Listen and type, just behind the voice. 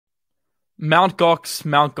Mount Gox,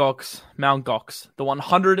 Mount Gox, Mount Gox. The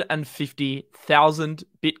 150,000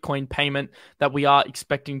 Bitcoin payment that we are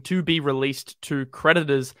expecting to be released to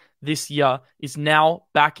creditors this year is now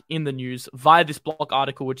back in the news via this blog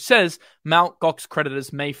article, which says Mount Gox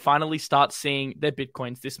creditors may finally start seeing their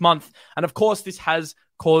Bitcoins this month. And of course, this has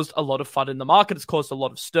caused a lot of FUD in the market. It's caused a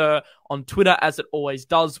lot of stir on Twitter, as it always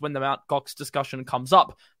does when the Mount Gox discussion comes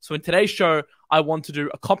up. So in today's show, I want to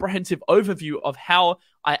do a comprehensive overview of how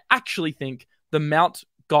I actually think the Mount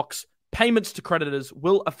Gox payments to creditors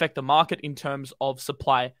will affect the market in terms of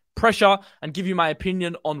supply pressure, and give you my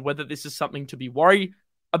opinion on whether this is something to be worried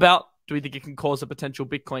about. Do we think it can cause a potential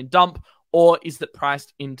Bitcoin dump, or is it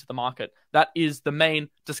priced into the market? That is the main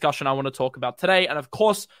discussion I want to talk about today. And of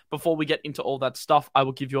course, before we get into all that stuff, I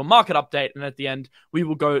will give you a market update. And at the end, we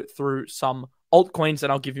will go through some altcoins,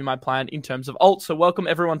 and I'll give you my plan in terms of alt. So welcome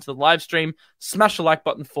everyone to the live stream. Smash the like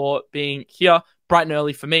button for being here bright and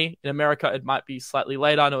early for me. In America, it might be slightly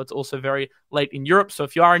later. I know it's also very late in Europe. So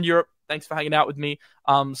if you are in Europe, thanks for hanging out with me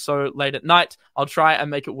so late at night. I'll try and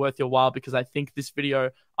make it worth your while, because I think this video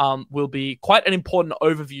will be quite an important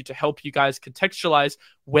overview to help you guys contextualize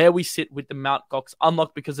where we sit with the Mount Gox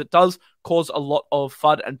unlock, because it does cause a lot of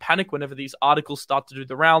FUD and panic whenever these articles start to do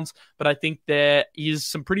the rounds. But I think there is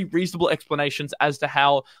some pretty reasonable explanations as to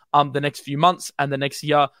how the next few months and the next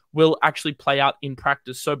year will actually play out in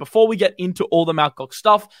practice. So before we get into all the Mount Gox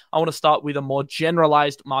stuff, I want to start with a more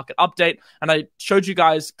generalized market update. And I showed you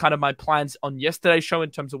guys kind of my plans on yesterday's show in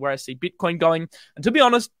terms of where I see Bitcoin going. And to be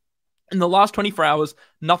honest, in the last 24 hours,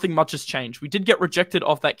 nothing much has changed. We did get rejected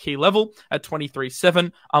off that key level at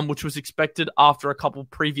 23.7, which was expected after a couple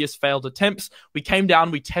previous failed attempts. We came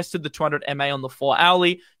down, we tested the 200 MA on the 4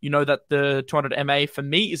 hourly. You know that the 200 MA for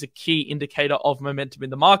me is a key indicator of momentum in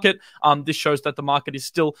the market. This shows that the market is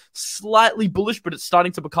still slightly bullish, but it's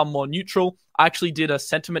starting to become more neutral. I actually did a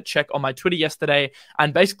sentiment check on my Twitter yesterday,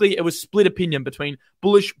 and basically it was split opinion between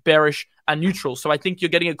bullish, bearish, and neutral. So I think you're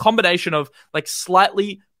getting a combination of like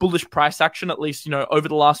slightly bullish price action, at least, over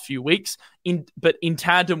the last few weeks, but in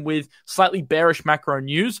tandem with slightly bearish macro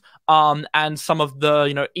news, and some of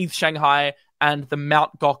the, ETH Shanghai and the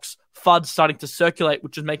Mount Gox FUD starting to circulate,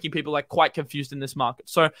 which is making people quite confused in this market.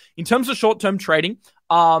 So in terms of short-term trading,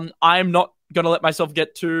 I'm not going to let myself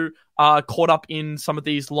get too caught up in some of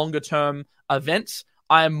these longer-term events.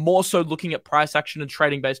 I am more so looking at price action and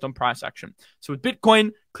trading based on price action. So with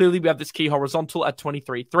Bitcoin, clearly we have this key horizontal at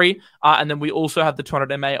 23.3, and then we also have the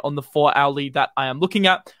 200 MA on the 4 hourly that I am looking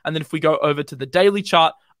at. And then if we go over to the daily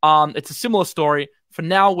chart, it's a similar story. For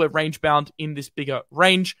now, we're range bound in this bigger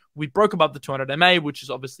range. We broke above the 200 MA, which is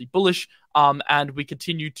obviously bullish, and we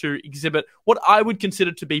continue to exhibit what I would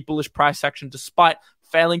consider to be bullish price action, despite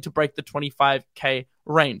failing to break the 25K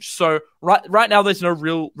range. So right now, there's no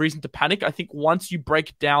real reason to panic. I think once you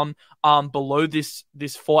break down below this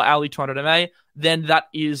 4 hourly 200 MA, then that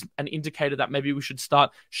is an indicator that maybe we should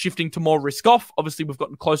start shifting to more risk off. Obviously, we've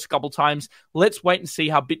gotten close a couple times. Let's wait and see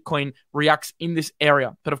how Bitcoin reacts in this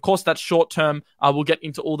area. But of course, that's short term. We'll get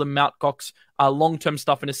into all the Mount Gox long-term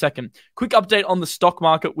stuff in a second. Quick update on the stock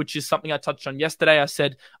market, which is something I touched on yesterday. I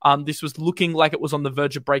said this was looking like it was on the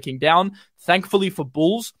verge of breaking down. Thankfully for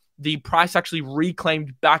bulls, the price actually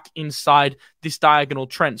reclaimed back inside this diagonal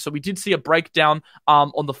trend. So we did see a breakdown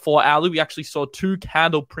on the 4 hourly. We actually saw 2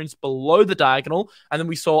 candle prints below the diagonal, and then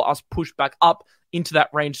we saw us push back up into that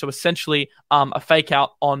range. So essentially a fake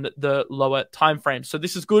out on the lower time frame. So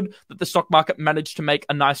this is good that the stock market managed to make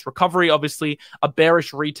a nice recovery. Obviously, a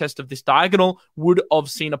bearish retest of this diagonal would have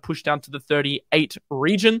seen a push down to the 38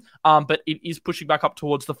 region, but it is pushing back up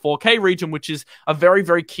towards the 4K region, which is a very,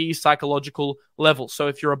 very key psychological level. So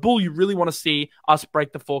if you're a bull, you really want to see us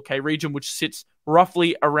break the 4K region, which sits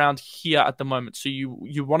roughly around here at the moment. So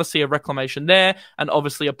you want to see a reclamation there, and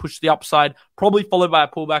obviously a push to the upside, probably followed by a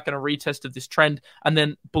pullback and a retest of this trend, and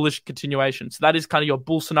then bullish continuation. So that is kind of your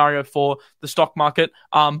bull scenario for the stock market.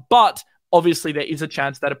 But obviously there is a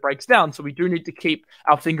chance that it breaks down. So we do need to keep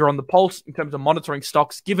our finger on the pulse in terms of monitoring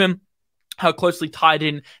stocks, given how closely tied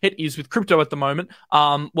in it is with crypto at the moment.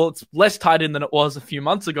 Well, it's less tied in than it was a few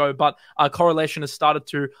months ago, but correlation has started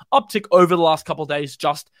to uptick over the last couple of days,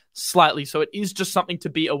 just slightly. So it is just something to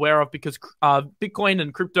be aware of, because Bitcoin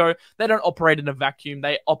and crypto, they don't operate in a vacuum.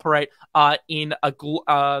 They operate in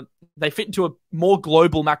they fit into a more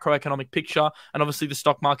global macroeconomic picture. And obviously the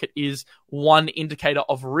stock market is one indicator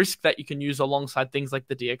of risk that you can use alongside things like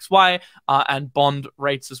the DXY and bond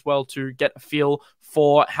rates as well, to get a feel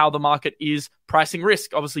for how the market is pricing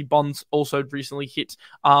risk. Obviously bonds also recently hit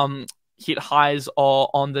hit highs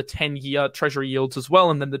on the 10-year treasury yields as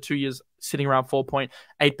well, and then the 2 years sitting around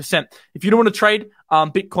 4.8%. If you don't want to trade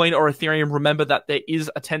Bitcoin or Ethereum, remember that there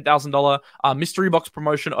is a $10,000 mystery box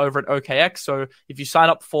promotion over at OKX. So if you sign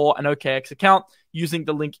up for an OKX account using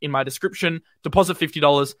the link in my description, deposit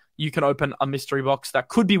 $50, you can open a mystery box that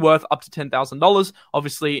could be worth up to $10,000.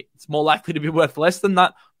 Obviously, it's more likely to be worth less than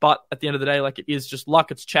that, but at the end of the day, like, it is just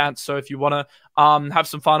luck, it's chance. So if you want to have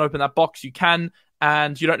some fun, open that box, you can.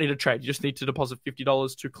 And you don't need to trade. You just need to deposit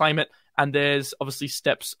 $50 to claim it. And there's obviously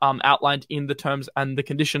steps outlined in the terms and the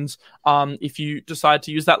conditions if you decide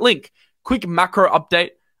to use that link. Quick macro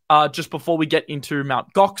update just before we get into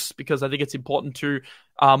Mt. Gox, because I think it's important to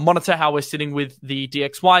monitor how we're sitting with the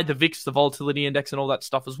DXY, the VIX, the volatility index, and all that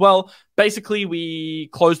stuff as well. Basically, we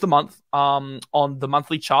closed the month on the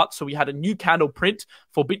monthly chart. So we had a new candle print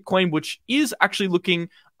for Bitcoin, which is actually looking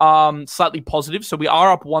slightly positive. So we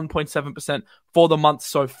are up 1.7% for the month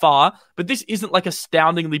so far, but this isn't like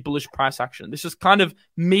astoundingly bullish price action. This is kind of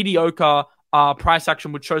mediocre price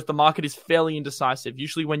action, which shows the market is fairly indecisive.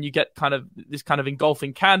 Usually when you get kind of this kind of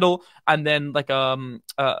engulfing candle and then like a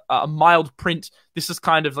mild print, this is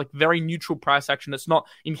kind of like very neutral price action. It's not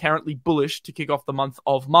inherently bullish to kick off the month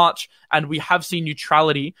of March. And we have seen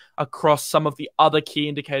neutrality across some of the other key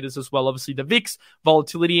indicators as well. Obviously the VIX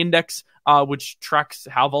volatility index, which tracks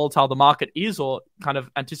how volatile the market is or kind of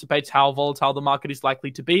anticipates how volatile the market is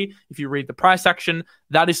likely to be. If you read the price action,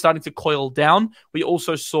 that is starting to coil down. We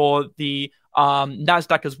also saw the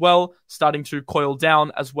NASDAQ as well starting to coil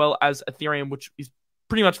down, as well as Ethereum, which is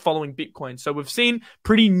pretty much following Bitcoin. So we've seen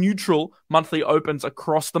pretty neutral monthly opens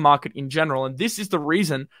across the market in general. And this is the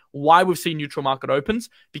reason why we've seen neutral market opens,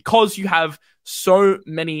 because you have so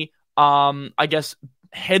many, I guess,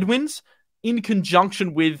 headwinds in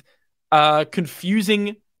conjunction with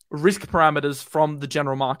confusing risk parameters from the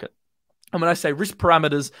general market. And when I say risk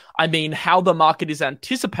parameters, I mean how the market is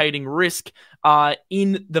anticipating risk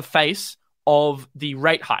in the face of the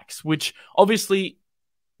rate hikes, which obviously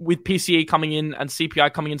with PCE coming in and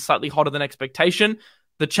CPI coming in slightly hotter than expectation,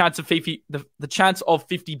 the chance of 50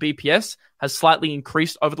 BPS has slightly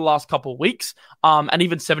increased over the last couple of weeks. And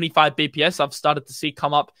even 75 BPS I've started to see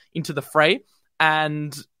come up into the fray.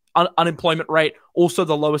 And unemployment rate also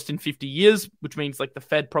the lowest in 50 years, which means like the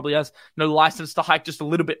Fed probably has no license to hike just a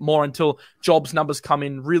little bit more until jobs numbers come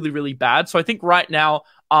in really, really bad. So I think right now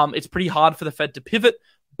it's pretty hard for the Fed to pivot.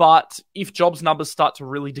 But if jobs numbers start to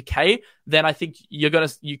really decay, then I think you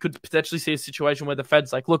could potentially see a situation where the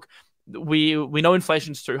Fed's like, look, we know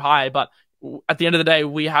inflation's too high, but at the end of the day,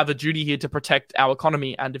 we have a duty here to protect our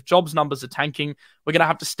economy. And if jobs numbers are tanking, we're going to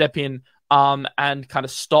have to step in and kind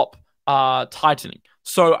of stop tightening.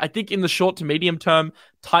 So I think in the short to medium term,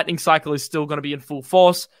 tightening cycle is still going to be in full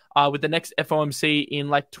force. With the next FOMC in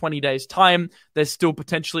like 20 days time, there's still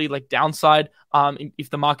potentially like downside if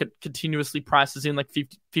the market continuously prices in like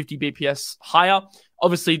 50 BPS higher.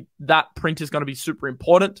 Obviously, that print is going to be super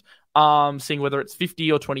important, seeing whether it's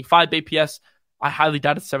 50 or 25 BPS. I highly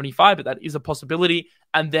doubt it's 75, but that is a possibility.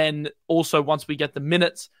 And then also once we get the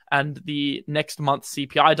minutes and the next month's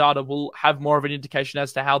CPI data, we'll have more of an indication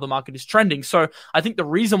as to how the market is trending. So I think the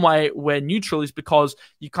reason why we're neutral is because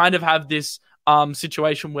you kind of have this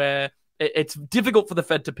situation where it's difficult for the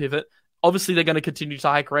Fed to pivot. Obviously, they're going to continue to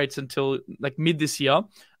hike rates until like mid this year.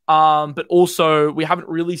 But also, we haven't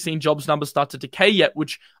really seen jobs numbers start to decay yet,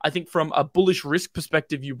 which I think from a bullish risk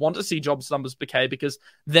perspective, you want to see jobs numbers decay because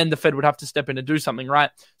then the Fed would have to step in and do something,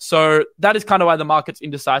 right? So that is kind of why the market's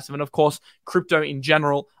indecisive. And of course, crypto in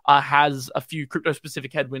general has a few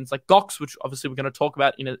crypto-specific headwinds like GOX, which obviously we're going to talk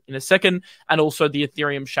about in a second, and also the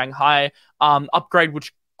Ethereum Shanghai upgrade,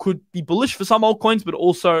 which could be bullish for some altcoins, but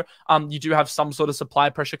also you do have some sort of supply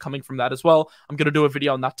pressure coming from that as well. I'm going to do a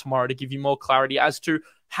video on that tomorrow to give you more clarity as to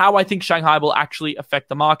how I think Shanghai will actually affect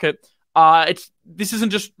the market. This isn't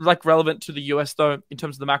just like relevant to the US though, in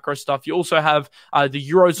terms of the macro stuff. You also have the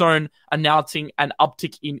Eurozone announcing an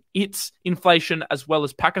uptick in its inflation, as well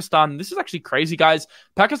as Pakistan. This is actually crazy, guys.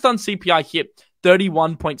 Pakistan CPI hit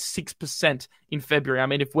 31.6% in February. I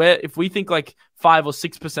mean, if we think like 5 or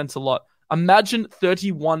 6% is a lot, imagine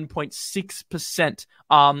 31.6%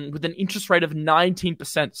 with an interest rate of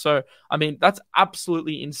 19%. So, I mean, that's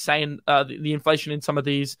absolutely insane. The inflation in some of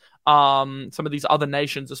these other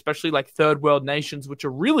nations, especially like third world nations, which are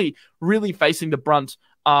really, really facing the brunt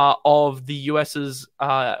of the US's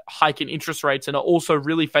hike in interest rates, and are also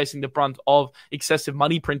really facing the brunt of excessive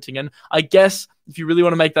money printing. And I guess if you really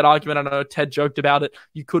want to make that argument, I know Ted joked about it,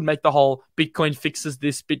 you could make the whole Bitcoin fixes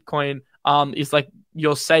this, Bitcoin is like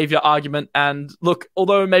your savior argument. And look,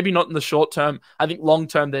 although maybe not in the short term, I think long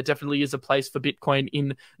term there definitely is a place for Bitcoin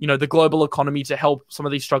in, the global economy to help some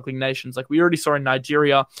of these struggling nations. Like we already saw in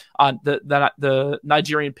Nigeria, the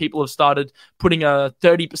Nigerian people have started putting a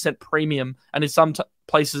 30% premium, and in some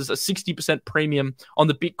places a 60% premium on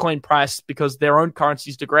the Bitcoin price because their own currency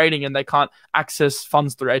is degrading and they can't access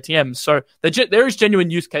funds through ATMs. So there is genuine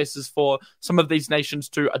use cases for some of these nations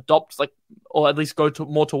to adopt, or at least go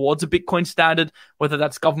more towards a Bitcoin standard, whether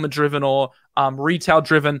that's government driven or retail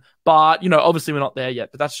driven. But, obviously we're not there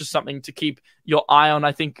yet, but that's just something to keep your eye on.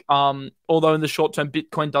 I think, although in the short term,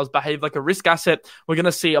 Bitcoin does behave like a risk asset, we're going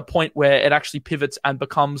to see a point where it actually pivots and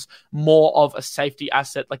becomes more of a safety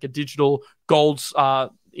asset, like a digital gold's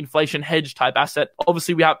inflation hedge type asset.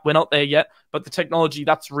 Obviously we're not there yet, but the technology,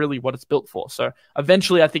 that's really what it's built for. So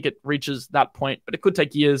eventually I think it reaches that point, but it could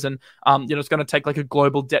take years. And, it's going to take like a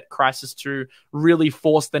global debt crisis to really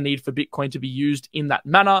force the need for Bitcoin to be used in that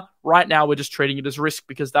manner. Right now, we're just treating it as risk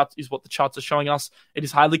because that is what the charts are showing us. It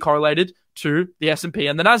is highly correlated to the S&P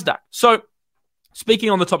and the NASDAQ. So speaking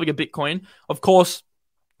on the topic of Bitcoin, of course,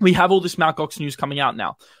 we have all this Mt. Gox news coming out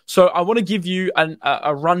now. So I want to give you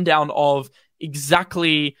a rundown of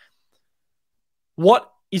exactly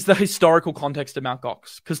what is the historical context of Mt.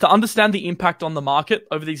 Gox. Because to understand the impact on the market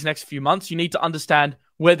over these next few months, you need to understand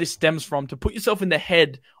where this stems from, to put yourself in the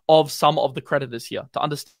head of some of the creditors here, to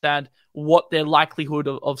understand what their likelihood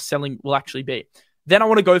of selling will actually be. Then I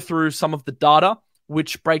want to go through some of the data,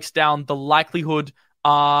 which breaks down the likelihood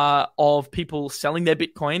of people selling their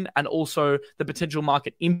Bitcoin and also the potential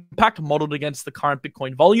market impact modeled against the current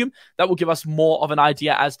Bitcoin volume. That will give us more of an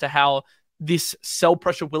idea as to how this sell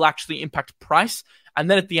pressure will actually impact price. And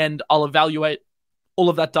then at the end, I'll evaluate all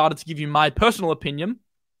of that data to give you my personal opinion,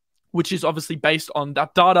 which is obviously based on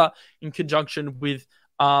that data in conjunction with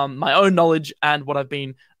my own knowledge and what I've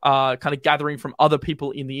been kind of gathering from other people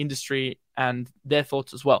in the industry and their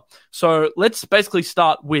thoughts as well. So let's basically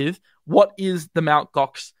start with what is the Mt.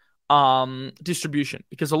 Gox distribution,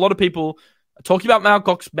 because a lot of people are talking about Mt.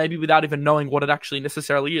 Gox maybe without even knowing what it actually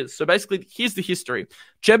necessarily is. So basically, here's the history.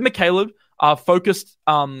 Jed McCaleb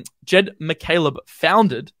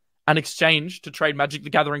founded an exchange to trade Magic the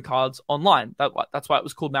Gathering cards online. That's why it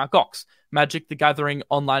was called Mt. Gox, Magic the Gathering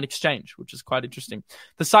Online Exchange, which is quite interesting.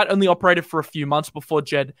 The site only operated for a few months before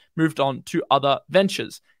Jed moved on to other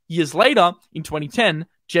ventures. Years later, in 2010,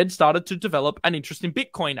 Jed started to develop an interest in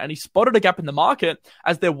Bitcoin, and he spotted a gap in the market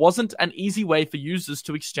as there wasn't an easy way for users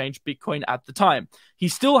to exchange Bitcoin at the time. He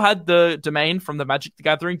still had the domain from the Magic the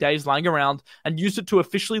Gathering days lying around and used it to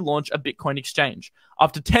officially launch a Bitcoin exchange.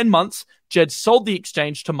 After 10 months, Jed sold the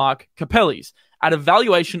exchange to Mark Capellis at a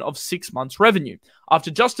valuation of 6 months' revenue. After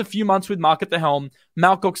just a few months with Mark at the helm,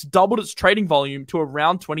 Mt. Gox doubled its trading volume to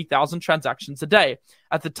around 20,000 transactions a day.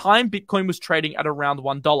 At the time, Bitcoin was trading at around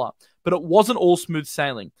 $1, but it wasn't all smooth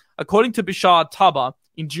sailing. According to Bishar Taba,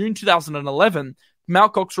 in June 2011,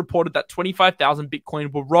 Mt. Gox reported that 25,000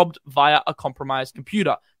 Bitcoin were robbed via a compromised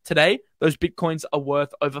computer. Today, those Bitcoins are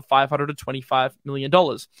worth over $525 million.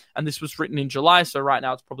 And this was written in July, so right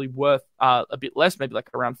now it's probably worth a bit less, maybe like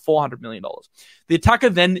around $400 million. The attacker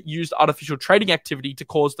then used artificial trading activity to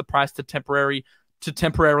cause the price to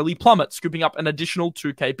temporarily plummet, scooping up an additional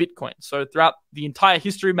 2K Bitcoin. So throughout the entire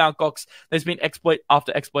history of Mt. Gox, there's been exploit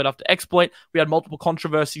after exploit after exploit. We had multiple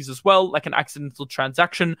controversies as well, like an accidental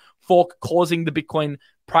transaction fork causing the Bitcoin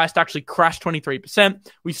price to actually crash 23%.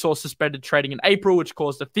 We saw suspended trading in April, which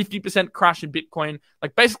caused a 50% crash in Bitcoin.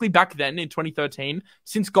 Like basically back then in 2013,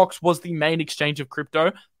 since Gox was the main exchange of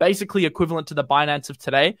crypto, basically equivalent to the Binance of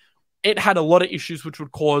today, it had a lot of issues which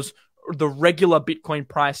would cause the regular Bitcoin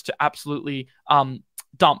price to absolutely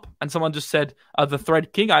dump. And someone just said, the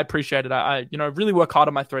Thread King, I appreciate it. I really work hard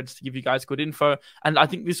on my threads to give you guys good info. And I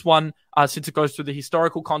think this one, since it goes through the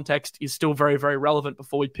historical context, is still very, very relevant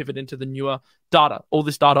before we pivot into the newer data. All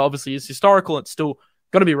this data obviously is historical. It's still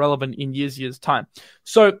going to be relevant in years' time.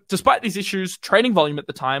 So despite these issues, trading volume at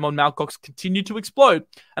the time on Mt. Gox continued to explode,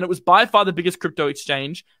 and it was by far the biggest crypto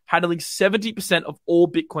exchange, handling 70% of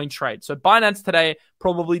all Bitcoin trades. So Binance today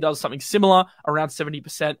probably does something similar, around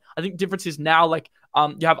 70%. I think difference is now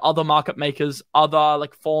you have other market makers, other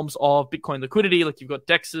forms of Bitcoin liquidity, like you've got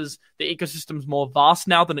DEXs. The ecosystem's more vast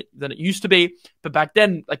now than it used to be. But back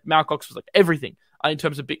then, Mt. Gox was everything in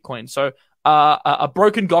terms of Bitcoin. So a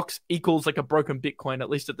broken Gox equals a broken Bitcoin, at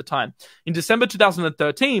least at the time. In December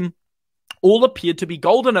 2013, all appeared to be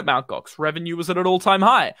golden at Mt. Gox. Revenue was at an all-time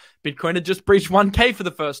high. Bitcoin had just breached 1K for the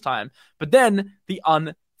first time. But then the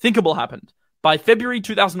unthinkable happened. By February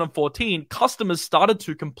 2014, customers started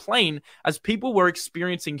to complain as people were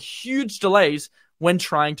experiencing huge delays when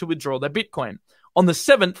trying to withdraw their Bitcoin. On the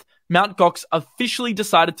 7th, Mt. Gox officially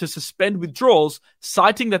decided to suspend withdrawals,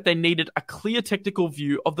 citing that they needed a clear technical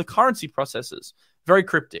view of the currency processes. Very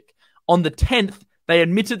cryptic. On the 10th, they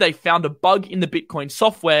admitted they found a bug in the Bitcoin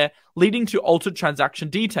software, leading to altered transaction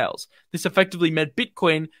details. This effectively meant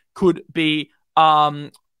Bitcoin could be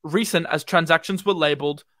resent as transactions were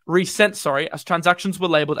labeled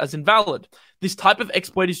as invalid. This type of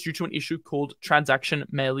exploit is due to an issue called transaction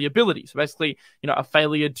malleability. So basically, a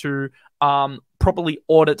failure to properly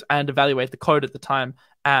audit and evaluate the code at the time,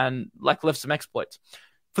 and left some exploits.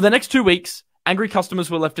 For the next 2 weeks, angry customers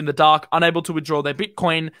were left in the dark, unable to withdraw their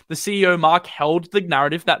Bitcoin. The CEO, Mark, held the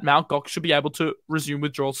narrative that Mt. Gox should be able to resume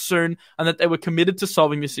withdrawals soon and that they were committed to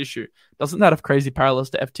solving this issue. Doesn't that have crazy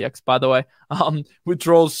parallels to FTX, by the way?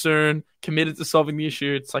 Withdrawals soon, committed to solving the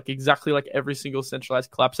issue. It's exactly like every single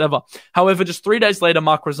centralized collapse ever. However, just 3 days later,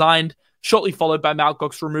 Mark resigned, shortly followed by Mt.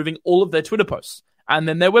 Gox removing all of their Twitter posts. And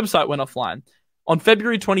then their website went offline. On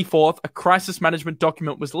February 24th, a crisis management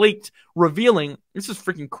document was leaked, revealing, this is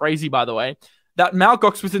freaking crazy, by the way, that Mt.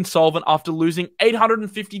 Gox was insolvent after losing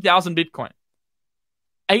 850,000 Bitcoin.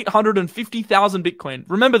 850,000 Bitcoin.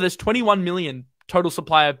 Remember, there's 21 million total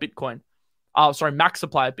supply of Bitcoin. Max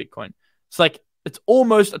supply of Bitcoin. It's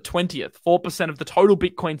almost a 20th, 4% of the total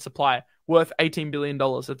Bitcoin supply, worth $18 billion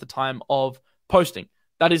at the time of posting.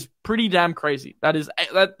 That is pretty damn crazy.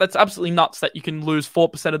 That's absolutely nuts that you can lose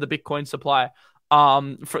 4% of the Bitcoin supply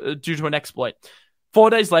due to an exploit.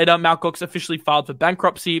 4 days later, Mt. Gox officially filed for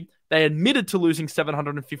bankruptcy. They admitted to losing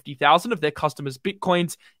 750,000 of their customers'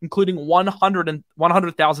 Bitcoins, including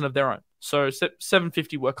 100,000 of their own. So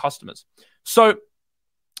 750 were customers. So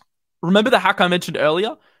remember the hack I mentioned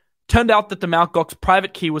earlier? Turned out that the Mt. Gox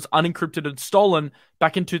private key was unencrypted and stolen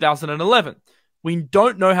back in 2011. We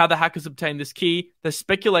don't know how the hackers obtained this key. There's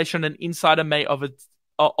speculation an insider may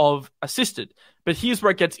have assisted. But here's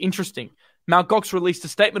where it gets interesting. Mt. Gox released a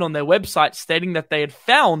statement on their website stating that they had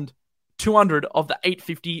found 200 of the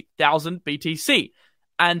 850,000 BTC.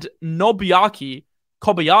 And Nobuyuki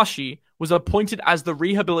Kobayashi was appointed as the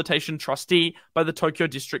rehabilitation trustee by the Tokyo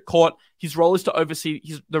District Court. His role is to oversee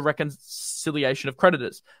the reconciliation of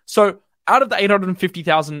creditors. So out of the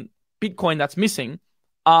 850,000 Bitcoin that's missing,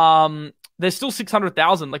 there's still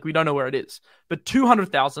 600,000, we don't know where it is. But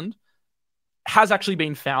 200,000 has actually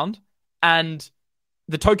been found, and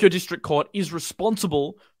the Tokyo District Court is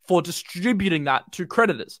responsible for distributing that to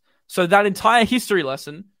creditors. So that entire history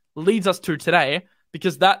lesson leads us to today,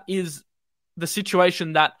 because that is the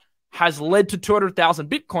situation that has led to 200,000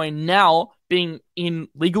 Bitcoin now being in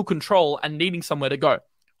legal control and needing somewhere to go.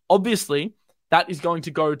 Obviously, that is going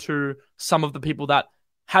to go to some of the people that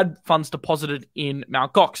had funds deposited in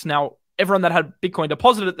Mt. Gox. Now, everyone that had Bitcoin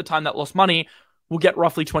deposited at the time that lost money will get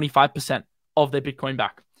roughly 25% of their Bitcoin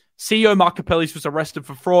back. CEO Mark Karpeles was arrested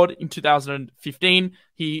for fraud in 2015.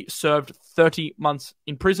 He served 30 months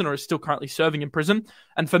in prison, or is still currently serving in prison.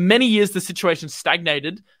 And for many years, the situation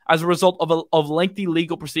stagnated as a result of lengthy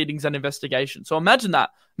legal proceedings and investigation. So imagine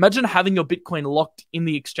that. Imagine having your Bitcoin locked in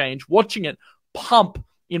the exchange, watching it pump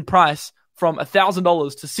in price from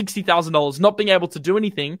 $1,000 to $60,000, not being able to do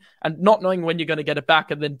anything and not knowing when you're going to get it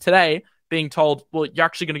back. And then today being told, well, you're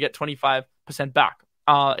actually going to get 25% back.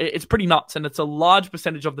 It's pretty nuts, and it's a large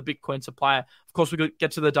percentage of the Bitcoin supply. Of course, we'll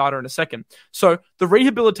get to the data in a second. So the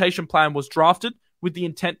rehabilitation plan was drafted with the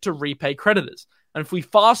intent to repay creditors. And if we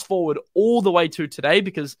fast forward all the way to today,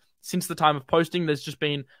 because since the time of posting, there's just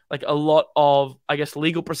been a lot of,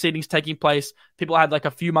 legal proceedings taking place. People had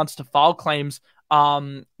a few months to file claims.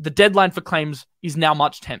 The deadline for claims is now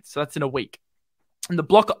March 10th, so that's in a week. And the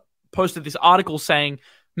block posted this article saying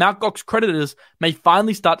Mt. Gox creditors may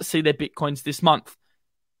finally start to see their Bitcoins this month.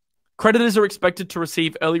 Creditors are expected to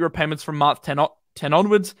receive early repayments from March 10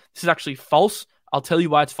 onwards. This is actually false. I'll tell you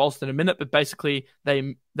why it's false in a minute, but basically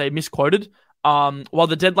they misquoted. While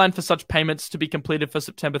the deadline for such payments to be completed for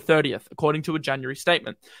September 30th, according to a January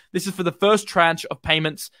statement. This is for the first tranche of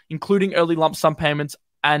payments, including early lump sum payments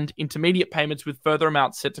and intermediate payments, with further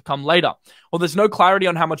amounts set to come later. While there's no clarity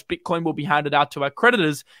on how much Bitcoin will be handed out to our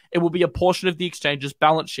creditors, it will be a portion of the exchange's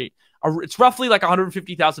balance sheet. It's roughly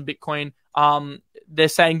 150,000 Bitcoin. They're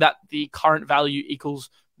saying that the current value equals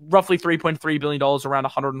roughly $3.3 billion, around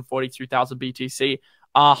 142,000 BTC,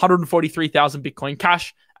 143,000 Bitcoin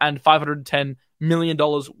Cash, and $510 million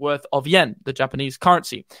worth of yen, the Japanese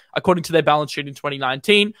currency. According to their balance sheet in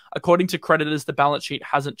 2019, according to creditors, the balance sheet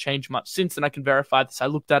hasn't changed much since, and I can verify this. I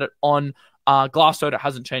looked at it on Glassnode. It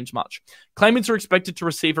hasn't changed much. Claimants are expected to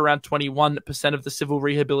receive around 21% of the civil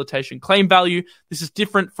rehabilitation claim value. This is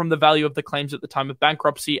different from the value of the claims at the time of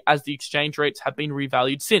bankruptcy, as the exchange rates have been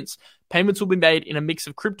revalued since. Payments will be made in a mix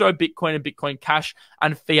of crypto, Bitcoin, and Bitcoin Cash,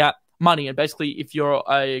 and fiat money. And basically, if you're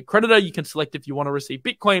a creditor, you can select if you want to receive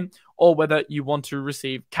Bitcoin or whether you want to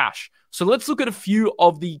receive cash. So let's look at a few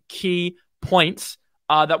of the key points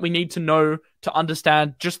that we need to know to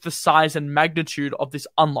understand just the size and magnitude of this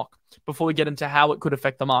unlock before we get into how it could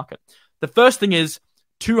affect the market. The first thing is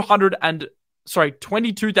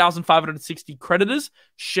 22,560 creditors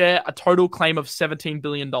share a total claim of $17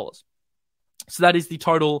 billion. So that is the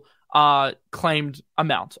total claimed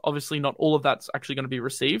amount. Obviously, not all of that's actually going to be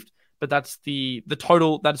received, but that's the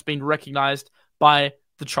total that's been recognized by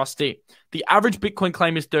the trustee. The average Bitcoin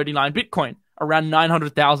claim is 39 Bitcoin, around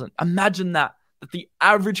 900,000. Imagine that the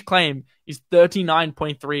average claim is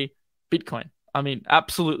 39.3 Bitcoin. I mean,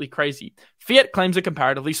 absolutely crazy. Fiat claims are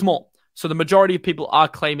comparatively small. So the majority of people are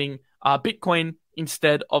claiming Bitcoin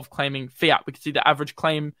instead of claiming fiat. We can see the average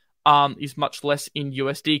claim is much less in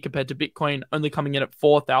USD compared to Bitcoin, only coming in at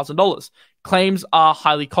 $4,000. Claims are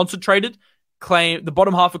highly concentrated. The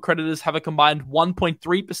bottom half of creditors have a combined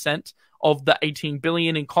 1.3% of the 18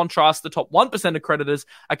 billion. In contrast, the top 1% of creditors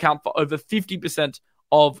account for over 50%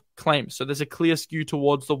 of claims. So there's a clear skew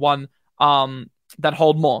towards the one that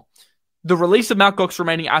hold more. The release of Mt. Gox's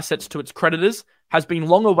remaining assets to its creditors has been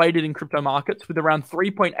long awaited in crypto markets, with around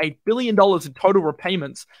 $3.8 billion in total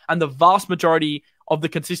repayments and the vast majority of the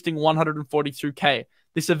consisting 142K.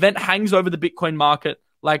 This event hangs over the Bitcoin market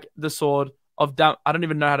like the sword of I don't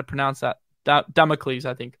even know how to pronounce that. Damocles,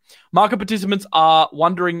 I think. Market participants are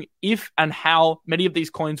wondering if and how many of these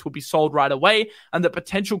coins will be sold right away, and the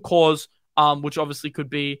potential cause, which obviously could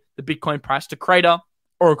be the Bitcoin price to crater,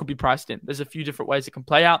 or it could be priced in. There's a few different ways it can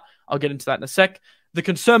play out. I'll get into that in a sec. The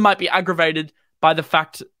concern might be aggravated by the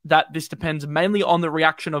fact that this depends mainly on the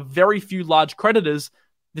reaction of very few large creditors.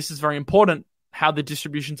 This is very important, how the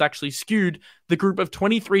distribution's actually skewed. The group of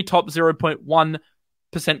 23 top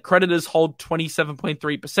 0.1% creditors hold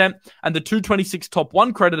 27.3%, and the 226 top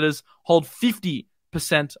 1 creditors hold 50%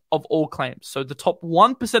 of all claims. So the top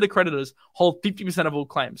 1% of creditors hold 50% of all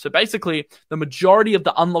claims. So basically, the majority of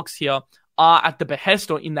the unlocks here are at the behest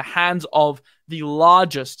or in the hands of the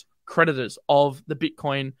largest creditors of the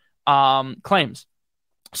Bitcoin claims.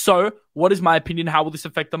 So what is my opinion? How will this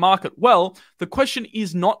affect the market? Well, the question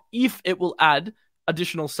is not if it will add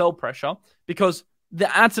additional sell pressure, because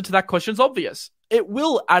the answer to that question is obvious. It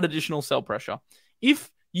will add additional sell pressure. If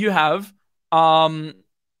you have, $1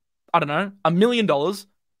 million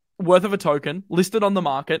worth of a token listed on the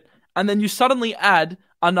market, and then you suddenly add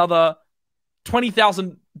another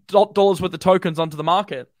 $20,000 worth of tokens onto the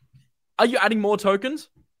market, are you adding more tokens?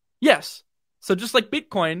 Yes. So just like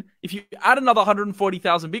Bitcoin, if you add another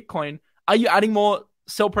 140,000 Bitcoin, are you adding more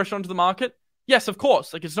sell pressure onto the market? Yes, of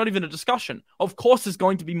course. Like, it's not even a discussion. Of course, there's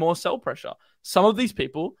going to be more sell pressure. Some of these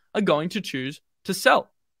people are going to choose to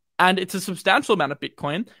sell. And it's a substantial amount of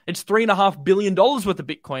Bitcoin. It's $3.5 billion worth of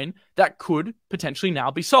Bitcoin that could potentially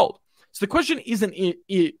now be sold. So the question isn't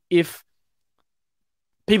if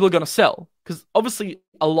people are going to sell, because obviously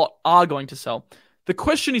a lot are going to sell. The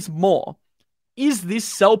question is more, is this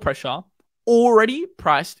sell pressure already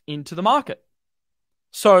priced into the market?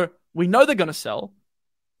 So we know they're going to sell,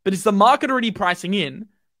 but is the market already pricing in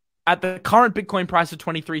at the current Bitcoin price of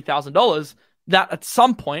 $23,000 that at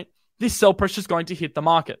some point this sell pressure is going to hit the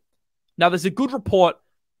market? Now, there's a good report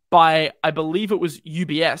by, I believe it was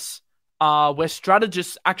UBS, where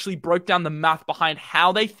strategists actually broke down the math behind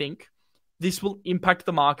how they think this will impact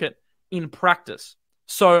the market in practice.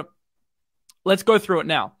 So let's go through it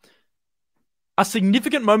now. A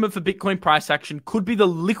significant moment for Bitcoin price action could be the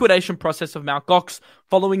liquidation process of Mt. Gox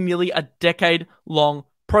following nearly a decade-long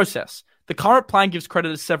process. The current plan gives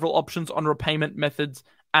creditors several options on repayment methods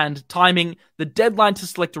and timing. The deadline to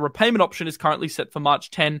select a repayment option is currently set for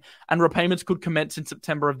March 10, and repayments could commence in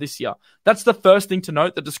September of this year. That's the first thing to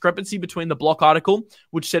note, the discrepancy between the block article,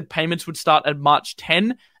 which said payments would start at March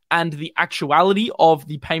 10, and the actuality of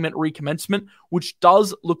the payment recommencement, which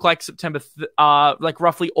does look like September, like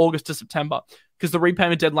roughly August to September, because the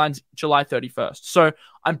repayment deadline's July 31st. So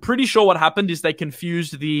I'm pretty sure what happened is they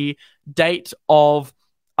confused the date of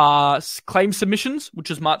claim submissions,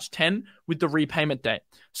 which is March 10, with the repayment date.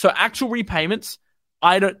 So actual repayments,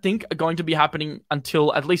 I don't think are going to be happening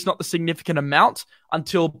until, at least not the significant amount,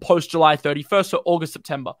 until post July 31st, so August,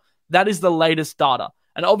 September. That is the latest data.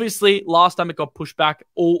 And obviously, last time it got pushed back,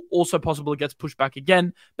 also possible it gets pushed back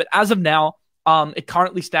again. But as of now, it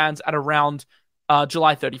currently stands at around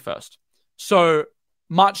July 31st. So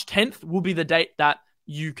March 10th will be the date that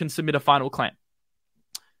you can submit a final claim.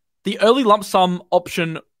 The early lump sum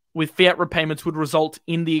option with fiat repayments would result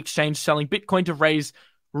in the exchange selling Bitcoin to raise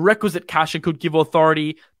requisite cash and could give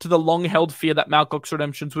authority to the long-held fear that Mt. Gox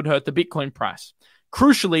redemptions would hurt the Bitcoin price.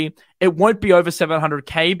 Crucially, it won't be over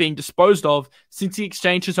 700k being disposed of since the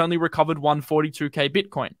exchange has only recovered 142k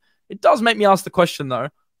Bitcoin. It does make me ask the question though,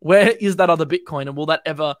 where is that other Bitcoin and will that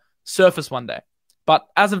ever surface one day? But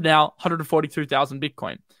as of now, 142,000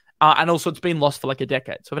 Bitcoin. And also it's been lost for like a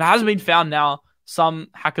decade. So if it hasn't been found now, some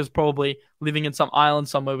hackers probably living in some island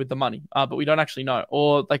somewhere with the money, but we don't actually know.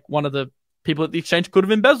 Or like one of the people at the exchange could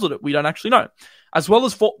have embezzled it. We don't actually know. As well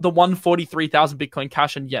as for the 143,000 Bitcoin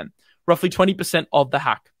cash and yen, roughly 20% of the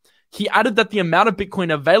hack. He added that the amount of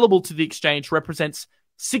Bitcoin available to the exchange represents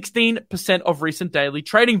 16% of recent daily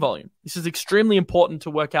trading volume. This is extremely important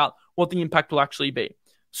to work out what the impact will actually be.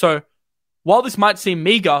 So while this might seem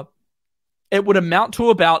meager, it would amount to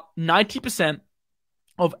about 90%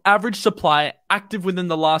 of average supply active within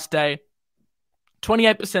the last day,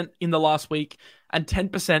 28% in the last week, and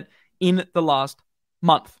 10% in the last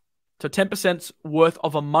month. So 10% worth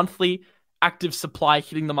of a monthly active supply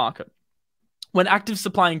hitting the market. When active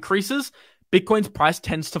supply increases, Bitcoin's price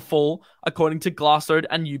tends to fall according to Glassnode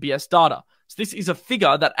and UBS data. So this is a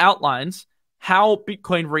figure that outlines how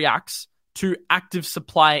Bitcoin reacts to active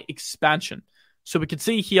supply expansion. So we can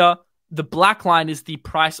see here, the black line is the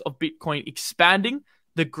price of Bitcoin expanding.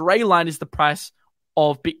 The gray line is the price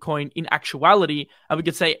of Bitcoin in actuality. And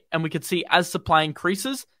we could see as supply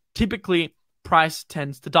increases, typically price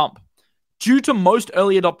tends to dump. Due to most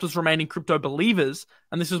early adopters remaining crypto believers,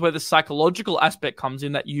 and this is where the psychological aspect comes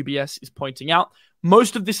in that UBS is pointing out,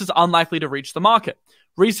 most of this is unlikely to reach the market.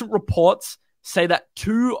 Recent reports say that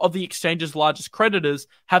 2 of the exchange's largest creditors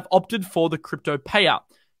have opted for the crypto payout.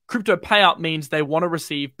 Crypto payout means they want to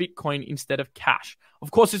receive Bitcoin instead of cash. Of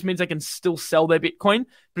course, this means they can still sell their Bitcoin,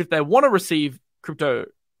 but if they want to receive crypto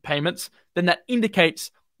payments, then that indicates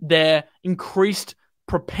their increased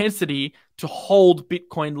propensity to hold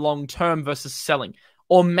Bitcoin long term versus selling.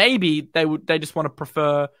 Or maybe they just want to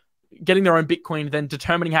prefer getting their own Bitcoin than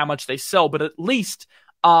determining how much they sell, but at least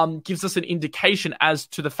gives us an indication as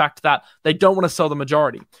to the fact that they don't want to sell the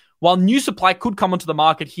majority. While new supply could come onto the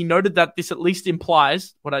market, he noted that this at least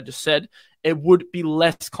implies, what I just said, it would be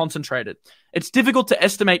less concentrated. It's difficult to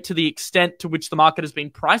estimate to the extent to which the market has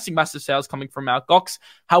been pricing massive sales coming from Mt. Gox.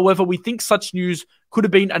 However, we think such news could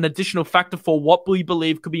have been an additional factor for what we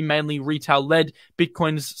believe could be mainly retail-led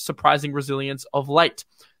Bitcoin's surprising resilience of late.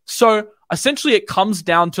 So essentially it comes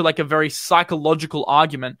down to like a very psychological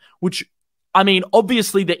argument, which I mean,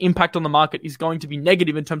 obviously the impact on the market is going to be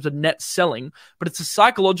negative in terms of net selling, but it's a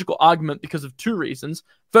psychological argument because of 2 reasons.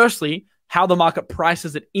 Firstly, how the market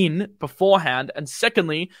prices it in beforehand, and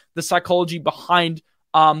secondly, the psychology behind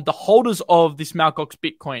the holders of this Mt. Gox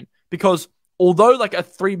Bitcoin. Because although like a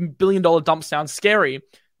 $3 billion dump sounds scary,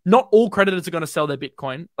 not all creditors are going to sell their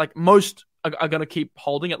Bitcoin. Like most are going to keep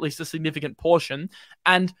holding at least a significant portion,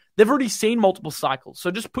 and they've already seen multiple cycles.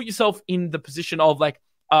 So just put yourself in the position of like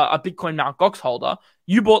a Bitcoin Mt. Gox holder.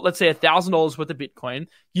 You bought, let's say, $1,000 worth of Bitcoin.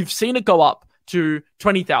 You've seen it go up to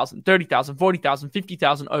 20,000, 30,000, 40,000,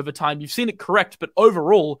 50,000 over time. You've seen it correct, but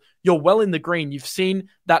overall, you're well in the green. You've seen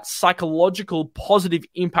that psychological positive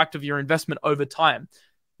impact of your investment over time.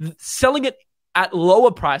 Selling it at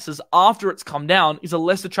lower prices after it's come down is a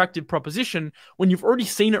less attractive proposition when you've already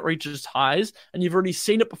seen it reach its highs and you've already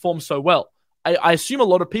seen it perform so well. I assume a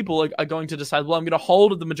lot of people are going to decide, well, I'm going to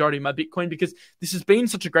hold the majority of my Bitcoin because this has been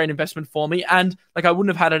such a great investment for me and like I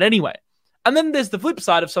wouldn't have had it anyway. And then there's the flip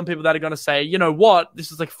side of some people that are going to say, you know what,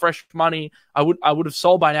 this is like fresh money. I would have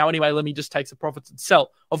sold by now anyway. Let me just take some profits and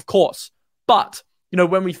sell. Of course. But, you know,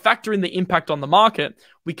 when we factor in the impact on the market,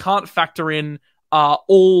 we can't factor in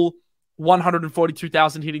all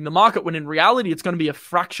 142,000 hitting the market when in reality, it's going to be a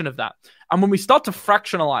fraction of that. And when we start to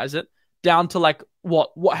fractionalize it down to like,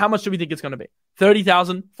 what how much do we think it's going to be?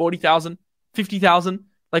 30,000, 40,000, 50,000,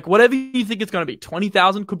 like whatever you think it's going to be.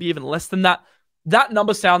 20,000 could be even less than that. That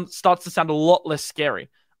number starts to sound a lot less scary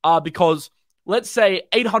because let's say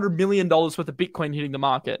 $800 million worth of Bitcoin hitting the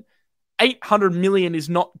market. 800 million is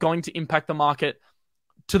not going to impact the market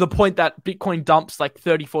to the point that Bitcoin dumps like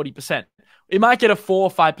 30, 40%. It might get a 4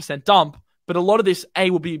 or 5% dump, but a lot of this,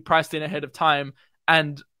 A, will be priced in ahead of time,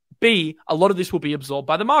 and B, a lot of this will be absorbed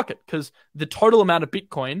by the market because the total amount of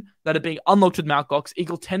Bitcoin that are being unlocked with Mt. Gox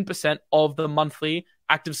equal 10% of the monthly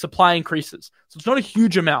active supply increases. So it's not a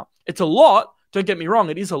huge amount. It's a lot. Don't get me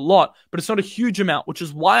wrong. It is a lot, but it's not a huge amount, which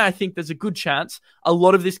is why I think there's a good chance a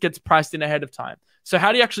lot of this gets priced in ahead of time. So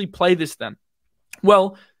how do you actually play this then?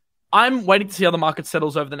 Well, I'm waiting to see how the market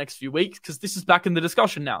settles over the next few weeks because this is back in the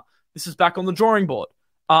discussion now. This is back on the drawing board.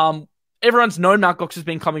 Everyone's known Mt. Gox has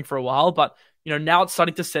been coming for a while, but you know, now it's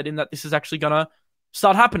starting to set in that this is actually going to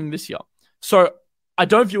start happening this year. So I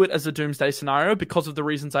don't view it as a doomsday scenario because of the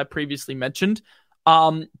reasons I previously mentioned.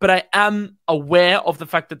 But I am aware of the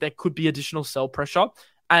fact that there could be additional sell pressure.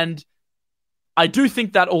 And I do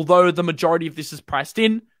think that although the majority of this is priced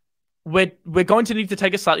in, we're going to need to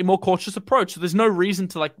take a slightly more cautious approach. So there's no reason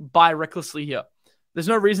to like buy recklessly here. There's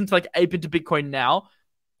no reason to like ape into Bitcoin now.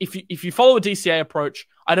 If you follow a DCA approach,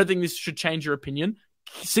 I don't think this should change your opinion.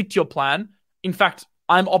 Stick to your plan. In fact,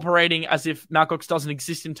 I'm operating as if Mt. Gox doesn't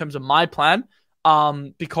exist in terms of my plan,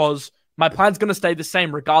 because my plan's going to stay the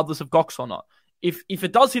same regardless of Gox or not. If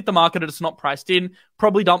it does hit the market and it's not priced in,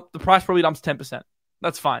 the price probably dumps 10%.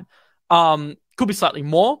 That's fine. Could be slightly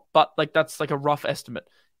more, but like that's like a rough estimate.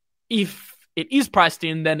 If it is priced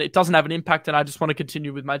in, then it doesn't have an impact and I just want to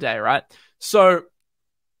continue with my day, right? So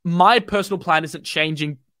my personal plan isn't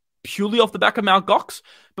changing purely off the back of Mt. Gox,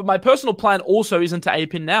 but my personal plan also isn't to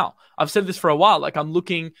ape in now. I've said this for a while. Like I'm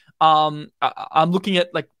looking at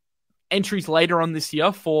like entries later on this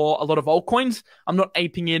year for a lot of altcoins. I'm not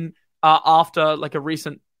aping in after like a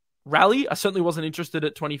recent rally. I certainly wasn't interested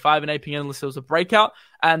at 25 and aping in unless there was a breakout.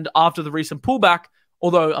 And after the recent pullback,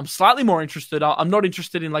 although I'm slightly more interested, I'm not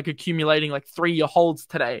interested in like accumulating like 3-year holds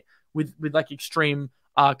today with like extreme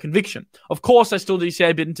conviction. Of course, I still DCA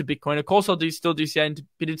a bit into Bitcoin. Of course, I'll still DCA a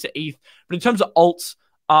bit into ETH. But in terms of alts,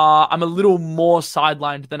 I'm a little more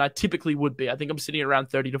sidelined than I typically would be. I think I'm sitting around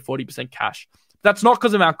 30 to 40% cash. That's not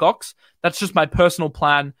because of Mt. Gox. That's just my personal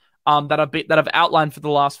plan that I've outlined for the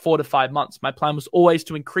last 4 to 5 months. My plan was always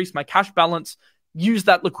to increase my cash balance, use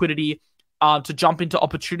that liquidity to jump into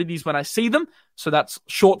opportunities when I see them. So that's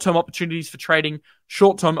short-term opportunities for trading,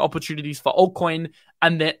 short-term opportunities for altcoins,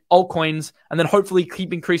 and then hopefully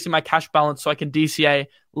keep increasing my cash balance so I can DCA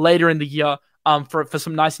later in the year for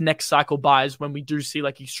some nice next cycle buys when we do see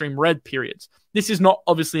like extreme red periods. This is not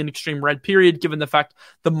obviously an extreme red period given the fact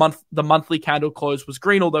the monthly candle close was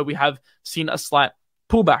green, although we have seen a slight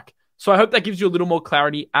pullback. So I hope that gives you a little more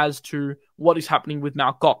clarity as to what is happening with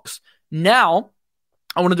Mt. Gox. Now,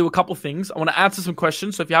 I want to do a couple things. I want to answer some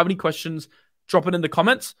questions. So if you have any questions, drop it in the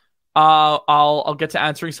comments. I'll get to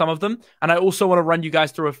answering some of them. And I also want to run you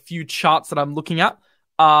guys through a few charts that I'm looking at.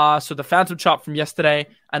 So the Phantom chart from yesterday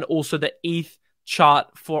and also the ETH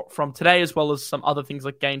chart from today, as well as some other things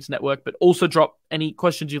like Gains Network. But also drop any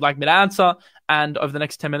questions you'd like me to answer. And over the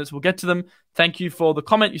next 10 minutes, we'll get to them. Thank you for the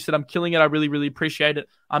comment. You said I'm killing it. I really, really appreciate it.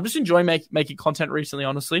 I'm just enjoying making content recently,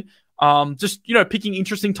 honestly. Just, picking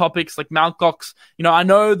interesting topics like Mt. Gox. I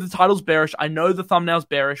know the title's bearish. I know the thumbnail's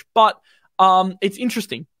bearish, but it's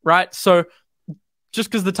interesting, right? So just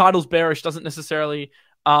because the title's bearish doesn't necessarily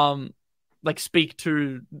speak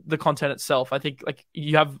to the content itself. I think like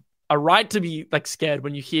you have a right to be like scared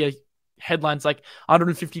when you hear headlines like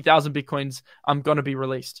 150,000 Bitcoins going to be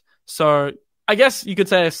released. So I guess you could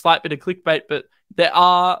say a slight bit of clickbait, but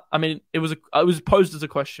it was posed as a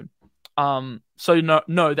question. So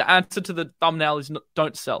no, the answer to the thumbnail is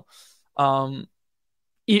don't sell.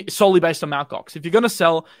 Solely based on Mt. Gox. If you're going to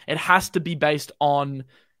sell, it has to be based on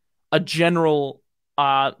a general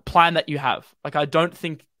plan that you have. Like I don't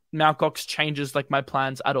think Mt. Gox changes like my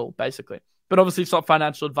plans at all, basically. But obviously it's not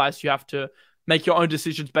financial advice. You have to make your own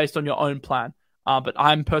decisions based on your own plan. But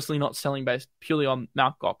I'm personally not selling based purely on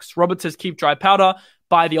Mt. Gox. Robert says, keep dry powder,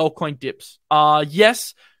 buy the altcoin dips.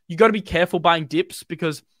 Yes, you got to be careful buying dips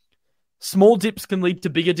because small dips can lead to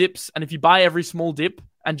bigger dips. And if you buy every small dip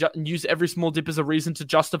and use every small dip as a reason to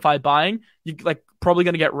justify buying, you're like probably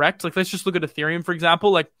going to get wrecked. Like let's just look at Ethereum, for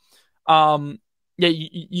example. Like,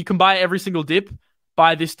 you can buy every single dip,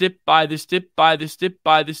 buy this dip, buy this dip, buy this dip,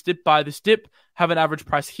 buy this dip, buy this dip, have an average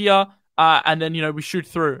price here. And then, we shoot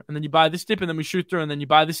through and then you buy this dip and then we shoot through and then you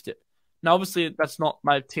buy this dip. Now, obviously that's not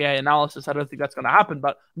my TA analysis. I don't think that's going to happen,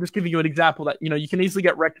 but I'm just giving you an example that, you can easily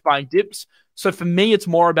get wrecked buying dips. So for me, it's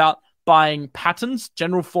more about buying patterns,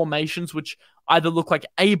 general formations, which either look like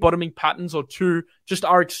A, bottoming patterns, or 2, just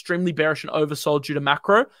are extremely bearish and oversold due to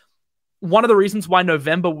macro. One of the reasons why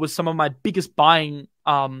November was some of my biggest buying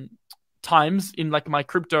times in like my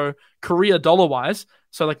crypto career dollar-wise.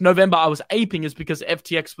 So like November I was aping is because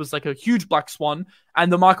FTX was like a huge black swan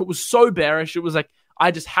and the market was so bearish. It was like,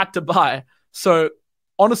 I just had to buy. So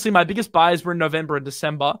honestly, my biggest buys were in November and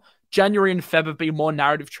December. January and Feb have been more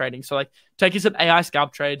narrative trading. So like taking some AI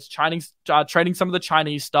scalp trades, trading some of the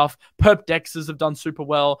Chinese stuff. Perp dexes have done super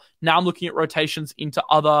well. Now I'm looking at rotations into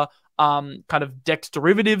other kind of DEX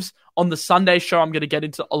derivatives. On the Sunday show, I'm going to get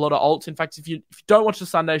into a lot of alts. In fact, if you don't watch the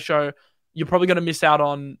Sunday show, you're probably going to miss out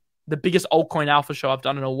on the biggest altcoin alpha show I've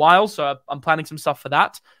done in a while. So I'm planning some stuff for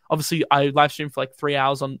that. Obviously, I live stream for like 3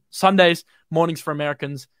 hours on Sundays, mornings for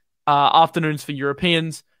Americans, afternoons for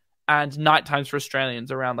Europeans, and night times for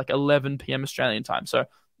Australians around like 11 p.m. Australian time. So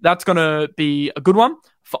that's going to be a good one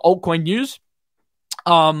for altcoin news.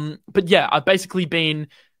 But yeah, I've basically been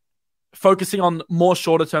focusing on more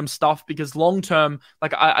shorter term stuff because long term,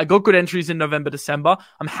 like I got good entries in November, December.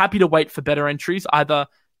 I'm happy to wait for better entries. Either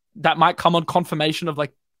that might come on confirmation of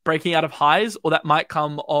like breaking out of highs, or that might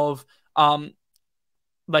come of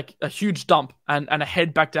like a huge dump and a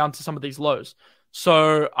head back down to some of these lows.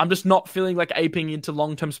 So I'm just not feeling like aping into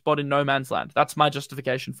long-term spot in no man's land. That's my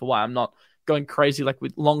justification for why I'm not going crazy like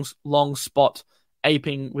with long spot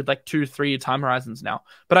aping with like 2-3 year time horizons now.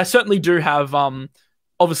 But I certainly do have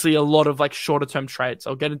obviously a lot of like shorter term trades.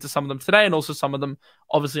 I'll get into some of them today and also some of them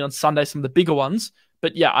obviously on Sunday, some of the bigger ones.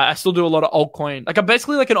 But yeah, I still do a lot of altcoin. Like I'm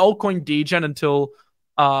basically like an altcoin degen until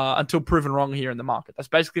proven wrong here in the market. That's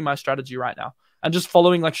basically my strategy right now. And just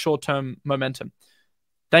following like short-term momentum.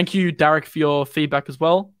 Thank you, Derek, for your feedback as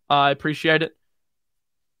well. I appreciate it.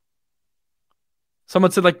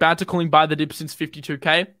 Someone said like Banter calling buy the dip since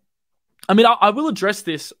 52K. I mean, I will address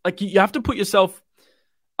this. Like you have to put yourself,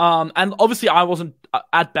 and obviously I wasn't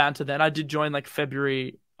at Banter then. I did join like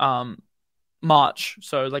February, March.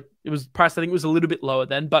 So like it was priced, I think it was a little bit lower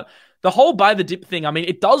then. But the whole buy the dip thing, I mean,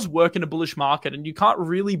 it does work in a bullish market and you can't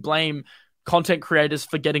really blame content creators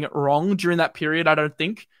for getting it wrong during that period, I don't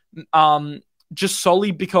think. Just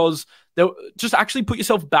solely because just actually put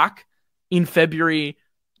yourself back in February,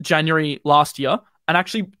 January last year and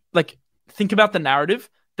actually like think about the narrative.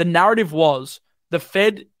 The narrative was the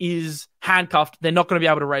Fed is handcuffed. They're not going to be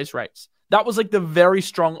able to raise rates. That was like the very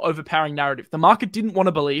strong overpowering narrative. The market didn't want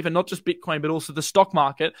to believe, and not just Bitcoin, but also the stock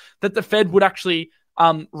market, that the Fed would actually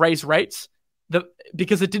raise rates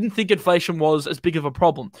because it didn't think inflation was as big of a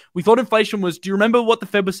problem. We thought inflation was, do you remember what the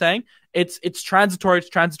Fed was saying? It's transitory, it's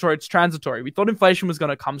transitory, it's transitory. We thought inflation was going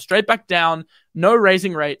to come straight back down, no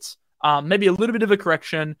raising rates, maybe a little bit of a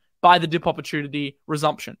correction, buy the dip opportunity,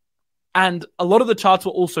 resumption. And a lot of the charts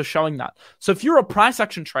were also showing that. So if you're a price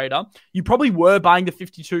action trader, you probably were buying the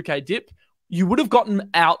 52K dip. You would have gotten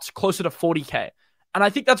out closer to 40K. And I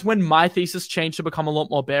think that's when my thesis changed to become a lot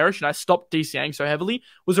more bearish and I stopped DCAing so heavily,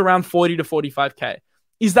 was around 40 to 45K.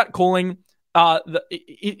 Is that calling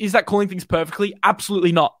things perfectly?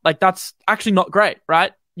 Absolutely not. Like that's actually not great,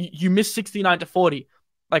 right? You missed 69 to 40.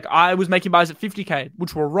 Like I was making buys at 50K,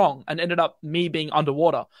 which were wrong and ended up me being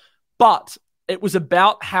underwater. But it was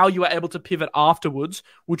about how you were able to pivot afterwards,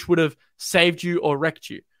 which would have saved you or wrecked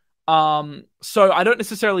you. So I don't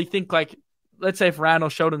necessarily think like, let's say if Rand or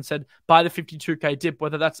Sheldon said buy the 52K dip,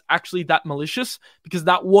 whether that's actually that malicious, because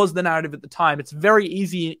that was the narrative at the time. It's very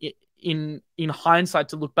easy in hindsight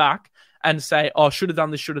to look back and say, oh, should have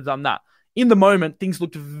done this, should have done that. In the moment, things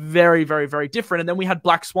looked very, very, very different. And then we had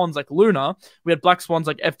black swans like Luna, we had black swans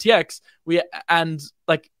like FTX, and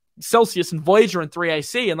like Celsius and Voyager and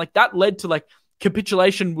 3AC, and like that led to like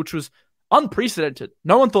capitulation, which was unprecedented.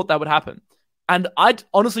 No one thought that would happen. And I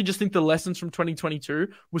honestly just think the lessons from 2022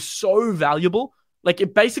 were so valuable. Like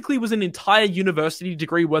it basically was an entire university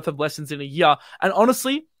degree worth of lessons in a year. And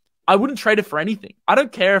honestly, I wouldn't trade it for anything. I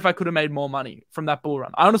don't care if I could have made more money from that bull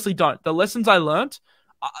run. I honestly don't. The lessons I learned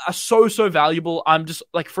are so, so valuable. I'm just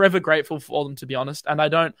like forever grateful for them, to be honest. And I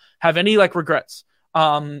don't have any like regrets.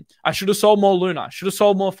 I should have sold more Luna. Should have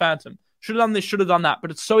sold more Phantom. Should have done this, should have done that.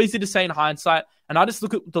 But it's so easy to say in hindsight. And I just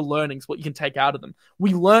look at the learnings, what you can take out of them.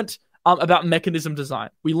 We learnt about mechanism design.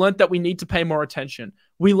 We learned that we need to pay more attention.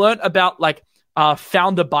 We learned about like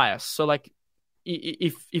founder bias. So like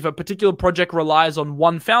if a particular project relies on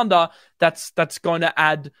one founder, that's going to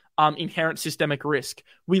add inherent systemic risk.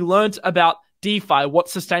 We learned about DeFi, what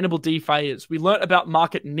sustainable DeFi is. We learned about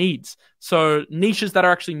market needs. So niches that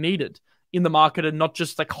are actually needed in the market and not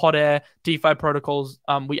just like hot air DeFi protocols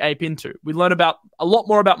we ape into. We learn about a lot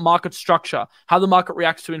more about market structure, how the market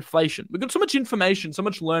reacts to inflation. We got so much information, so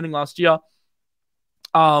much learning last year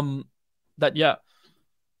that, yeah,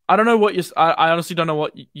 I don't know what I honestly don't know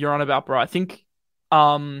what you're on about, bro. I think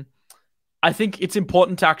it's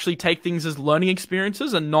important to actually take things as learning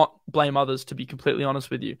experiences and not blame others, to be completely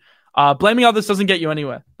honest with you. Blaming others doesn't get you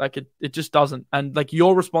anywhere. Like it just doesn't. And like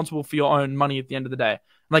you're responsible for your own money at the end of the day.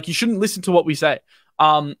 Like you shouldn't listen to what we say.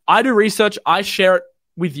 I do research. I share it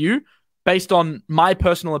with you based on my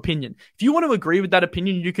personal opinion. If you want to agree with that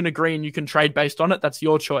opinion, you can agree and you can trade based on it. That's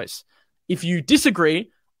your choice. If you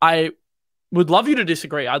disagree, I would love you to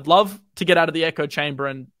disagree. I'd love to get out of the echo chamber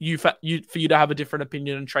and for you to have a different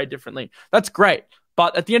opinion and trade differently. That's great.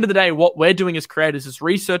 But at the end of the day, what we're doing as creators is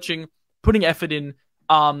researching, putting effort in,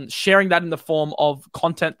 sharing that in the form of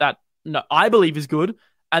content that I believe is good.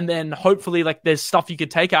 And then hopefully like there's stuff you could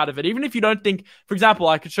take out of it. Even if you don't think, for example,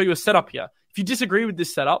 I could show you a setup here. If you disagree with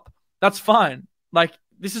this setup, that's fine. Like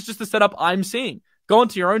this is just the setup I'm seeing. Go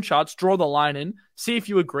into your own charts, draw the line in, see if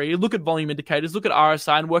you agree, look at volume indicators, look at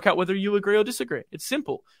RSI, and work out whether you agree or disagree. It's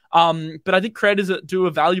simple. But I think creators do a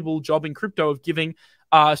valuable job in crypto of giving,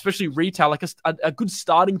 especially retail, like a good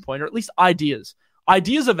starting point, or at least ideas.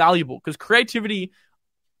 Ideas are valuable because creativity,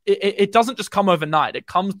 it doesn't just come overnight. It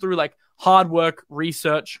comes through like hard work,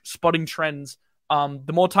 research, spotting trends.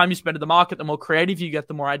 The more time you spend in the market, the more creative you get,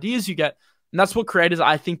 the more ideas you get. And that's what creators,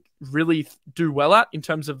 I think, really do well at in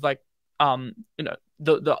terms of like,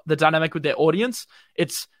 the dynamic with their audience.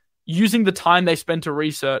 It's using the time they spend to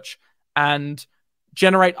research and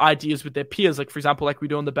generate ideas with their peers. Like, for example, like we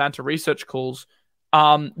do on the banter research calls,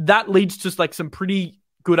 that leads to like some pretty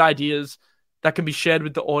good ideas that can be shared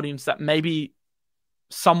with the audience that maybe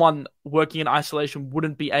someone working in isolation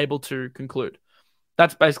wouldn't be able to conclude.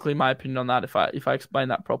 That's basically my opinion on that, if I explain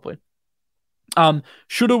that properly.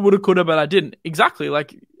 Shoulda, woulda, coulda, but I didn't. Exactly.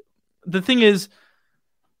 Like, the thing is,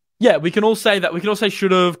 yeah, we can all say that. We can all say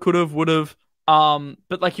should've, could've, would've.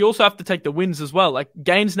 But like, you also have to take the wins as well. Like,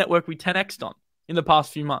 Gains Network, we 10x'd on in the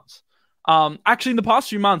past few months. Actually, in the past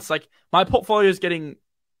few months, like, my portfolio is getting,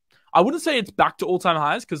 I wouldn't say it's back to all-time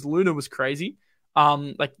highs because Luna was crazy.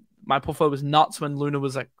 Like, my portfolio was nuts when Luna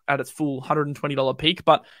was like at its full $120 peak.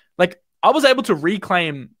 But like, I was able to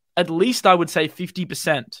reclaim at least, I would say,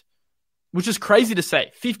 50%, which is crazy to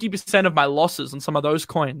say. 50% of my losses on some of those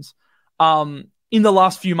coins in the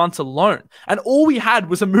last few months alone. And all we had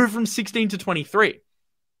was a move from 16 to 23.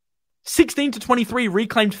 16 to 23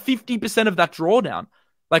 reclaimed 50% of that drawdown.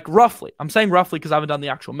 Like, roughly. I'm saying roughly because I haven't done the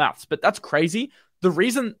actual maths, but that's crazy. The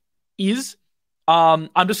reason is I'm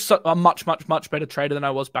just a much, much, much better trader than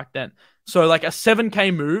I was back then. So like a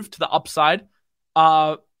 7K move to the upside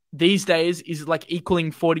these days is like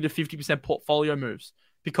equaling 40 to 50% portfolio moves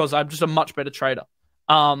because I'm just a much better trader.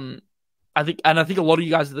 I think a lot of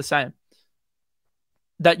you guys are the same.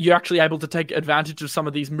 That you're actually able to take advantage of some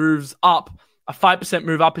of these moves up. A 5%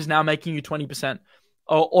 move up is now making you 20%.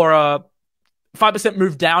 Or a 5%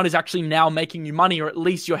 move down is actually now making you money, or at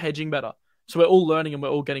least you're hedging better. So we're all learning and we're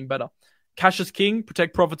all getting better. Cash is king.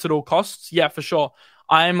 Protect profits at all costs. Yeah, for sure.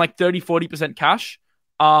 I am like 30, 40% cash.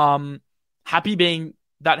 Happy being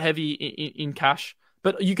that heavy in cash.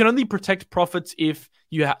 But you can only protect profits if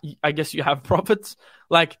you have profits.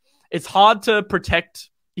 Like, it's hard to protect.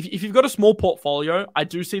 If you've got a small portfolio, I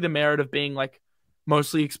do see the merit of being like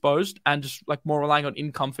mostly exposed and just like more relying on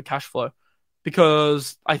income for cash flow,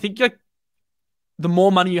 because I think like the more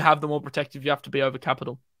money you have, the more protective you have to be over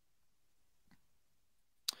capital.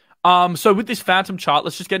 So with this Phantom chart,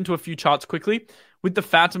 let's just get into a few charts quickly. With the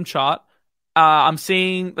Phantom chart, I'm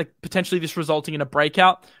seeing like potentially this resulting in a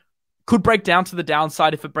breakout. Could break down to the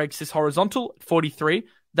downside if it breaks this horizontal at 43.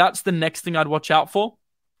 That's the next thing I'd watch out for.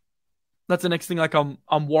 That's the next thing like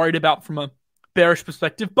I'm worried about from a bearish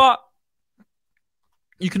perspective. But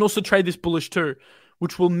you can also trade this bullish too,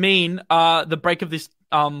 which will mean the break of this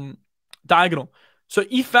diagonal. So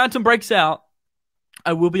if Phantom breaks out,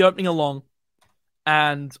 I will be opening a long,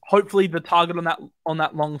 and hopefully the target on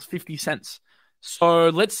that long is 50 cents. So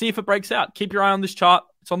let's see if it breaks out. Keep your eye on this chart.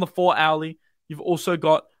 It's on the 4 hourly. You've also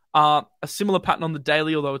got a similar pattern on the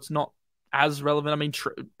daily, although it's not as relevant. I mean,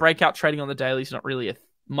 breakout trading on the daily is not really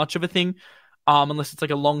much of a thing, unless it's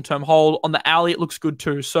like a long-term hold. On the hourly, it looks good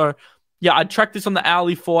too. So yeah, I'd track this on the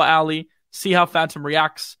hourly, 4 hourly, see how Phantom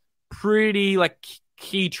reacts. Pretty like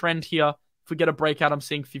key trend here. If we get a breakout, I'm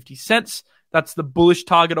seeing 50 cents. That's the bullish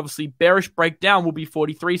target. Obviously, bearish breakdown will be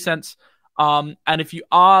 43 cents. And if you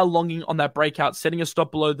are longing on that breakout, setting a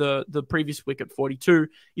stop below the previous wick at 42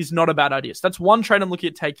 is not a bad idea. So that's one trade I'm looking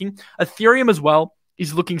at taking. Ethereum as well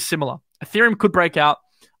is looking similar. Ethereum could break out.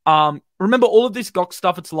 Remember, all of this GOX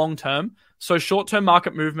stuff, it's long-term. So short-term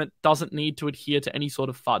market movement doesn't need to adhere to any sort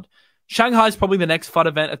of FUD. Shanghai is probably the next FUD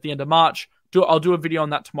event at the end of March. I'll do a video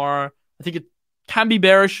on that tomorrow. I think it can be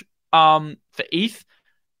bearish for ETH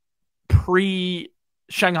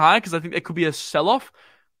pre-Shanghai, because I think there could be a sell-off.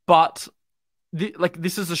 But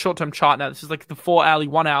this is a short-term chart now. This is like the 4 hourly,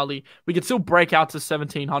 1 hourly. We could still break out to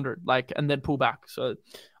 1700, and then pull back. So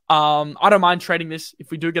I don't mind trading this.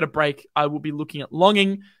 If we do get a break, I will be looking at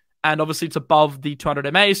longing. And obviously it's above the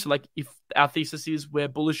 200 MA. So like if our thesis is we're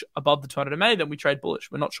bullish above the 200 MA, then we trade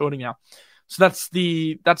bullish. We're not shorting now. So that's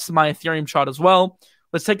my Ethereum chart as well.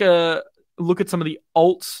 Let's take a look at some of the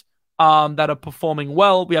alts that are performing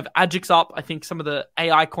well. We have Agix up. I think some of the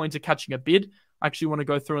AI coins are catching a bid. I actually want to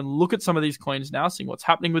go through and look at some of these coins now, seeing what's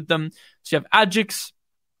happening with them. So you have Agix.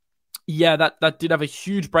 Yeah, that did have a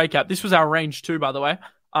huge breakout. This was our range too, by the way.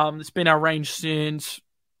 It's been our range since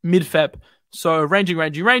mid-Feb. So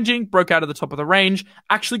ranging, broke out of the top of the range,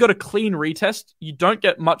 actually got a clean retest. You don't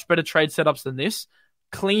get much better trade setups than this.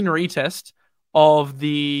 Clean retest of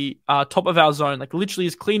the top of our zone, like literally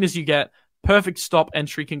as clean as you get. Perfect stop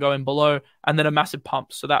entry can go in below, and then a massive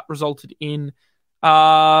pump. So that resulted in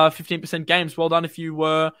 15% gains. Well done if you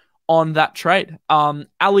were on that trade.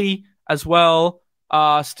 Ali as well,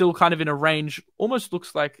 still kind of in a range. Almost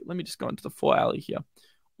looks like, let me just go into the 4 Ali here.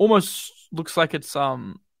 Almost looks like it's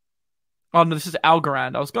oh no, this is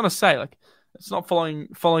Algorand. I was gonna say, like, it's not following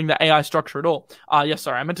the AI structure at all.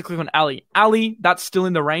 Sorry, I meant to click on Ali. Ali, that's still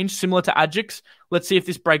in the range, similar to Adjix. Let's see if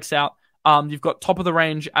this breaks out. You've got top of the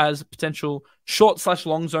range as potential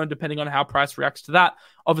short/long zone, depending on how price reacts to that.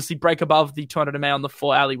 Obviously, break above the 200 MA on the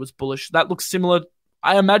 4 Ali was bullish. That looks similar.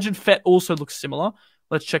 I imagine FET also looks similar.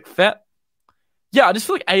 Let's check FET. Yeah, I just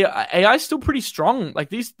feel like AI is still pretty strong. Like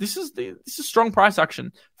this is strong price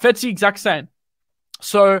action. FET's the exact same.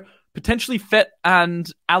 So potentially FET and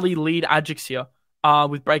Ali lead Adjix here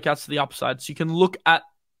with breakouts to the upside. So you can look at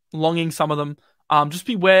longing some of them. Just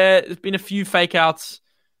beware. There's been a few fake outs.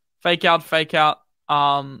 Fake out.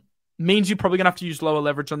 Means you're probably going to have to use lower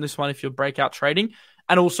leverage on this one if you're breakout trading.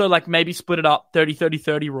 And also like maybe split it up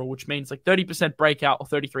 30-30-30 rule, which means like 30% breakout or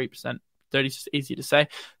 33%. 30 is easy to say.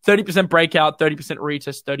 30% breakout, 30%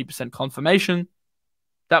 retest, 30% confirmation.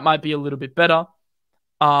 That might be a little bit better.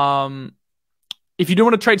 If you do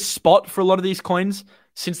want to trade spot for a lot of these coins,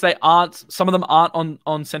 since some of them aren't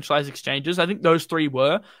on centralized exchanges. I think those 3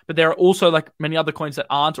 were, but there are also like many other coins that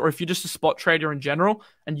aren't. Or if you're just a spot trader in general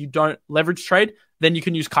and you don't leverage trade, then you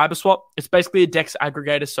can use KyberSwap. It's basically a DEX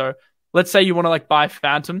aggregator. So let's say you want to like buy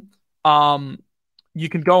Phantom. You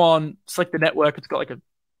can go on, select the network. It's got like a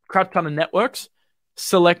crap ton of networks.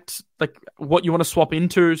 Select like what you want to swap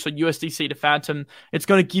into. So USDC to Phantom. It's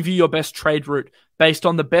going to give you your best trade route based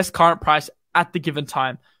on the best current price at the given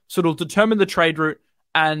time. So it'll determine the trade route.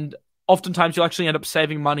 And oftentimes you'll actually end up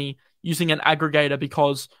saving money using an aggregator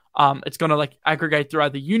because it's going to like aggregate through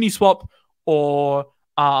either Uniswap or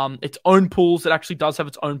its own pools. It actually does have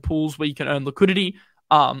its own pools where you can earn liquidity,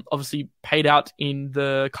 obviously paid out in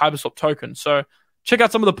the KyberSwap token. So check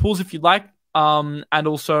out some of the pools if you'd like. And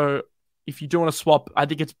also, if you do want to swap, I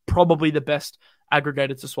think it's probably the best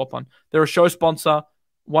aggregator to swap on. They're a show sponsor,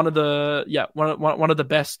 one of the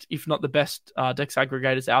best, if not the best, DEX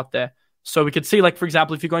aggregators out there. So we could see, like, for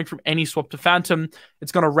example, if you're going from any swap to Phantom,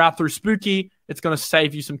 it's going to route through Spooky. It's going to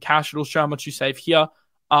save you some cash. It'll show how much you save here.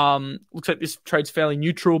 Looks like this trade's fairly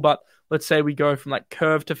neutral, but let's say we go from like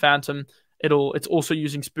Curve to Phantom. It's also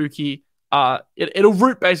using Spooky. It'll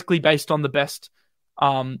route basically based on the best,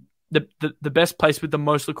 the best place with the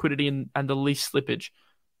most liquidity and the least slippage.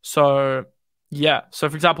 So yeah. So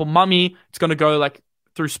for example, Mummy, it's going to go like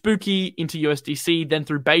through Spooky into USDC, then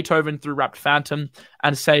through Beethoven, through Wrapped Phantom,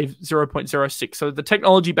 and save 0.06. So the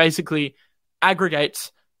technology basically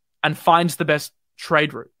aggregates and finds the best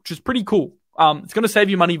trade route, which is pretty cool. It's going to save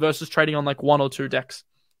you money versus trading on like 1 or 2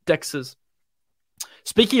 dexes.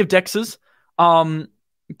 Speaking of dexes,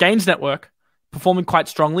 Gains Network performing quite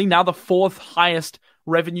strongly. Now the 4th highest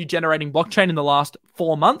revenue generating blockchain in the last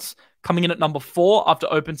 4 months, coming in at number 4 after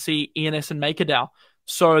OpenSea, ENS, and MakerDAO.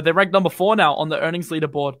 So they're ranked number 4 now on the earnings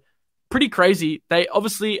leaderboard. Pretty crazy. They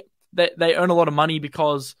obviously they earn a lot of money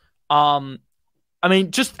because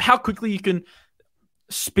just how quickly you can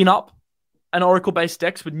spin up an Oracle-based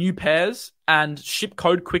DEX with new pairs and ship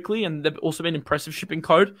code quickly, and they've also been impressive shipping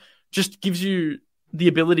code, just gives you the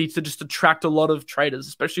ability to just attract a lot of traders,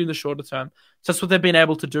 especially in the shorter term. So that's what they've been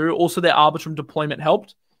able to do. Also, their Arbitrum deployment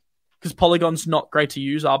helped because Polygon's not great to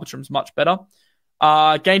use. Arbitrum's much better.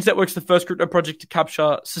 Gains Network's the first crypto project to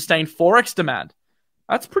capture sustained Forex demand.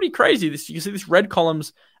 That's pretty crazy. You can see this red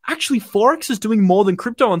columns. Actually, Forex is doing more than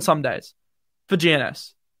crypto on some days for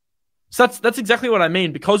GNS. So that's exactly what I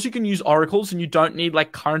mean. Because you can use oracles and you don't need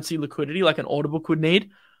like currency liquidity like an Audible could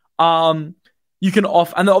need. You can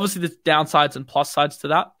and obviously there's downsides and plus sides to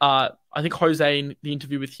that. I think Jose in the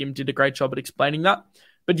interview with him did a great job at explaining that.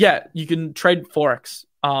 But yeah, you can trade Forex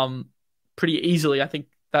pretty easily. I think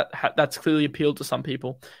that's clearly appealed to some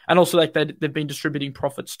people. And also like they've been distributing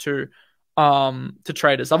profits to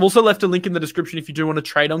traders. I've also left a link in the description if you do want to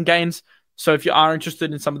trade on Gains. So if you are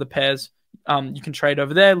interested in some of the pairs, you can trade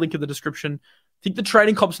over there. Link in the description. I think the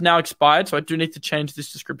trading comp's now expired, so I do need to change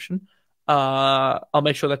this description. I'll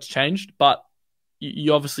make sure that's changed, but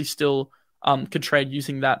you obviously still could trade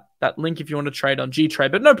using that link if you want to trade on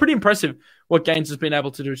G-Trade. But no, pretty impressive what Gains has been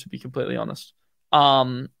able to do, to be completely honest.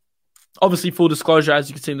 Obviously, full disclosure, as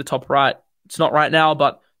you can see in the top right, it's not right now,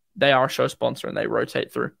 but they are a show sponsor and they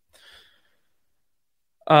rotate through.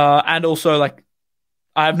 And also, like,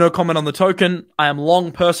 I have no comment on the token. I am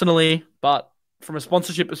long personally, but from a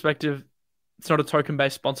sponsorship perspective, it's not a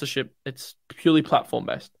token-based sponsorship. It's purely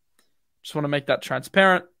platform-based. Just want to make that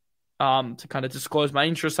transparent. to kind of disclose my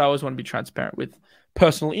interests. I always want to be transparent with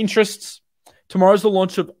personal interests. Tomorrow's the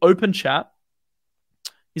launch of OpenChat.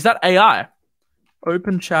 Is that AI?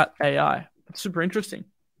 OpenChat AI. That's super interesting.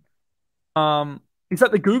 Is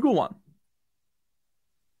that the Google one?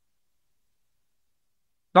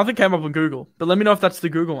 Nothing came up on Google, but let me know if that's the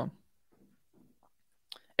Google one.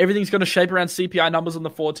 Everything's going to shape around CPI numbers on the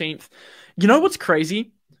 14th. You know what's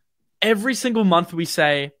crazy? Every single month we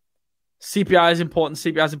say CPI is important,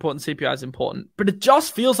 CPI is important, CPI is important. But it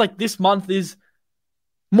just feels like this month is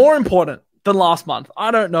more important than last month.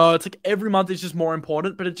 I don't know. It's like every month is just more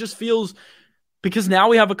important, but it just feels, because now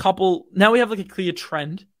we have like a clear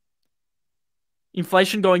trend.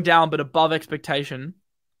 Inflation going down, but above expectation.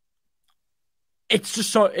 It's just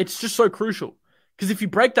so crucial. Because if you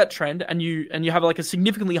break that trend and you have like a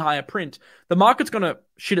significantly higher print, the market's gonna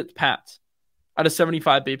shit its pants at a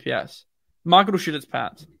 75 BPS. The market will shit its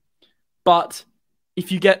pants. But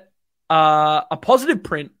if you get a positive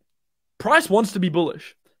print, price wants to be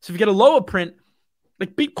bullish. So if you get a lower print,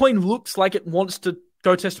 like Bitcoin looks like it wants to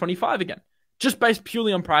go test 25 again, just based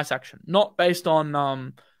purely on price action, not based on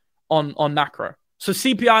macro. So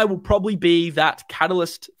CPI will probably be that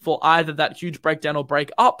catalyst for either that huge breakdown or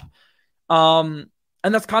break up. And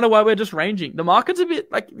that's kind of why we're just ranging. The market's a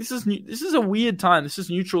bit like, this is a weird time. This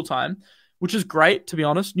is neutral time, which is great, to be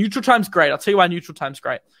honest. Neutral time's great. I'll tell you why neutral time's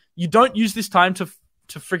great. You don't use this time to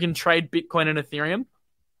freaking trade Bitcoin and Ethereum.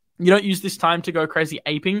 You don't use this time to go crazy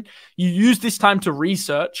aping. You use this time to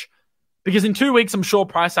research, because in 2 weeks, I'm sure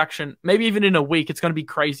price action, maybe even in a week, it's going to be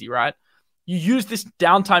crazy, right? You use this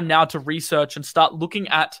downtime now to research and start looking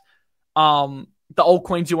at the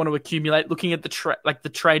altcoins you want to accumulate, looking at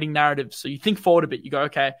the trading narrative. So you think forward a bit. You go,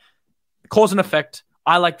 okay, cause and effect.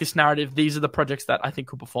 I like this narrative. These are the projects that I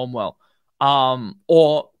think will perform well.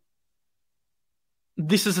 Or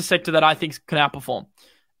this is a sector that I think can outperform.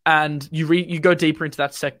 And you go deeper into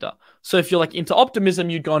that sector. So if you're like into optimism,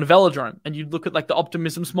 you'd go on Velodrome and you'd look at like the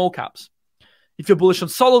optimism small caps. If you're bullish on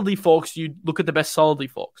Solidly Forks, you'd look at the best Solidly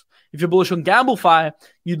Forks. If you're bullish on Gamblefy,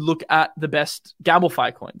 you'd look at the best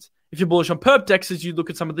Gamblefy coins. If you're bullish on perp dexes, you'd look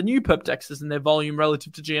at some of the new perp dexes and their volume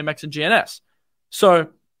relative to GMX and GNS. So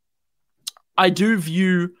I do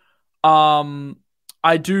view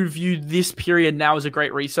this period now as a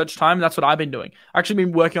great research time. That's what I've been doing. I've actually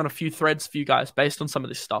been working on a few threads for you guys based on some of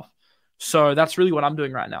this stuff. So that's really what I'm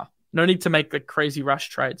doing right now. No need to make like crazy rush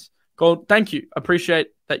trades. Gold, thank you.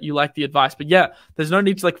 Appreciate that you like the advice. But yeah, there's no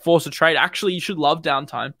need to like force a trade. Actually, you should love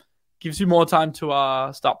downtime. Gives you more time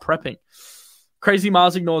to start prepping. Crazy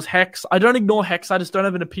Mars ignores Hex. I don't ignore Hex. I just don't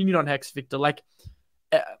have an opinion on Hex, Victor. Like,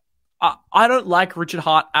 I don't like Richard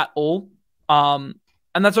Hart at all. And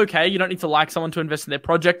that's okay. You don't need to like someone to invest in their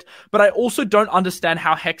project. But I also don't understand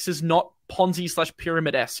how Hex is not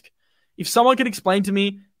Ponzi/pyramid-esque. If someone can explain to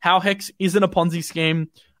me how Hex isn't a Ponzi scheme,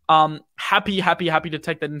 happy to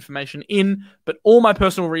take that information in. But all my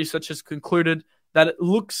personal research has concluded that it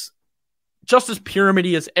looks just as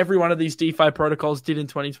pyramidy as every one of these DeFi protocols did in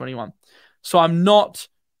 2021. So I'm not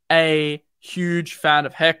a huge fan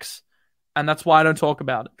of Hex, and that's why I don't talk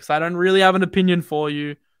about it, because I don't really have an opinion for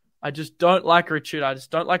you. I just don't like Richard. I just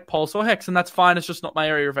don't like Pulse or Hex, and that's fine. It's just not my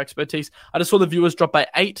area of expertise. I just saw the viewers drop by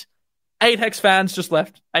 8. 8 Hex fans just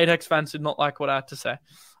left. 8 Hex fans did not like what I had to say.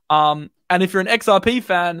 And if you're an XRP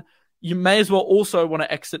fan, you may as well also want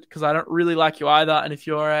to exit, because I don't really like you either. And if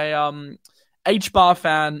you're a HBAR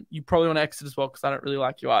fan, you probably want to exit as well, because I don't really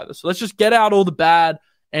like you either. So let's just get out all the bad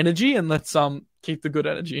energy and let's keep the good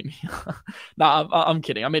energy in here. Nah, I'm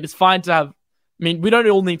kidding. I mean, it's fine to have. I mean, we don't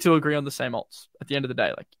all need to agree on the same alts at the end of the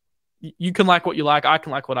day. Like, you can like what you like. I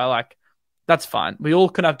can like what I like. That's fine. We all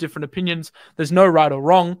can have different opinions. There's no right or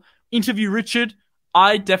wrong. Interview Richard.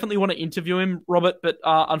 I definitely want to interview him, Robert, but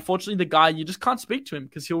unfortunately, the guy, you just can't speak to him,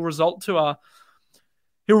 because he'll result to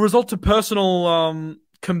personal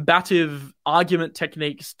combative argument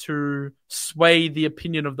techniques to sway the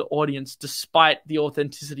opinion of the audience, despite the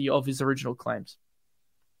authenticity of his original claims.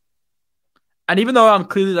 And even though I'm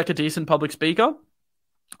clearly like a decent public speaker,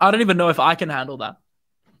 I don't even know if I can handle that.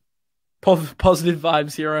 Positive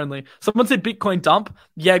vibes here only. Someone said Bitcoin dump.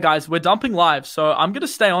 Yeah, guys, we're dumping live. So I'm going to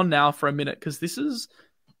stay on now for a minute, because this is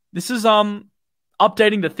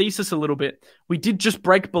updating the thesis a little bit. We did just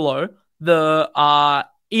break below the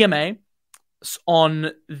EMA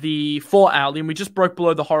on the 4-hourly, and we just broke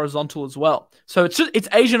below the horizontal as well. So it's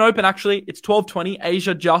Asian Open, actually. It's 12:20.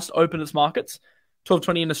 Asia just opened its markets.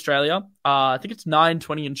 12:20 in Australia. I think it's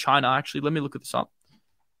 9:20 in China, actually. Let me look at this up.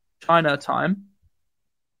 China time.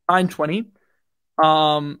 9:20.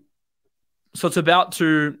 So it's about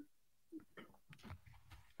to...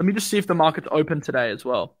 Let me just see if the market's open today as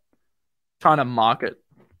well. China market.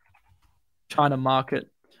 China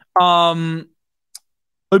market. Um,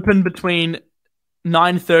 Open between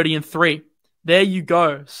 9:30 and 3. There you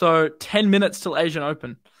go. So 10 minutes till Asian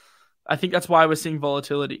Open. I think that's why we're seeing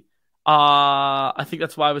volatility. I think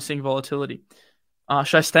that's why we're seeing volatility.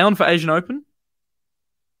 Should I stay on for Asian Open?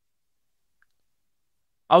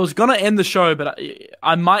 I was gonna end the show, but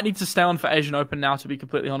I might need to stay on for Asian Open now, to be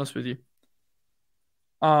completely honest with you.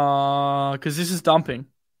 Because this is dumping,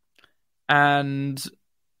 and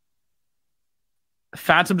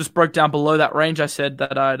Phantom just broke down below that range. I said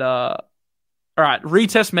that I'd. All right,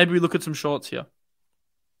 retest. Maybe we look at some shorts here.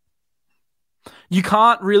 You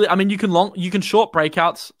can't really. I mean, you can short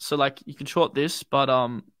breakouts. So like, you can short this, but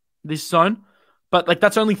this zone, but like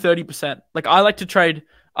that's only 30%. Like I like to trade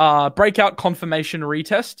breakout, confirmation,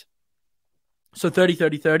 retest. So 30,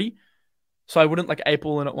 30, 30. So I wouldn't like ape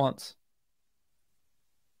all in at once.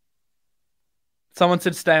 Someone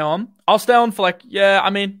said stay on. I'll stay on for like, yeah, I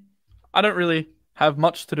mean, I don't really have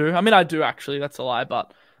much to do. I mean, I do actually, that's a lie,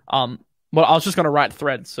 but well, I was just gonna write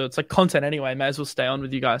threads, so it's like content anyway. May as well stay on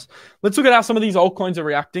with you guys. Let's look at how some of these altcoins are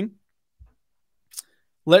reacting.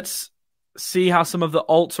 Let's see how some of the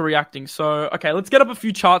alts are reacting. So, okay, let's get up a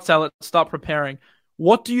few charts out. Let's start preparing.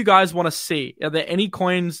 What do you guys want to see? Are there any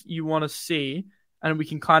coins you want to see? And we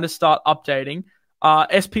can kind of start updating.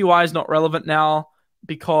 SPY is not relevant now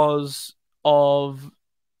because of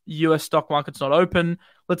US stock market's not open.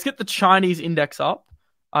 Let's get the Chinese index up.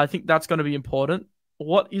 I think that's going to be important.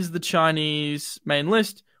 What is the Chinese main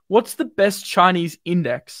list? What's the best Chinese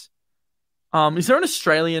index? Is there an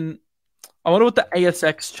Australian? I wonder what the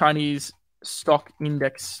ASX Chinese stock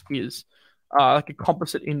index is. Like a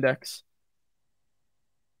composite index.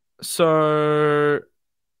 So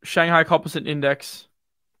Shanghai Composite Index.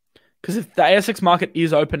 Because if the ASX market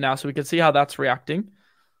is open now, so we can see how that's reacting.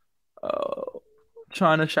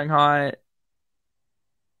 China, Shanghai.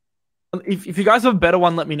 If you guys have a better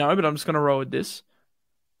one, let me know, but I'm just going to roll with this.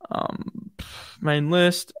 Main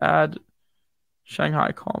list, add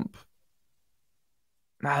Shanghai Comp.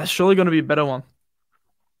 Nah, there's surely going to be a better one.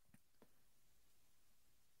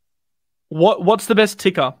 What's the best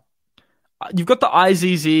ticker? You've got the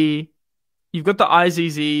IZZ. You've got the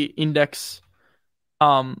IZZ index.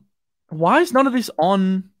 Why is none of this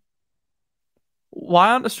on? Why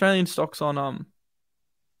aren't Australian stocks on?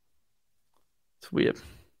 It's weird.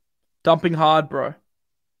 Dumping hard, bro.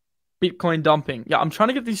 Bitcoin dumping. Yeah, I'm trying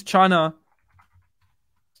to get this China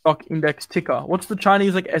stock index ticker. What's the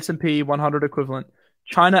Chinese like S&P 100 equivalent?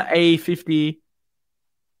 China A50.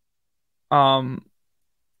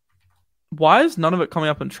 Why is none of it coming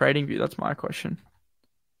up in TradingView? That's my question.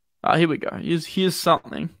 Here we go. Here's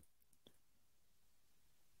something.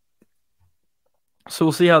 So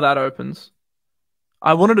we'll see how that opens.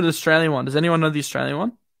 I wanted an Australian one. Does anyone know the Australian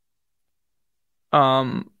one?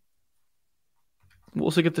 We'll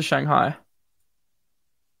also get the Shanghai.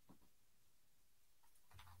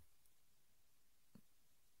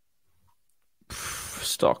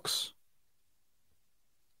 Stocks.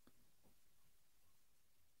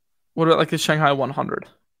 What about like the Shanghai 100? I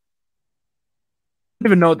don't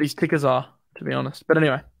even know what these tickers are, to be honest. But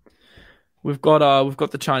anyway, we've got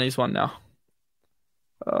the Chinese one now.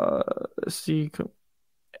 SCSE.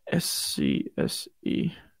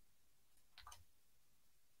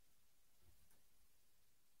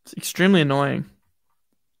 It's extremely annoying.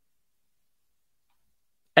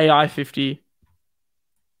 AI 50.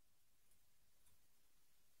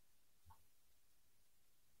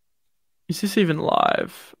 Is this even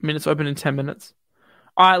live? I mean, it's open in 10 minutes.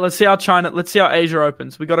 All right, let's see how Asia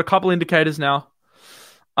opens. We got a couple indicators now.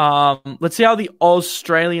 Let's see how the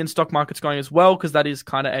Australian stock market's going as well, because that is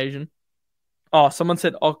kind of Asian. Oh, someone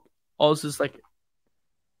said Oz is like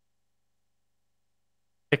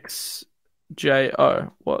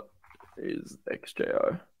XJO. What is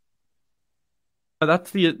XJO? Oh,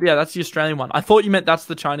 that's the Australian one. I thought you meant that's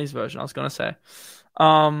the Chinese version. I was gonna say.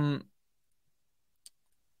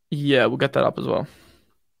 Yeah, we'll get that up as well.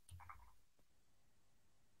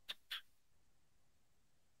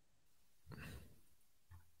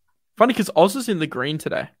 Funny because Oz is in the green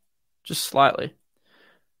today, just slightly.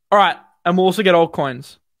 All right, and we'll also get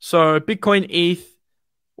altcoins. So Bitcoin, ETH.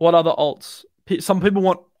 What other alts?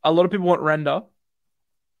 A lot of people want Render.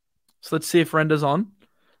 So let's see if Render's on.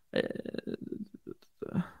 So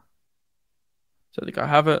I think I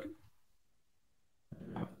have it.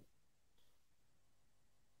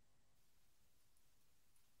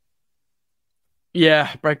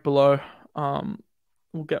 Yeah, break below.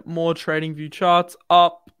 We'll get more TradingView charts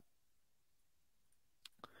up.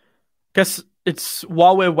 Guess it's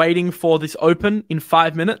while we're waiting for this open in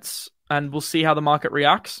 5 minutes, and we'll see how the market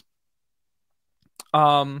reacts.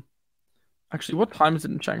 Actually, what time is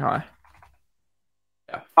it in Shanghai?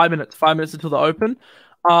 Yeah, 5 minutes. 5 minutes until the open.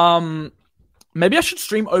 Um, Maybe I should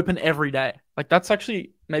stream open every day. Like that's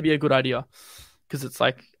actually maybe a good idea because it's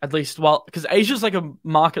like at least because Asia's like a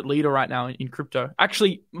market leader right now in crypto.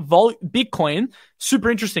 Actually, Bitcoin super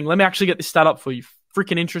interesting. Let me actually get this stat up for you.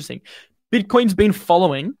 Freaking interesting. Bitcoin's been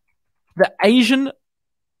following the Asian.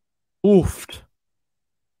 Oofed.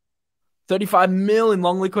 35 mil in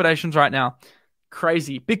long liquidations right now.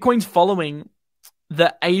 Crazy. Bitcoin's following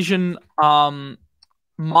the Asian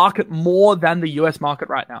market more than the US market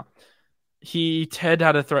right now. Ted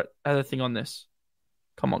had a thing on this.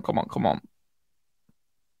 Come on.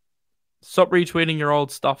 Stop retweeting your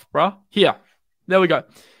old stuff, bruh. Here. There we go.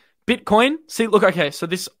 Bitcoin. See, look, okay, so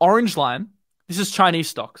this orange line, this is Chinese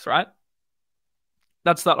stocks, right?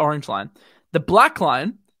 That's that orange line. The black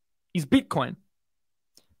line is Bitcoin.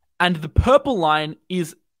 And the purple line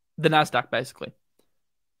is the NASDAQ, basically.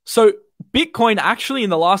 So Bitcoin actually in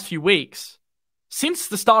the last few weeks, since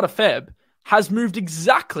the start of Feb, has moved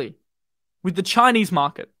exactly with the Chinese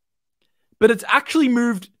market. But it's actually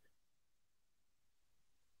moved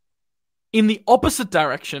in the opposite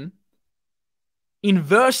direction,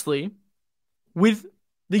 inversely, with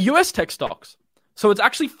the US tech stocks. So it's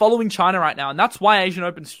actually following China right now. And that's why Asian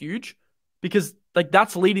Open's huge, because like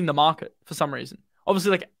that's leading the market for some reason.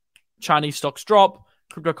 Obviously, like Chinese stocks drop,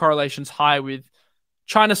 crypto correlation's high with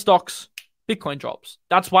China stocks, Bitcoin drops.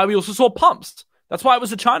 That's why we also saw pumps. That's why it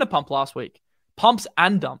was a China pump last week. Pumps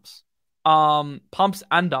and dumps. Pumps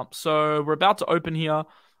and dumps. So we're about to open here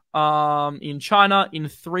in China in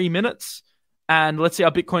 3 minutes. And let's see how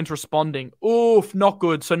Bitcoin's responding. Oof, not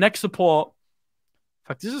good. So next support. In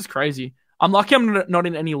fact, this is crazy. I'm lucky I'm not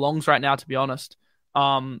in any longs right now, to be honest.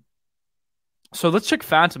 So let's check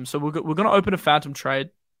Phantom. So we're going to open a Phantom trade.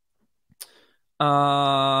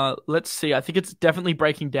 Let's see. I think it's definitely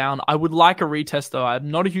breaking down. I would like a retest though. I'm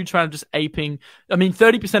not a huge fan of just aping. I mean,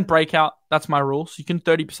 30% breakout. That's my rule. So you can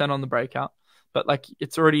 30% on the breakout, but like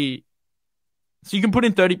it's already. So you can put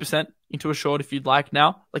in 30% into a short if you'd like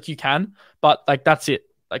now, like you can, but like that's it.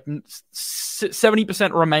 Like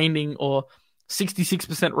 70% remaining or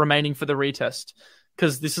 66% remaining for the retest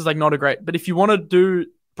because this is like not a great. But if you want to do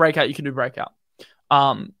breakout, you can do breakout.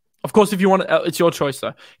 Of course, if you want, it's your choice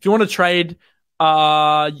though. If you want to trade.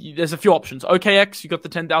 There's a few options. OKX, you got the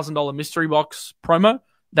 $10,000 mystery box promo.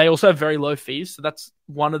 They also have very low fees, so that's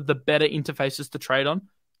one of the better interfaces to trade on.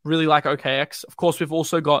 Really like OKX. Of course, we've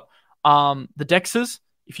also got the DEXs.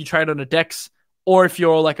 If you trade on a DEX, or if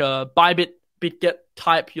you're like a Bybit, BitGet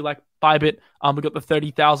type, you like Bybit. We got the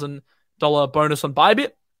 $30,000 bonus on Bybit,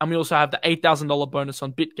 and we also have the $8,000 bonus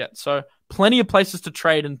on BitGet. So plenty of places to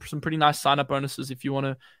trade and some pretty nice sign-up bonuses if you want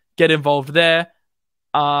to get involved there.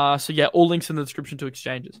 So yeah, all links in the description to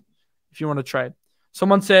exchanges if you want to trade.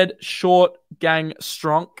 Someone said short gang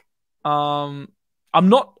Stronk. I'm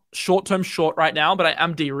not short-term short right now, but I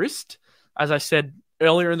am de-risked. As I said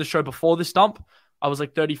earlier in the show before this dump, I was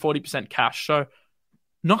like 30-40% cash. So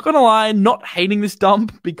not going to lie, not hating this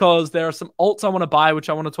dump because there are some alts I want to buy, which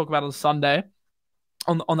I want to talk about on Sunday,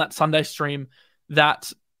 on that Sunday stream,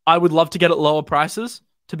 that I would love to get at lower prices,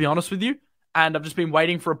 to be honest with you. And I've just been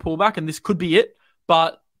waiting for a pullback, and this could be it.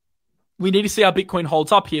 But we need to see how Bitcoin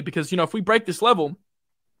holds up here because, you know, if we break this level,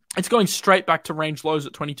 it's going straight back to range lows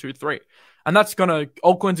at 22.3. And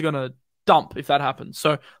altcoins are going to dump if that happens.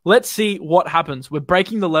 So let's see what happens. We're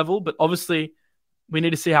breaking the level, but obviously we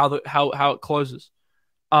need to see how it closes.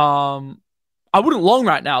 I wouldn't long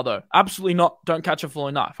right now, though. Absolutely not. Don't catch a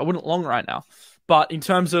falling knife. I wouldn't long right now. But in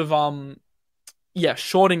terms of,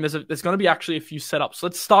 shorting, there's going to be actually a few setups.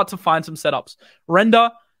 Let's start to find some setups.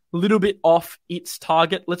 Render, a little bit off its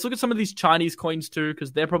target. Let's look at some of these Chinese coins too,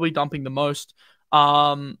 because they're probably dumping the most.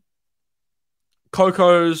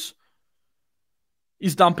 Coco's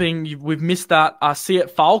is dumping. We've missed that. See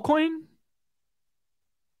it, Filecoin.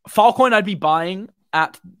 Filecoin I'd be buying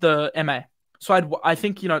at the MA. So I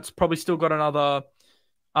think, you know, it's probably still got another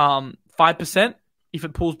 5%. If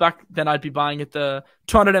it pulls back, then I'd be buying at the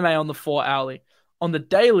 200 MA on the 4 hourly. On the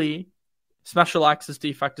daily, smash a like, as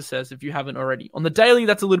D-Factor says, if you haven't already. On the daily,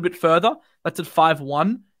 that's a little bit further. That's at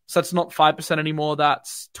 5.1. So that's not 5% anymore.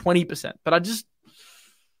 That's 20%. But I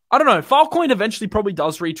don't know. Filecoin eventually probably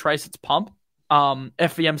does retrace its pump.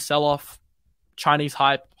 FVM sell-off, Chinese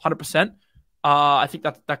hype, 100%. I think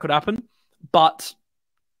that could happen. But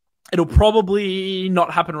it'll probably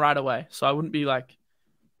not happen right away. So I wouldn't be like...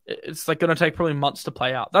 It's like going to take probably months to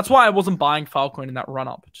play out. That's why I wasn't buying Filecoin in that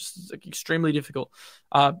run-up. Just like extremely difficult.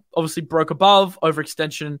 Obviously broke above,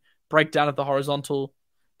 overextension, breakdown of the horizontal.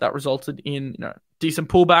 That resulted in, you know, decent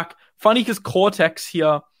pullback. Funny because Cortex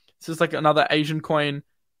here, this is like another Asian coin.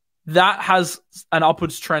 that has an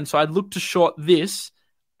upwards trend. So I'd look to short this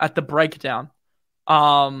at the breakdown.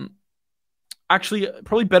 Um, Actually,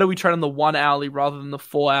 probably better we trade on the 1 hourly rather than the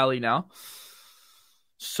 4 hourly now.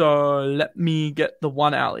 So let me get the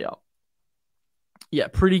 1 hourly up. Yeah,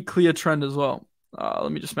 pretty clear trend as well. Let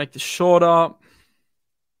me just make this shorter.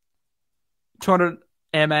 200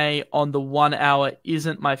 MA on the 1 hour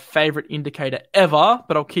isn't my favorite indicator ever,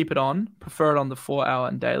 but I'll keep it on. Prefer it on the 4 hour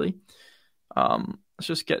and daily. Let's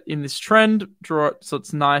just get in this trend, draw it so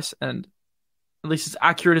it's nice and at least as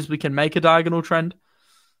accurate as we can make a diagonal trend.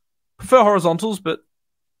 Prefer horizontals, but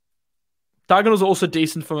diagonals are also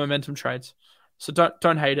decent for momentum trades. So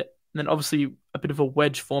don't hate it. And then obviously a bit of a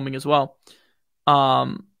wedge forming as well.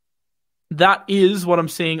 That is what I'm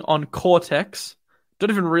seeing on Cortex. Don't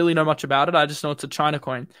even really know much about it. I just know it's a China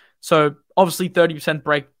coin. So obviously 30%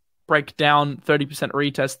 break down, 30%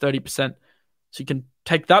 retest, 30%. So you can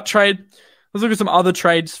take that trade. Let's look at some other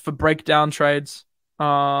trades for breakdown trades.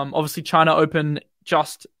 Obviously China Open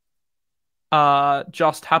just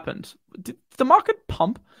happened. Did the market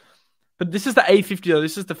pump? But this is the A50 though.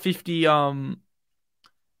 This is the 50.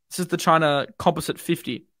 This is the China Composite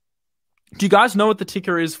 50. Do you guys know what the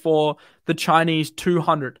ticker is for the Chinese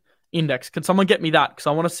 200 index? Can someone get me that? Because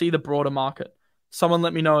I want to see the broader market. Someone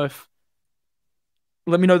let me know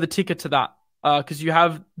the ticker to that. Because you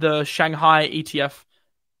have the Shanghai ETF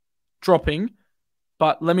dropping.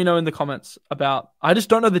 But let me know in the comments about. I just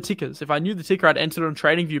don't know the tickers. If I knew the ticker, I'd enter it on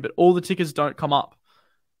TradingView, but all the tickers don't come up.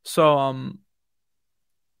 So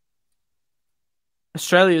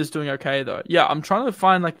Australia is doing okay though. Yeah, I'm trying to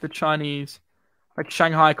find like the Chinese, like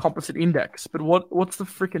Shanghai Composite Index. But what's the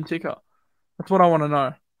freaking ticker? That's what I want to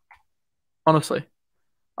know. Honestly,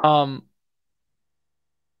 Hang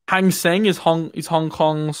Seng is Hong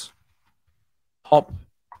Kong's top.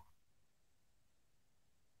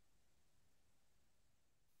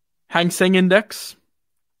 Hang Seng Index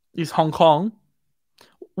is Hong Kong.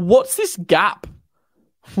 What's this gap?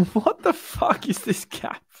 What the fuck is this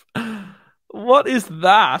gap? What is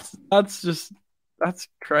that? That's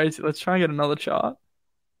crazy. Let's try and get another chart.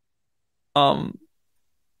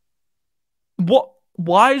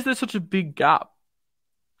 Why is there such a big gap?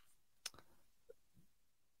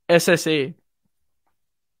 SSE.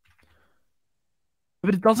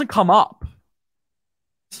 But it doesn't come up.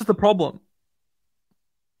 This is the problem.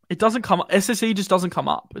 It doesn't come up. SSE just doesn't come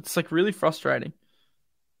up. It's like really frustrating.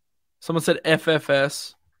 Someone said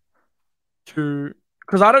FFS to,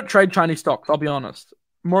 because I don't trade Chinese stocks, I'll be honest.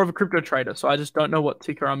 I'm more of a crypto trader, so I just don't know what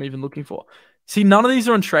ticker I'm even looking for. See, none of these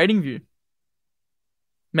are on TradingView.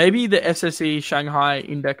 Maybe the SSE Shanghai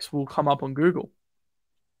index will come up on Google,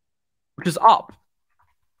 which is up.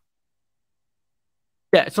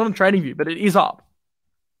 Yeah, it's not on TradingView, but it is up.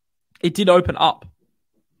 It did open up.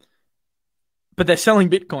 But they're selling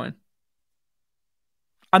Bitcoin.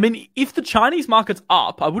 I mean, if the Chinese market's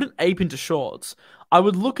up, I wouldn't ape into shorts. I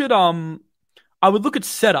would look at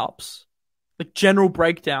setups, like general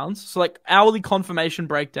breakdowns. So like hourly confirmation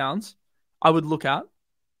breakdowns, I would look at.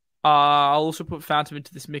 I'll also put Phantom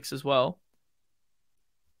into this mix as well.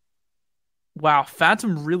 Wow,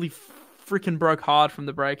 Phantom really freaking broke hard from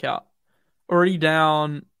the breakout. Already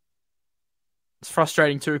down. It's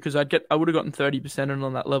frustrating too because I would have gotten 30% in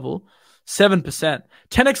on that level. 7%.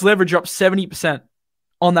 10x leverage up 70%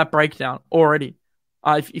 on that breakdown already.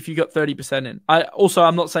 If you got 30% in.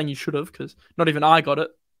 I'm not saying you should have because not even I got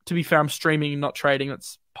it. To be fair, I'm streaming and not trading.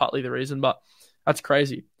 That's partly the reason, but that's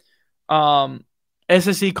crazy.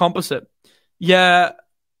 SSE Composite. Yeah,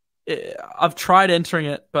 I've tried entering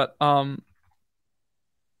it, but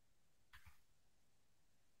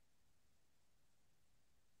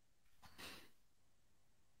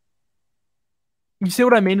you see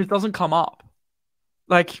what I mean? It doesn't come up.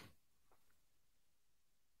 Like,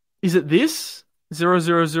 is it this?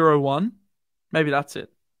 0001? Maybe that's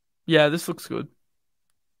it. Yeah, this looks good.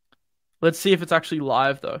 Let's see if it's actually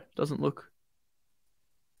live, though. Doesn't look.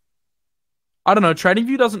 I don't know.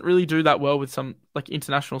 TradingView doesn't really do that well with some, like,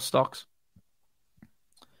 international stocks.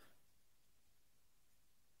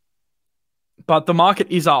 But the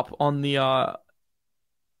market is up on the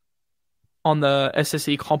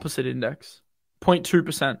SSE Composite Index.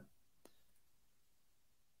 0.2%.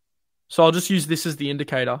 So I'll just use this as the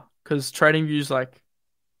indicator because TradingView's like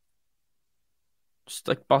just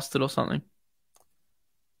like busted or something.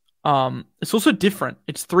 It's also different.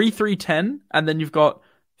 It's 3310 and then you've got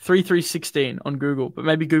 3316 on Google, but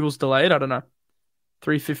maybe Google's delayed. I don't know.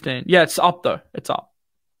 315. Yeah, it's up though. It's up.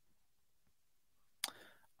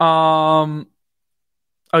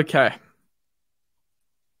 Okay.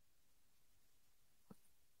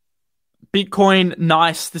 Bitcoin,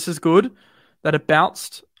 nice. This is good that it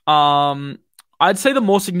bounced. Um, I'd say the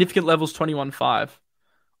more significant level's 21.5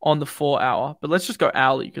 on the 4 hour, but let's just go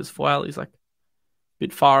hourly because 4 hourly is like a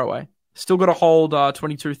bit far away. Still got to hold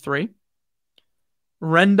 22.3.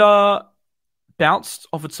 Render bounced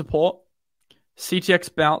off its support.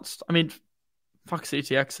 CTX bounced. I mean, fuck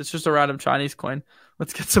CTX. It's just a random Chinese coin.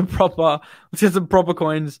 Let's get some proper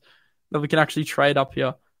coins that we can actually trade up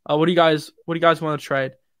here. What do you guys want to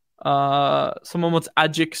trade? Someone wants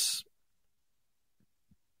Agix.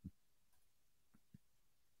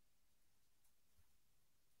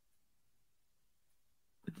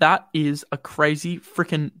 That is a crazy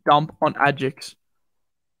freaking dump on Agix.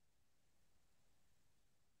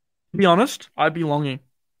 To be honest, I'd be longing.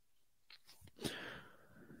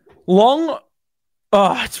 Long,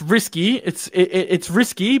 it's risky. It's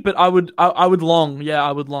risky, but I would long. Yeah,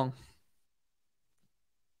 I would long.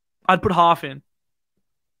 I'd put half in,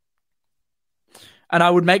 and I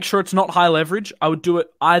would make sure it's not high leverage. I would do it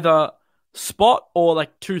either spot or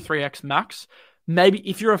like 2-3x max. Maybe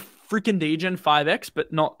if you're a freaking degen 5x,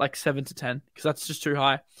 but not like 7 to 10 because that's just too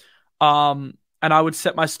high. And I would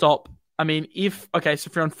set my stop. I mean, so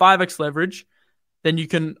if you're on 5x leverage, then you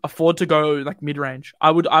can afford to go like mid range.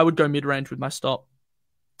 I would go mid range with my stop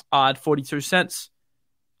at 42 cents.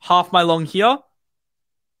 Half my long here,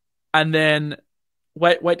 and then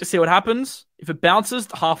wait to see what happens. If it bounces,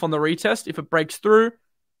 half on the retest. If it breaks through,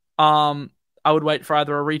 I would wait for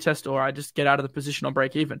either a retest or I just get out of the position on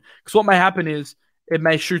break even. Because what may happen is it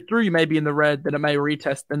may shoot through, you may be in the red, then it may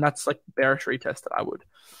retest, then that's like bearish retest that I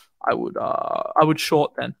would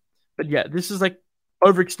short then. But yeah, this is like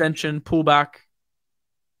overextension, pullback.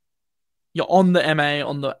 You're on the MA,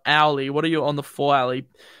 on the hourly. What are you on the 4 hourly?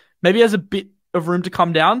 Maybe it has a bit of room to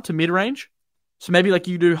come down to mid range. So maybe like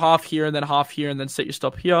you do half here and then half here and then set your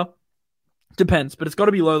stop here. Depends, but it's got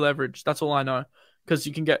to be low leverage. That's all I know because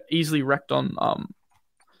you can get easily wrecked on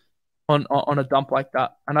a dump like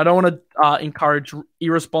that. And I don't want to encourage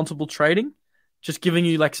irresponsible trading. Just giving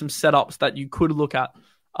you like some setups that you could look at.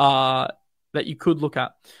 Let's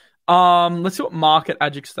see what market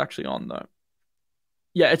Agix is actually on though.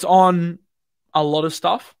 Yeah, it's on a lot of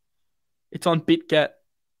stuff. It's on BitGet,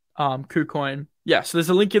 KuCoin. Yeah, so there's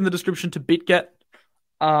a link in the description to BitGet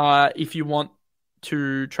if you want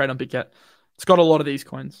to trade on BitGet. It's got a lot of these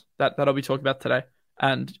coins that I'll be talking about today.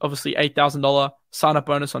 And obviously $8,000 sign-up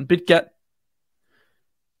bonus on BitGet.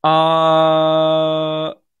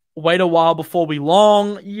 Wait a while before we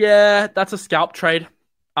long. Yeah, that's a scalp trade.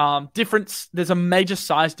 There's a major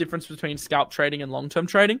size difference between scalp trading and long-term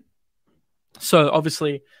trading. So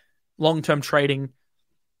obviously, long-term trading,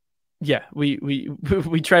 yeah, we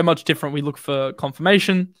trade much different. We look for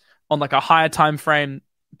confirmation on like a higher time frame,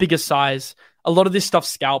 bigger size. A lot of this stuff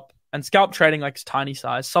scalp and scalp trading like tiny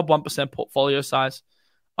size, sub 1% portfolio size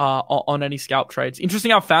on any scalp trades.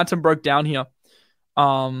 Interesting how Phantom broke down here.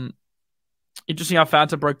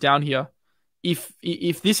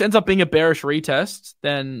 If this ends up being a bearish retest,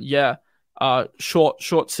 then yeah,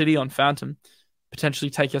 short city on Phantom. Potentially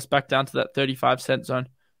take us back down to that 35-cent zone.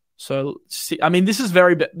 So, I mean, this is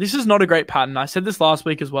not a great pattern. I said this last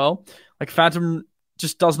week as well. Like, Phantom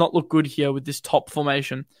just does not look good here with this top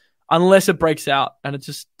formation unless it breaks out, and it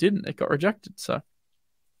just didn't. It got rejected. So,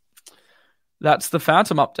 that's the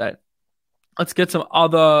Phantom update. Let's get some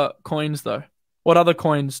other coins, though. What other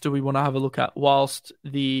coins do we want to have a look at whilst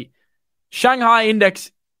the Shanghai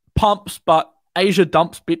index pumps, but Asia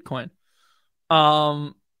dumps Bitcoin?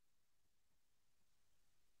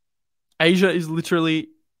 Asia is literally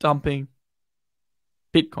dumping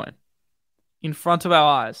Bitcoin in front of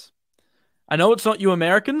our eyes. I know it's not you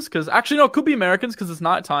Americans, because actually, no, it could be Americans because it's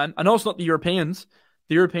nighttime. I know it's not the Europeans.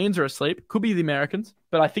 The Europeans are asleep. Could be the Americans,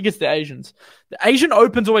 but I think it's the Asians. The Asian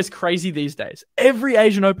Open's always crazy these days. Every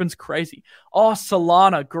Asian Open's crazy. Oh,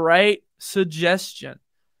 Solana, great suggestion.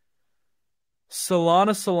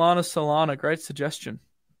 Solana, great suggestion.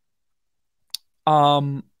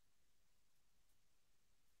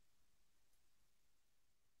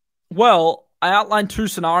 Well, I outlined two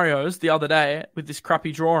scenarios the other day with this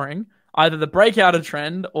crappy drawing. Either the breakout of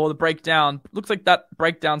trend or the breakdown. Looks like that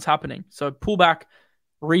breakdown's happening. So pullback,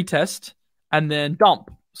 retest, and then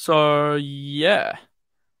dump. So yeah.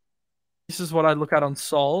 This is what I look at on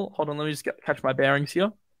Sol. Hold on, let me just catch my bearings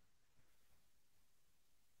here.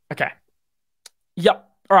 Okay. Yep.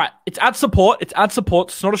 All right. It's at support. It's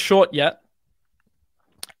not a short yet.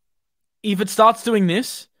 If it starts doing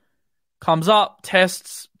this, comes up,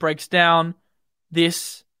 tests, breaks down,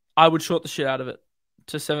 this, I would short the shit out of it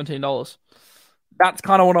to $17. That's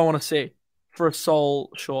kind of what I want to see for a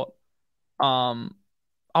Sol short.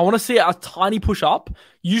 I want to see a tiny push up.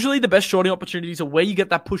 Usually the best shorting opportunities are where you get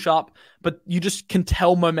that push up, but you just can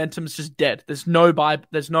tell momentum's just dead. There's no buy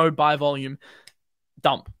volume.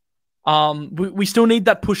 Dump. We still need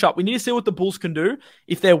that push up. We need to see what the Bulls can do.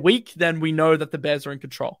 If they're weak, then we know that the Bears are in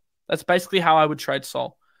control. That's basically how I would trade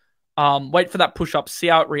Sol. Wait for that push up, see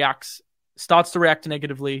how it reacts. Starts to react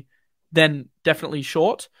negatively, then definitely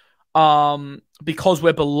short. Because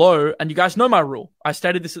we're below, and you guys know my rule. I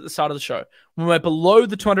stated this at the start of the show. When we're below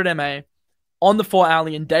the 200 MA on the 4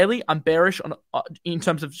 hourly and daily, I'm bearish on in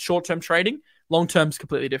terms of short-term trading. Long-term is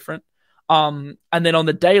completely different. And then on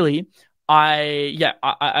the daily, I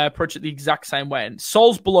approach it the exact same way. And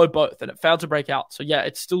Sol's below both, and it failed to break out. So yeah,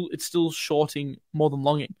 it's still shorting more than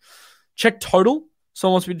longing. Check total.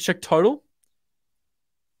 Someone wants me to check total.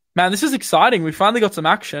 Man, this is exciting. We finally got some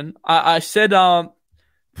action. I said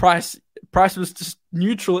price was just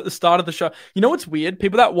neutral at the start of the show. You know what's weird?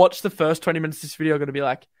 People that watch the first 20 minutes of this video are going to be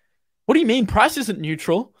like, what do you mean? Price isn't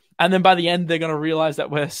neutral. And then by the end, they're going to realize that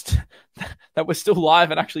we're still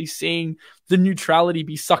live and actually seeing the neutrality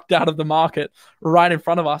be sucked out of the market right in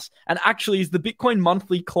front of us. And actually, is the Bitcoin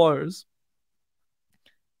monthly close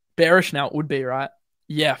bearish now? It would be, right?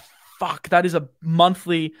 Yeah, fuck. That is a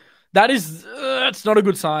monthly. That is, it's not a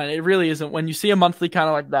good sign. It really isn't. When you see a monthly kind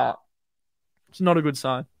of like that, it's not a good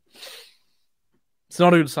sign. It's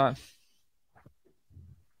not a good sign.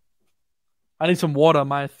 I need some water.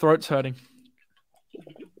 My throat's hurting.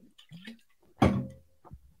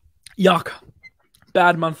 Yuck.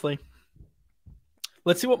 Bad monthly.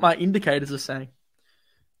 Let's see what my indicators are saying.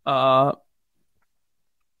 Because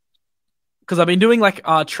I've been doing like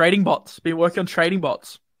trading bots. Been working on trading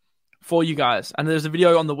bots for you guys. And there's a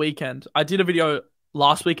video on the weekend. I did a video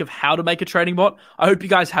last week of how to make a trading bot. I hope you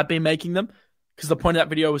guys have been making them, because the point of that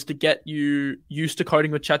video was to get you used to coding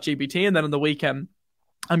with ChatGPT. And then on the weekend,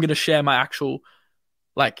 I'm going to share my actual,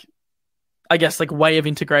 way of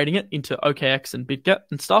integrating it into OKX and BitGet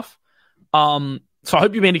and stuff. So I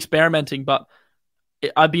hope you've been experimenting, but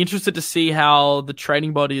I'd be interested to see how the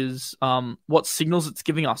trading bot is, what signals it's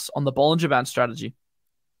giving us on the Bollinger Band strategy.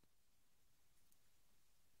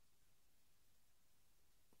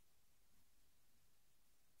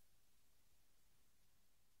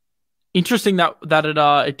 Interesting that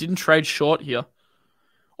it didn't trade short here.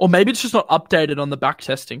 Or maybe it's just not updated on the back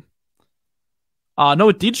testing. No,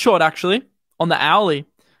 it did short actually on the hourly.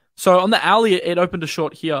 So on the hourly, it opened a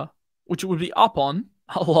short here, which it would be up on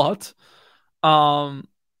a lot. Like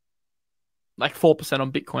 4%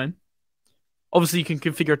 on Bitcoin. Obviously, you can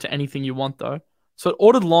configure it to anything you want though. So it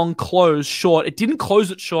ordered long, closed short. It didn't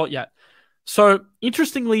close it short yet. So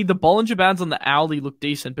interestingly, the Bollinger Bands on the hourly look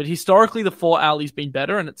decent, but historically the 4 hourly's been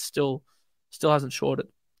better, and it still hasn't shorted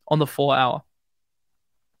on the 4 hour.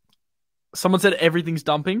 Someone said everything's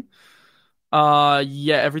dumping. Yeah,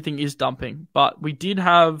 everything is dumping, but we did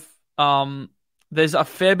have there's a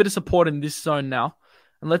fair bit of support in this zone now,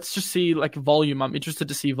 and let's just see like volume. I'm interested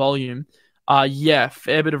to see volume. Yeah,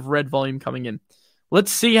 fair bit of red volume coming in.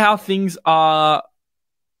 Let's see how things are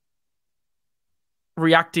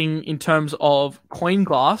reacting in terms of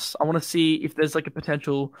CoinGlass. I want to see if there's like a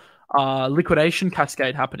potential liquidation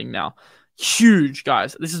cascade happening now. Huge,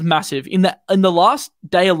 guys. This is massive. In the last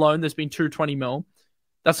day alone, there's been 220 mil.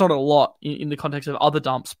 That's not a lot in the context of other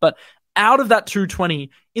dumps, but out of that 220,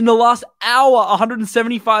 in the last hour,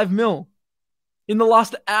 175 mil. In the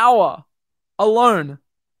last hour alone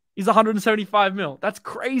is 175 mil. That's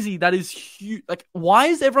crazy. That is huge. Like, why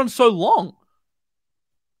is everyone so long?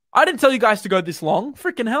 I didn't tell you guys to go this long.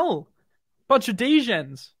 Freaking hell. Bunch of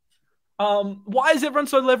degens. Why is everyone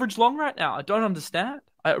so leveraged long right now? I don't understand.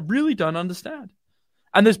 I really don't understand.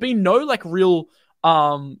 And there's been no like real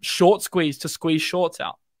short squeeze to squeeze shorts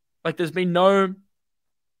out. Like there's been no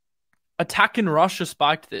attack and rush has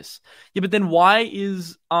spiked this. Yeah, but then why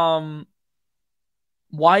is the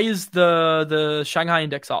Shanghai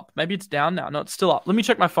index up? Maybe it's down now. No, it's still up. Let me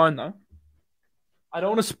check my phone though. I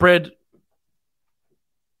don't want to spread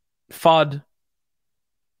FUD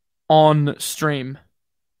on stream.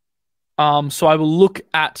 So I will look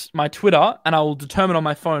at my Twitter and I will determine on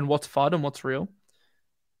my phone what's FUD and what's real.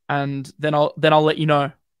 And then I'll let you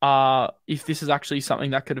know if this is actually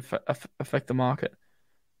something that could affect the market.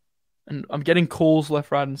 And I'm getting calls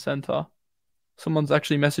left, right, and center. Someone's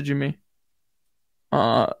actually messaging me.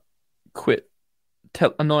 Quit.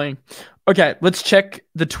 Annoying. Okay, let's check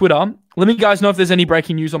the Twitter. Let me guys know if there's any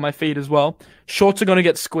breaking news on my feed as well. Shorts are going to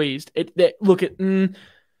get squeezed.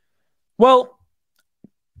 Well,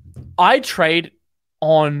 I trade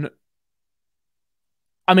on...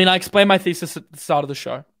 I mean, I explained my thesis at the start of the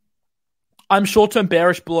show. I'm short-term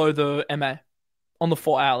bearish below the MA on the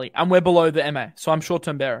 4 hourly, and we're below the MA, so I'm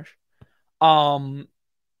short-term bearish. Unless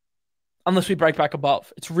we break back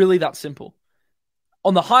above. It's really that simple.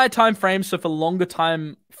 On the higher time frame, so for longer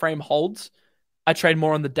time frame holds, I trade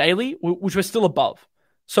more on the daily, which we're still above.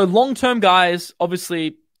 So long-term guys,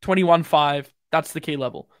 obviously 21.5, that's the key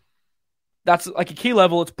level. That's like a key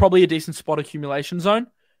level. It's probably a decent spot accumulation zone,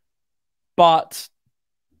 but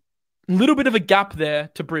a little bit of a gap there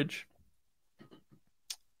to bridge.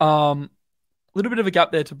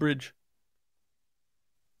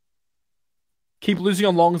 Keep losing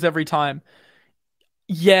on longs every time.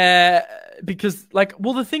 Yeah, because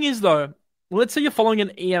the thing is though, let's say you're following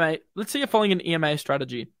an EMA. Let's say you're following an EMA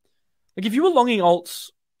strategy. Like if you were longing alts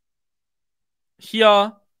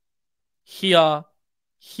here, here,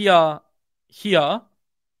 here.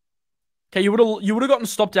 Okay, you would have gotten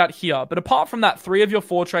stopped out here, but apart from that, 3 of your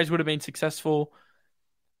 4 trades would have been successful.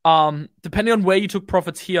 Depending on where you took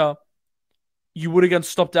profits here, you would have gotten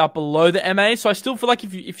stopped out below the MA. So I still feel like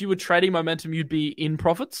if you were trading momentum, you'd be in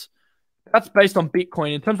profits. That's based on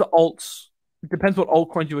Bitcoin. In terms of alts, it depends what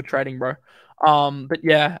altcoins you were trading, bro. But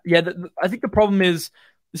yeah. I think the problem is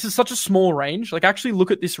this is such a small range. Like actually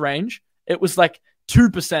look at this range. It was like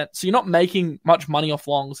 2%. So you're not making much money off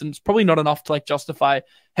longs, and it's probably not enough to like justify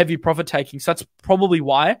heavy profit taking. So that's probably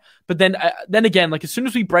why. But then again, like as soon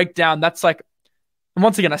as we break down, that's like, and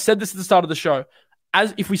once again, I said this at the start of the show.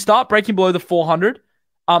 As if we start breaking below the 400,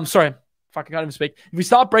 sorry, fuck, I can't even speak. If we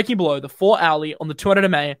start breaking below the 4 hourly on the 200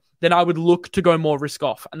 MA, then I would look to go more risk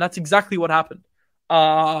off. And that's exactly what happened.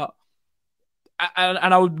 And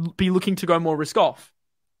I would be looking to go more risk off.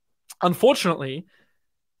 Unfortunately,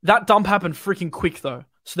 that dump happened freaking quick though.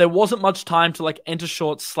 So there wasn't much time to like enter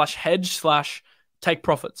shorts / hedge / take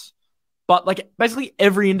profits. But like basically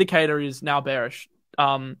every indicator is now bearish.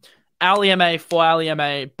 Hourly MA, 4 hourly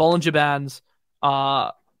MA, Bollinger Bands,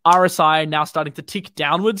 RSI now starting to tick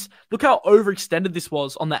downwards. Look how overextended this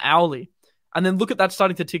was on the hourly. And then look at that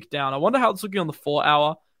starting to tick down. I wonder how it's looking on the 4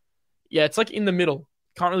 hour. Yeah, it's like in the middle.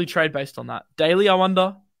 Can't really trade based on that. Daily, I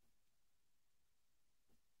wonder.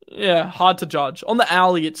 Yeah, hard to judge. On the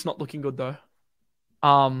hourly, it's not looking good though.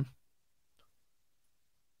 I'm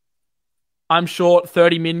short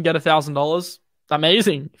 30 min, get $1,000.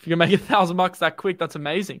 Amazing. If you can make $1,000 that quick, that's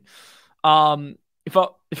amazing. If I,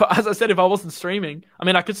 as I said, if I wasn't streaming, I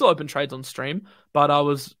mean, I could still open trades on stream, but I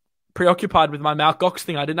was preoccupied with my Mt. Gox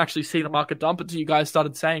thing. I didn't actually see the market dump until you guys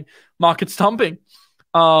started saying market's dumping.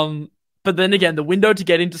 But then again, the window to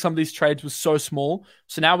get into some of these trades was so small.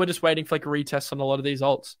 So now we're just waiting for like a retest on a lot of these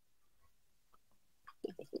alts.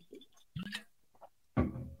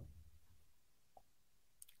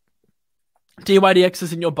 DYDX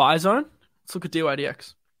is in your buy zone. Let's look at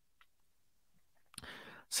DYDX.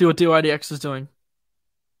 See what DYDX is doing.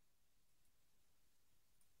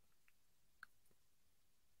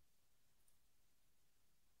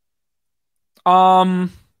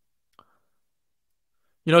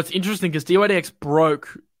 It's interesting because DYDX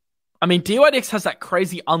broke. I mean, DYDX has that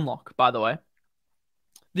crazy unlock, by the way,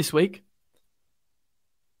 this week.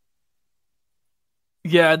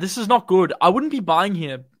 Yeah, this is not good. I wouldn't be buying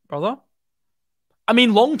here, brother. I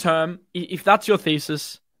mean, long term, if that's your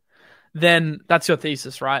thesis, then that's your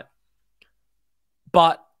thesis, right?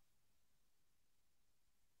 But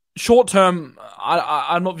short term,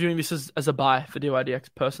 I'm not viewing this as a buy for DYDX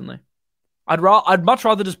personally. I'd much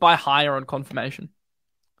rather just buy higher on confirmation.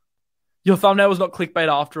 Your thumbnail was not clickbait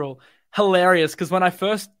after all. Hilarious, because when I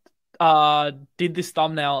first did this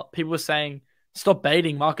thumbnail, people were saying, stop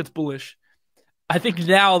baiting, market's bullish. I think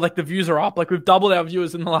now, like, the views are up. Like, we've doubled our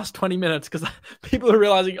viewers in the last 20 minutes because people are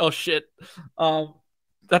realizing, oh, shit,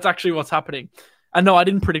 that's actually what's happening. And no, I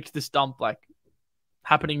didn't predict this dump, like,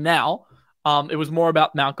 happening now. It was more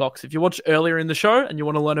about Mt. Gox. If you watched earlier in the show and you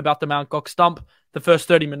want to learn about the Mt. Gox dump, the first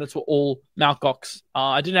 30 minutes were all Mt. Gox.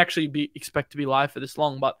 I didn't actually expect to be live for this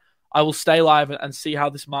long, but I will stay live and see how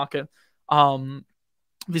this market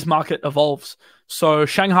evolves. So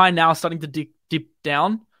Shanghai now starting to dip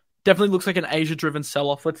down. Definitely looks like an Asia-driven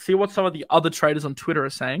sell-off. Let's see what some of the other traders on Twitter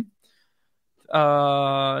are saying. He's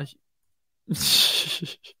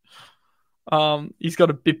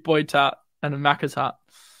got a BitBoy tat and a Macca's hat.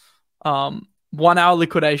 1 hour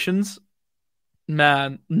liquidations.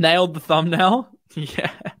 Man, nailed the thumbnail.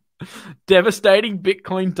 Yeah. Devastating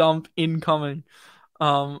Bitcoin dump incoming.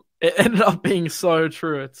 It ended up being so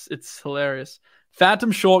true. It's hilarious.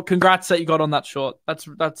 Phantom short, congrats that you got on that short.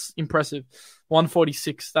 That's impressive.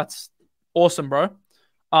 146. That's awesome, bro.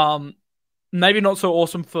 Maybe not so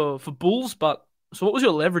awesome for bulls, but so what was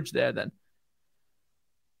your leverage there then?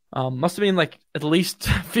 Must have been like at least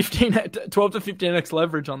 12 to 15x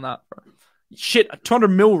leverage on that, bro. Shit, 200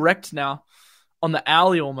 mil wrecked now. on the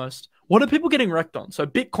hourly almost. What are people getting wrecked on? So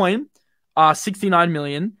Bitcoin, 69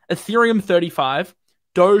 million, Ethereum 35,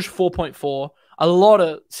 Doge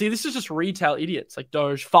 4.4. This is just retail idiots like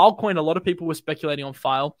Doge. Filecoin, a lot of people were speculating on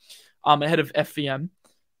File ahead of FVM.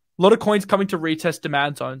 A lot of coins coming to retest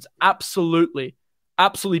demand zones. Absolutely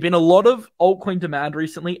been a lot of altcoin demand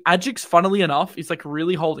recently. Agix, funnily enough, is like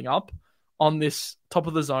really holding up on this top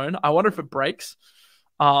of the zone. I wonder if it breaks.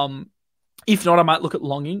 If not, I might look at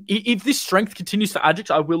longing. If this strength continues for Agix,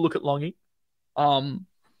 I will look at longing. But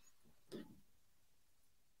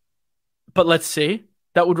let's see.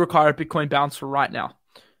 That would require a Bitcoin bounce for right now.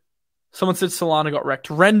 Someone said Solana got wrecked.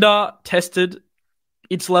 Render tested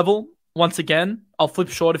its level once again. I'll flip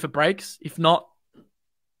short if it breaks. If not,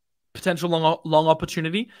 potential long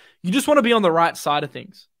opportunity. You just want to be on the right side of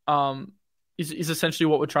things. Is essentially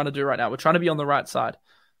what we're trying to do right now. We're trying to be on the right side.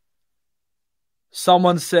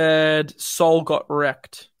 Someone said Sol got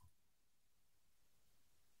wrecked.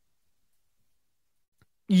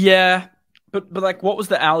 Yeah, but like, what was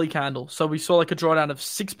the hourly candle? So we saw like a drawdown of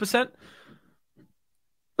 6%.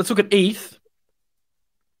 Let's look at ETH.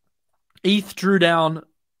 ETH drew down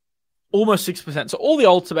almost 6%. So all the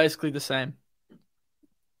alts are basically the same.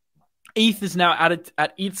 ETH is now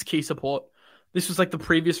at its key support. This was like the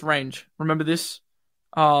previous range. Remember this?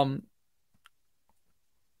 Remember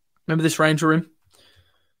this range we're in?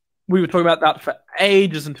 We were talking about that for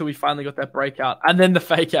ages until we finally got that breakout. And then the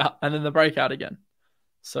fake out. And then the breakout again.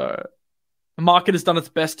 So the market has done its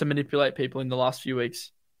best to manipulate people in the last few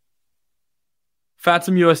weeks.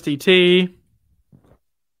 Phantom USDT.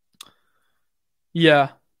 Yeah.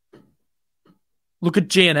 Look at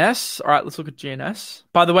GNS. All right, let's look at GNS.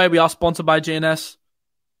 By the way, we are sponsored by GNS.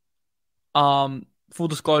 Full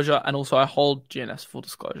disclosure, and also I hold GNS, full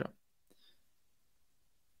disclosure.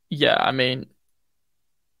 Yeah, I mean,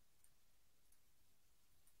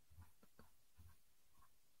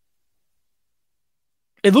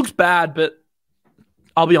 it looks bad, but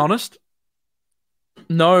I'll be honest.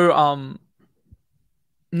 No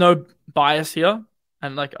bias here,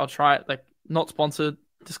 and like I'll try it. Like, not sponsored.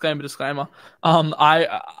 Disclaimer.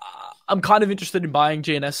 I'm kind of interested in buying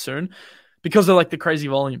GNS soon because of like the crazy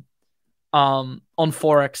volume. On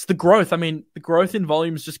Forex, the growth in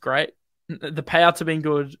volume is just great. The payouts have been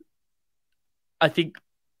good. I think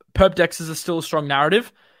perp dexes are still a strong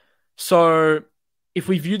narrative. So if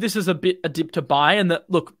we view this as a dip to buy, and that,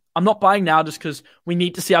 look, I'm not buying now just because we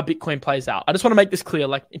need to see how Bitcoin plays out. I just want to make this clear.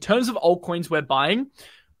 Like, in terms of altcoins we're buying,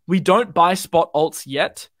 we don't buy spot alts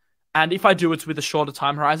yet. And if I do, it's with a shorter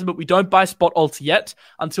time horizon, but we don't buy spot alts yet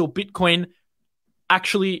until Bitcoin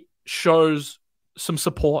actually shows some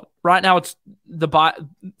support. Right now, it's the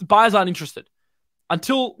buyers aren't interested.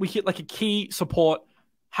 Until we hit like a key support,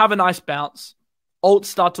 have a nice bounce, alts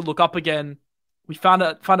start to look up again. We found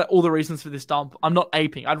out all the reasons for this dump. I'm not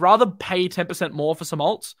aping. I'd rather pay 10% more for some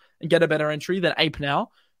alts and get a better entry than ape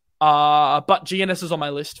now. But GNS is on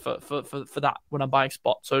my list for that when I'm buying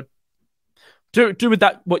spot. So do with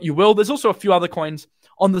that what you will. There's also a few other coins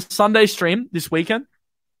on the Sunday stream this weekend,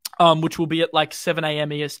 which will be at like 7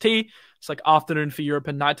 a.m. EST. It's like afternoon for Europe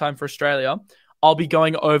and nighttime for Australia. I'll be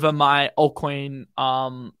going over my altcoin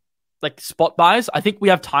like spot buys. I think we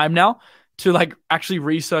have time now to like actually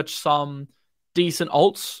research some decent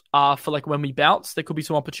alts for like when we bounce. There could be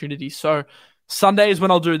some opportunities. So Sunday is when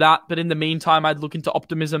I'll do that. But in the meantime, I'd look into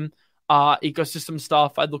Optimism, ecosystem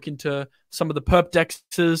stuff. I'd look into some of the perp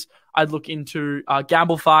dexes. I'd look into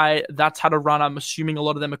Gamblefy. That's had a run. I'm assuming a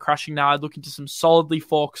lot of them are crashing now. I'd look into some Solidly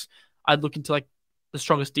forks. I'd look into like the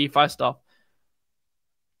strongest DeFi stuff.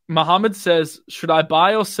 Muhammad says, should I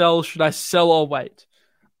buy or sell? Should I sell or wait?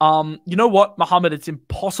 You know what, Muhammad? It's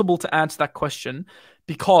impossible to answer that question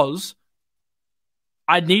because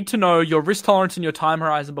I need to know your risk tolerance and your time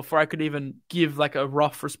horizon before I could even give like a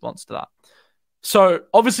rough response to that. So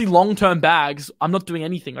obviously long-term bags, I'm not doing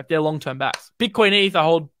anything. Like, they're long-term bags. Bitcoin, ETH, I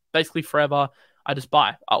hold basically forever. I just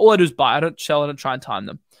buy. All I do is buy. I don't sell. I don't try and time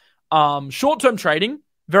them. Short-term trading,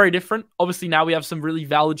 very different. Obviously now we have some really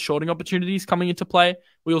valid shorting opportunities coming into play.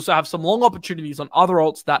 We also have some long opportunities on other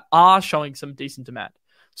alts that are showing some decent demand.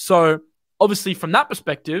 So obviously from that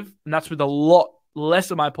perspective, and that's with a lot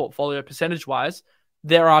less of my portfolio percentage-wise,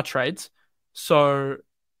 there are trades. So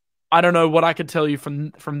I don't know what I could tell you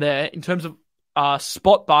from there. In terms of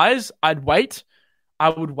spot buys, I'd wait. I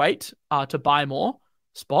would wait to buy more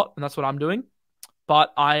spot, and that's what I'm doing.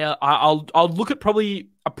 But I'll look at probably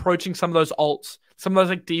approaching some of those alts, some of those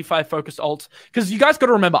like DeFi focused alts, because you guys got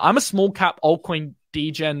to remember, I'm a small cap altcoin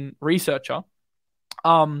degen researcher,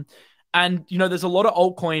 and you know there's a lot of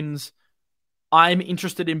altcoins I'm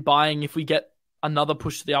interested in buying if we get another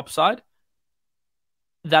push to the upside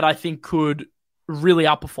that I think could really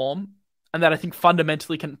outperform and that I think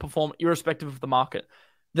fundamentally can perform irrespective of the market.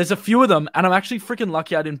 There's a few of them, and I'm actually freaking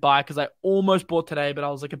lucky I didn't buy because I almost bought today, but I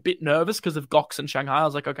was like a bit nervous because of Gox and Shanghai. I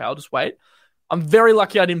was like, okay, I'll just wait. I'm very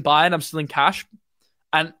lucky I didn't buy it. I'm still in cash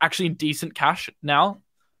and actually in decent cash now.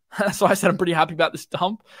 So I said I'm pretty happy about this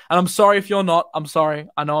dump. And I'm sorry if you're not. I'm sorry.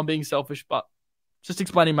 I know I'm being selfish, but just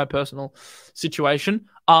explaining my personal situation.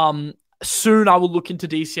 Soon I will look into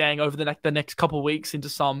DCAing over the next couple of weeks into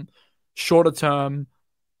some shorter term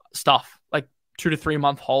stuff, like 2 to 3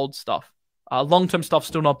 month hold stuff. Long term stuff,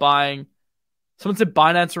 still not buying. Someone said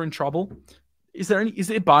Binance are in trouble. Is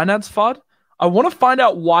it Binance FUD? I want to find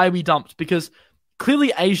out why we dumped because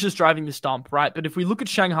clearly Asia's driving this dump, right? But if we look at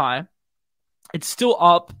Shanghai, it's still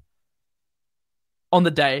up on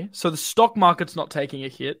the day, so the stock market's not taking a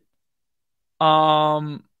hit.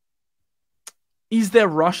 Is there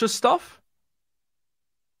Russia stuff?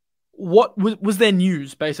 What was there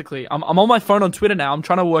news? Basically, I'm on my phone on Twitter now. I'm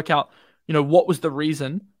trying to work out, what was the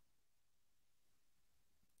reason.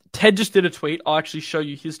 Ted just did a tweet. I'll actually show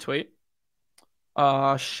you his tweet.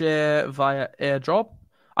 Share via airdrop.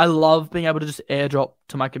 I love being able to just airdrop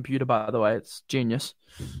to my computer, by the way. It's genius.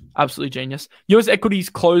 Absolutely genius. US equities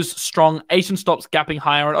closed strong. Asian stocks gapping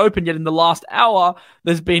higher and open, yet in the last hour,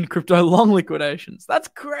 there's been crypto long liquidations. That's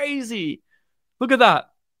crazy. Look at that.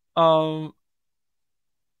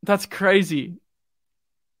 That's crazy.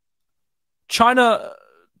 China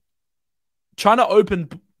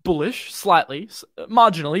opened bullish slightly,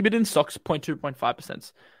 marginally, but in stocks 0.2,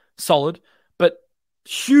 0.5% solid, but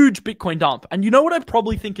huge Bitcoin dump. And you know what I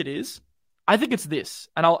probably think it is? I think it's this.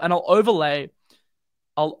 And I'll overlay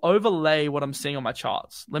what I'm seeing on my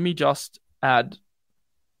charts. Let me just add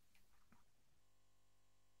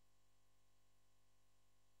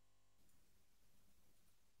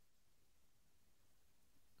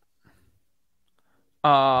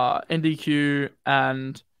NDQ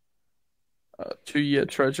and 2-year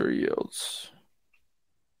treasury yields.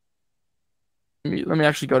 Let me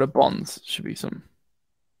actually go to bonds. Should be some.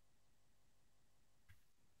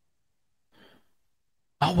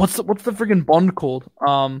 Oh, what's the friggin' bond called?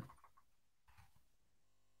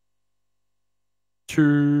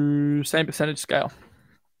 To same percentage scale.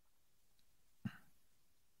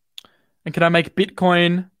 And can I make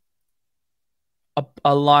Bitcoin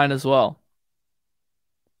a line as well?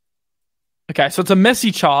 Okay, so it's a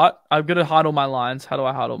messy chart. I've got to hide all my lines. How do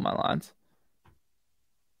I hide all my lines?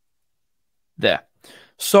 There.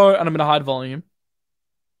 So, and I'm going to hide volume.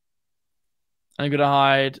 And I'm going to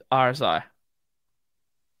hide RSI.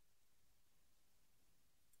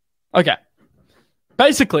 Okay.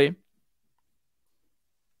 Basically,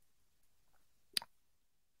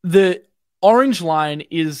 the orange line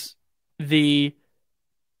is the,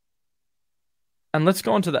 and let's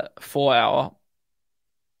go on to that 4-hour.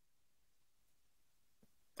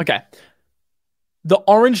 Okay. The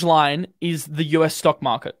orange line is the US stock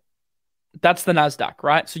market. That's the NASDAQ,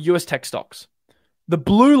 right? So US tech stocks. The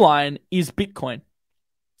blue line is Bitcoin.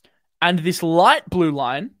 And this light blue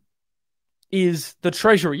line is the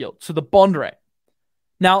treasury yield, so the bond rate.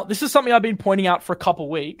 Now, this is something I've been pointing out for a couple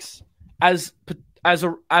weeks as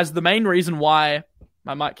the main reason why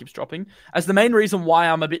my mic keeps dropping, as the main reason why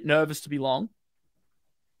I'm a bit nervous to be long.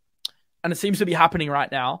 And it seems to be happening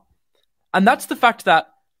right now. And that's the fact that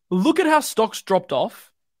look at how stocks dropped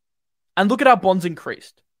off and look at how bonds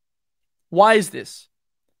increased. Why is this?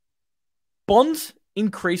 Bonds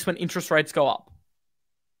increase when interest rates go up.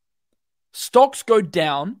 Stocks go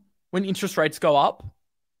down when interest rates go up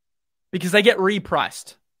because they get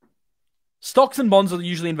repriced. Stocks and bonds are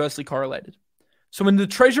usually inversely correlated. So when the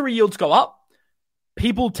treasury yields go up,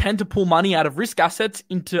 people tend to pull money out of risk assets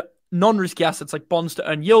into non-risky assets like bonds to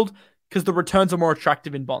earn yield because the returns are more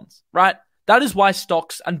attractive in bonds, right? That is why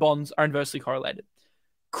stocks and bonds are inversely correlated.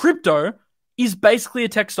 Crypto is basically a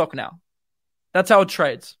tech stock now. That's how it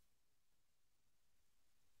trades.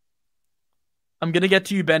 I'm going to get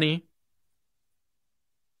to you, Benny.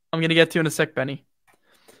 I'm going to get to you in a sec, Benny.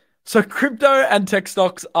 So crypto and tech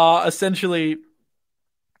stocks are essentially,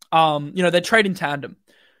 they trade in tandem.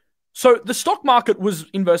 So the stock market was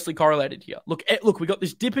inversely correlated here. Look, we got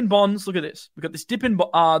this dip in bonds. Look at this. We got this dip in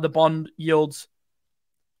the bond yields.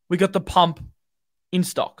 We got the pump in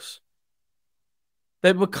stocks.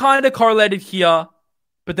 They were kind of correlated here,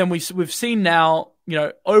 but then we've seen now,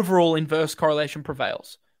 overall inverse correlation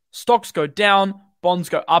prevails. Stocks go down, bonds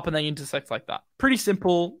go up, and they intersect like that. Pretty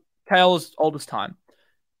simple. Tale as old as time.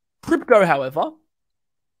 Crypto, however,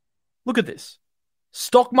 look at this.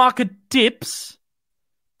 Stock market dips,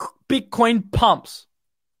 Bitcoin pumps.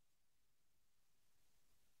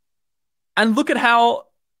 And look at how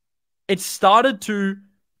it started to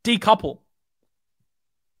decouple.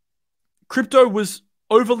 crypto was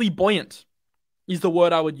overly buoyant, is the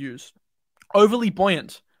word I would use. Overly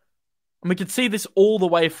buoyant. And we could see this all the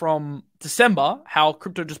way from December, how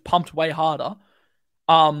crypto just pumped way harder.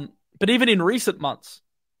 But even in recent months,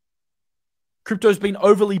 crypto's been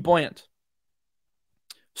overly buoyant.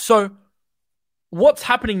 So what's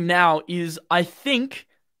happening now is, I think,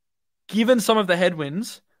 given some of the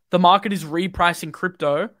headwinds, the market is repricing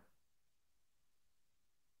crypto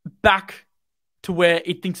back to where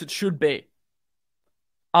it thinks it should be.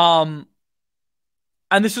 And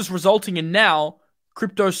this is resulting in now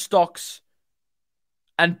crypto stocks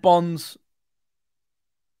and bonds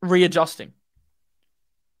readjusting.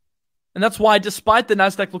 And that's why, despite the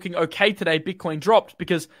Nasdaq looking okay today, Bitcoin dropped,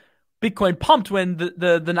 because Bitcoin pumped when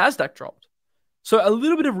the Nasdaq dropped. So a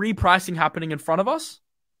little bit of repricing happening in front of us.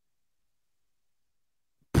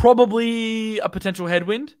 Probably a potential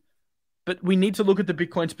headwind, but we need to look at the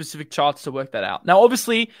Bitcoin specific charts to work that out. Now,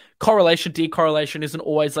 obviously, correlation, decorrelation isn't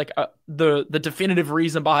always like the definitive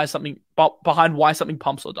reason behind why something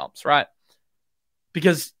pumps or dumps, right?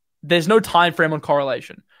 Because there's no time frame on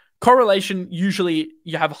correlation. Correlation, usually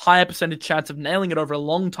you have a higher percentage chance of nailing it over a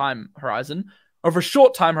long time horizon. Over a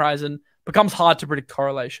short time horizon, becomes hard to predict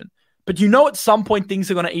correlation. But you know at some point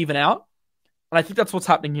things are going to even out. And I think that's what's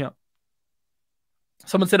happening here.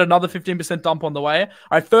 Someone said another 15% dump on the way. All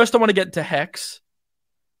right, first I want to get to Hex.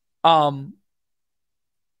 And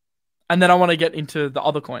then I want to get into the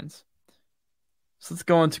other coins. So let's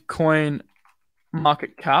go into coin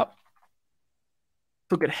market cap.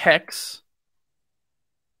 Look at Hex.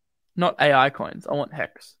 Not AI coins. I want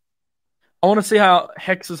Hex. I want to see how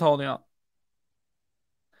Hex is holding up.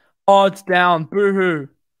 Oh, it's down. Boo-hoo.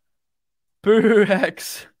 Boo-hoo,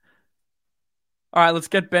 Hex. All right, let's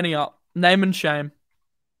get Benny up. Name and shame.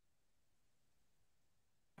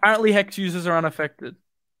 Apparently, Hex users are unaffected.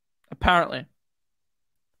 Apparently.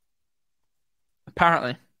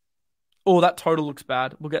 Oh, that total looks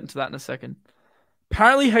bad. We'll get into that in a second.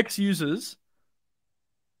 Apparently, Hex users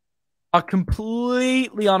are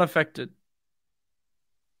completely unaffected.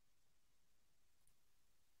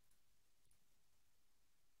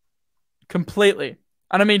 Completely.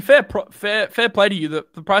 And I mean, fair play to you. The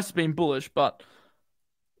price has been bullish, but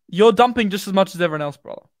you're dumping just as much as everyone else,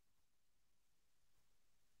 brother.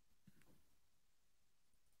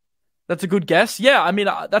 That's a good guess. Yeah, I mean,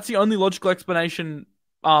 that's the only logical explanation.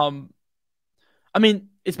 I mean,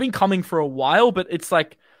 it's been coming for a while, but it's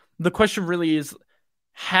like, the question really is,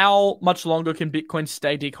 how much longer can Bitcoin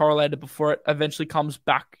stay decorrelated before it eventually comes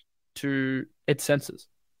back to its senses?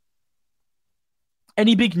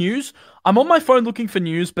 Any big news? I'm on my phone looking for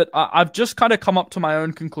news, but I've just kind of come up to my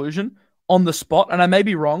own conclusion on the spot, and I may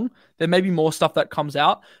be wrong. There may be more stuff that comes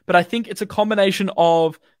out, but I think it's a combination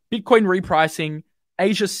of Bitcoin repricing,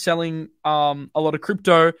 Asia selling a lot of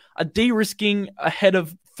crypto, a de-risking ahead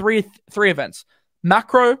of three events: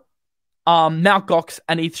 macro, Mt. Gox,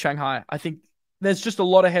 and ETH Shanghai. I think there's just a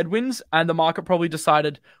lot of headwinds, and the market probably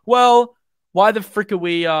decided, well, why the frick are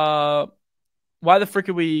we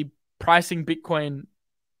pricing Bitcoin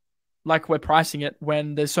like we're pricing it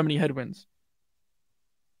when there's so many headwinds?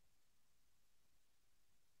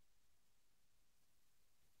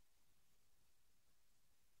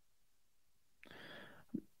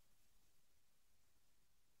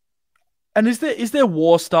 And is there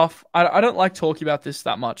war stuff? I don't like talking about this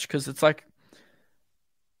that much because it's like,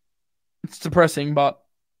 it's depressing, but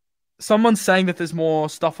someone's saying that there's more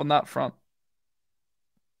stuff on that front.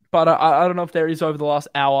 But I don't know if there is over the last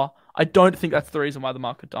hour. I don't think that's the reason why the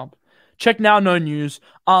market dumped. Check now, no news.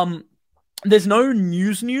 There's no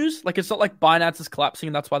news. Like, it's not like Binance is collapsing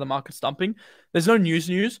and that's why the market's dumping. There's no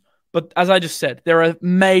news. But as I just said, there are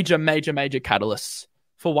major catalysts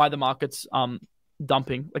for why the market's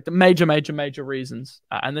dumping. Like the major reasons.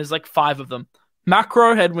 And there's like 5 of them.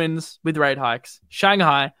 Macro headwinds with rate hikes.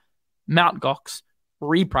 Shanghai, Mt. Gox,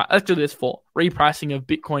 actually there's 4. Repricing of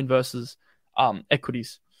Bitcoin versus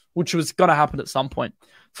equities, which was going to happen at some point.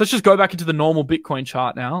 So let's just go back into the normal Bitcoin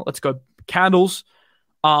chart now. Let's go candles.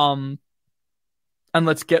 And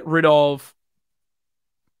let's get rid of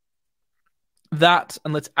that.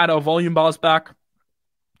 And let's add our volume bars back.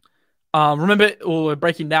 Remember, we're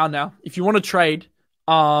breaking down now. If you want to trade,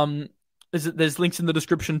 there's links in the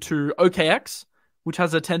description to OKX, which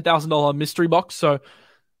has a $10,000 mystery box. So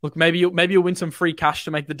look, maybe you'll win some free cash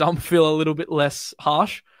to make the dump feel a little bit less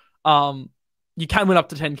harsh. You can win up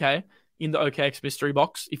to 10K in the OKX mystery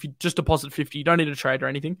box. If you just deposit 50, you don't need to trade or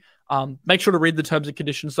anything. Make sure to read the terms and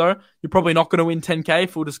conditions though. You're probably not going to win 10K,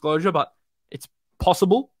 full disclosure, but it's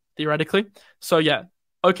possible, theoretically. So yeah,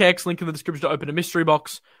 OKX link in the description to open a mystery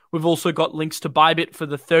box. We've also got links to Bybit for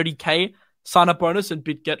the 30K sign-up bonus and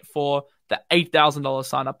BitGet for the $8,000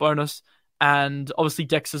 sign up bonus, and obviously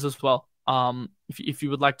Dexes as well. If you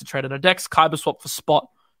would like to trade on a Dex, Kyber swap for spot,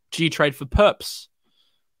 G trade for perps.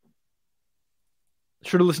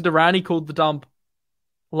 Should have listened to Randy called the dump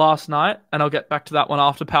last night, and I'll get back to that one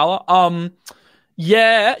after power.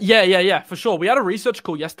 Yeah, for sure. We had a research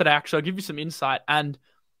call yesterday, actually. I'll give you some insight, and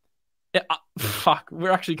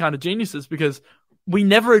we're actually kind of geniuses because we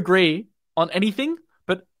never agree on anything,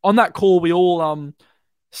 but on that call, we all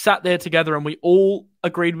sat there together and we all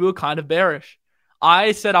agreed we were kind of bearish.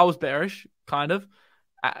 I said I was bearish, kind of.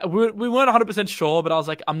 We weren't 100% sure, but I was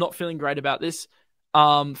like, I'm not feeling great about this.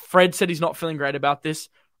 Fred said he's not feeling great about this.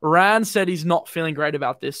 Rand said he's not feeling great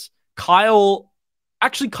about this. Kyle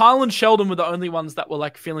and Sheldon were the only ones that were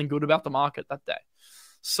like feeling good about the market that day.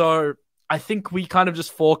 So I think we kind of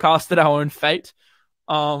just forecasted our own fate.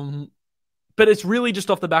 But it's really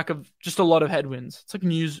just off the back of just a lot of headwinds. It's like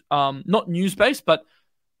news, not news-based, but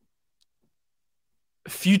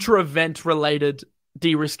future event-related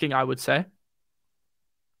de-risking, I would say.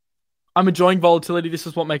 I'm enjoying volatility. This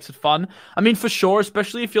is what makes it fun. I mean, for sure,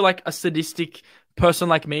 especially if you're like a sadistic person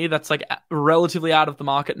like me that's like relatively out of the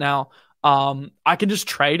market now, I can just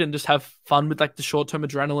trade and just have fun with like the short-term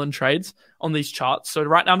adrenaline trades on these charts. So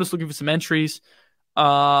right now I'm just looking for some entries.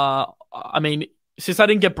 I mean, since I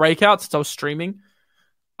didn't get breakouts since I was streaming,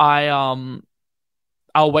 I'll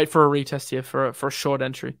wait for a retest here for a short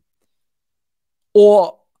entry.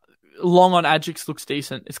 Or long on Agix looks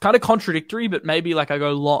decent. It's kind of contradictory, but maybe like I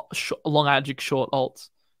go long Agix, short alts.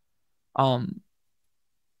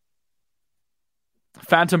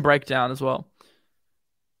 Phantom breakdown as well.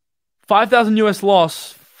 5,000 US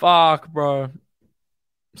loss. Fuck, bro.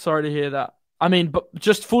 Sorry to hear that. I mean, but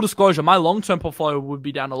just full disclosure, my long-term portfolio would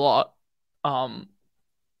be down a lot.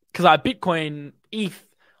 Because I have Bitcoin, ETH.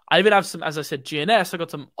 I even have some, as I said, GNS. I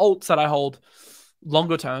got some alts that I hold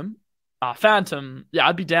longer term. Phantom, yeah,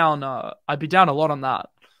 I'd be down a lot on that.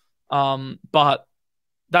 But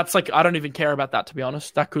that's like, I don't even care about that, to be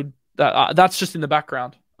honest. That's just in the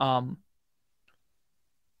background.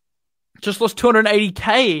 Just lost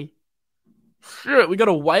 280k. Shit, we got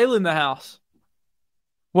a whale in the house.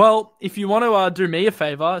 Well, if you want to do me a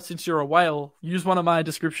favor, since you're a whale, use one of my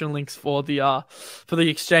description links for the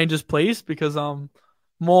exchanges, please, because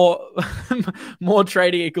more more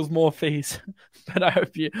trading equals more fees. But I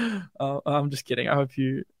hope you. I'm just kidding. I hope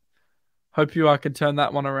you can turn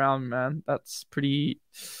that one around, man. That's pretty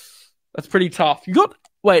tough. You got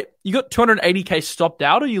 280k stopped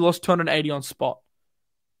out, or you lost 280 on spot?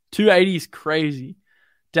 280 is crazy.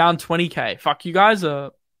 Down 20k. Fuck, you guys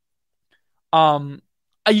are.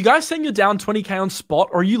 Are you guys saying you're down 20k on spot,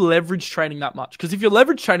 or are you leverage trading that much? Because if you're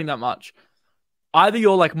leverage trading that much, either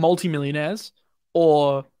you're like multimillionaires,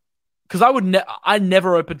 or because I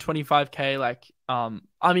never open 25k. Like,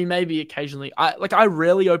 I mean, maybe occasionally. I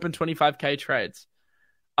rarely open 25k trades,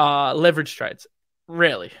 leverage trades.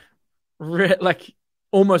 Rarely, like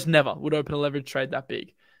almost never would open a leverage trade that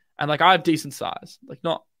big. And like I have decent size, like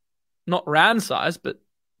not Rand size, but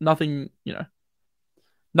nothing to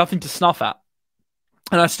snuff at.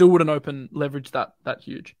 And I still wouldn't open leverage that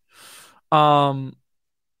huge. You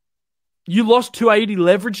lost 280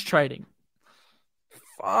 leverage trading.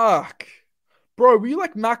 Fuck. Bro, were you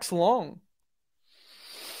like max long?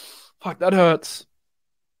 Fuck, that hurts.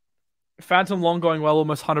 Phantom long going well,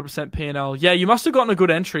 almost 100% P&L. Yeah, you must have gotten a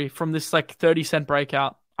good entry from this like 30-cent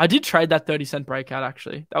breakout. I did trade that 30-cent breakout,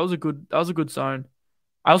 actually. That was a good zone.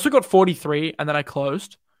 I also got 43 and then I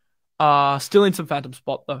closed. Still in some Phantom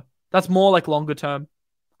spot though. That's more like longer term.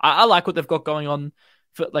 I like what they've got going on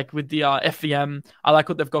for like with the FVM. I like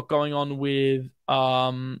what they've got going on with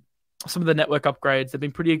some of the network upgrades. They've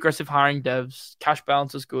been pretty aggressive hiring devs. Cash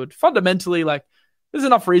balance is good. Fundamentally, like there's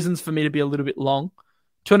enough reasons for me to be a little bit long.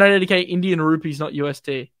 280k Indian rupees, not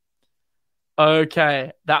USD.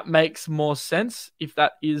 Okay, that makes more sense if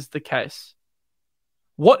that is the case.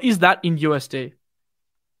 What is that in USD?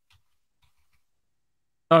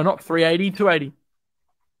 No, not 380, 280.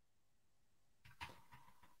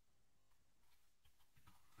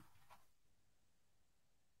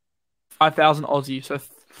 5,000 Aussie, so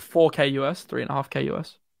 4k US, 3.5k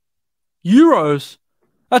US. Euros?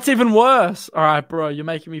 That's even worse. All right, bro, you're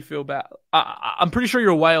making me feel bad. I'm pretty sure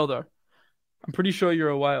you're a whale, though. I'm pretty sure you're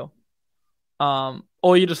a whale.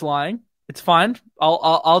 Or you're just lying. It's fine.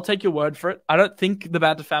 I'll take your word for it. I don't think the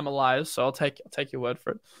Banter fam are liars, so I'll take your word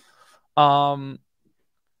for it.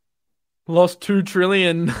 Lost 2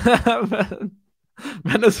 trillion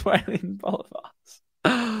Venezuelan bolivars.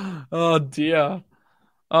 Oh dear.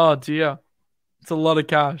 Oh dear. It's a lot of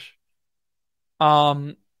cash.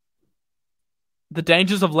 The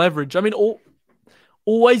dangers of leverage. I mean,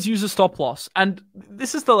 always use a stop loss. And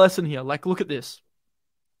this is the lesson here. Like, look at this.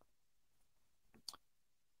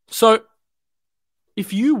 So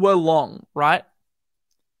if you were long, right,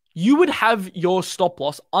 you would have your stop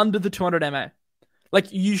loss under the 200 MA.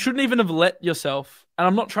 Like, you shouldn't even have let yourself, and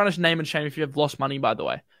I'm not trying to name and shame if you have lost money, by the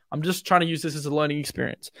way. I'm just trying to use this as a learning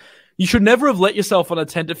experience. You should never have let yourself on a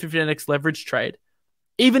 10 to 15x leverage trade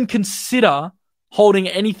even consider holding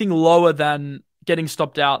anything lower than getting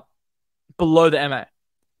stopped out below the MA.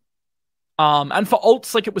 And for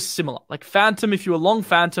alts, like, it was similar. Like Phantom, if you were long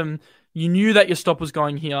Phantom, you knew that your stop was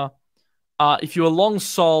going here. If you were long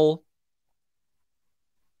Sol,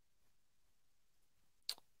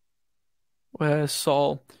 where's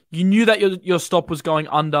Sol? You knew that your stop was going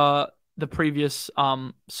under the previous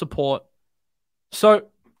support. So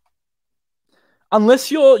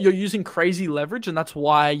unless you're using crazy leverage and that's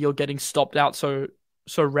why you're getting stopped out so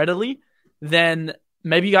readily, then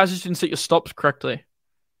maybe you guys just didn't set your stops correctly.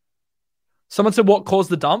 Someone said, what caused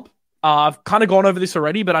the dump? I've kind of gone over this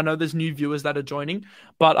already, but I know there's new viewers that are joining.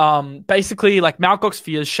 But basically, like Mt. Gox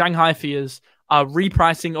fears, Shanghai fears,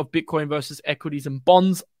 repricing of Bitcoin versus equities and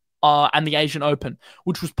bonds, and the Asian Open,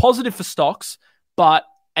 which was positive for stocks, but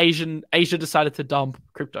Asia decided to dump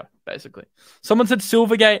crypto, basically. Someone said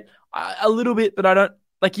Silvergate, a little bit, but I don't...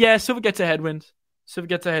 Like, yeah, Silvergate's a headwind.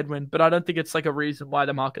 But I don't think it's like a reason why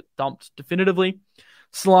the market dumped definitively.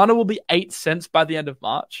 Solana will be 8 cents by the end of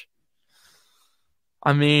March.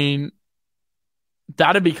 I mean,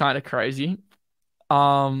 that'd be kind of crazy.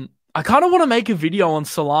 I kind of want to make a video on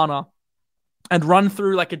Solana and run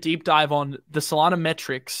through like a deep dive on the Solana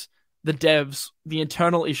metrics, the devs, the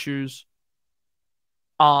internal issues,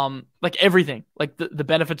 like everything, like the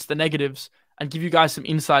benefits, the negatives, and give you guys some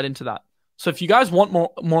insight into that. So if you guys want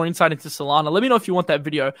more insight into Solana, let me know if you want that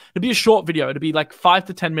video. It'll be a short video. It'll be like 5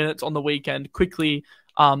 to 10 minutes on the weekend, quickly,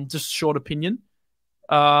 just short opinion.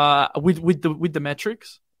 With the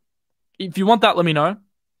metrics. If you want that, let me know.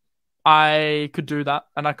 I could do that,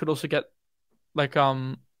 and I could also get like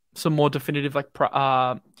some more definitive like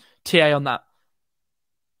TA on that.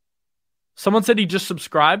 Someone said he just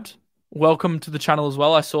subscribed. Welcome to the channel as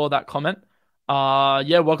well. I saw that comment.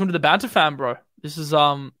 Yeah, welcome to the Banter Fam, bro. This is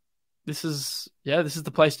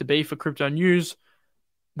the place to be for crypto news.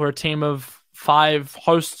 We're a team of 5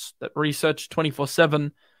 hosts that research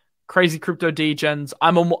 24/7. Crazy crypto degens.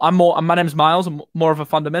 My name's Miles. I'm more of a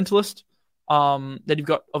fundamentalist. Then you've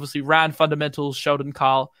got obviously Rand fundamentals, Sheldon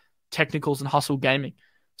Carl, technicals, and Hustle Gaming.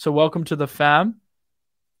 So welcome to the fam.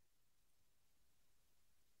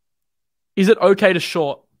 Is it okay to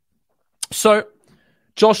short? So,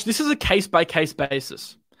 Josh, this is a case-by-case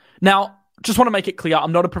basis. Now, just want to make it clear,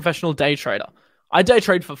 I'm not a professional day trader. I day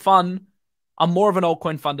trade for fun. I'm more of an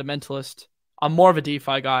altcoin fundamentalist. I'm more of a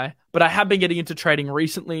DeFi guy, but I have been getting into trading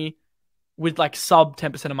recently with like sub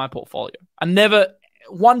 10% of my portfolio.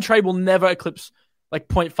 One trade will never eclipse like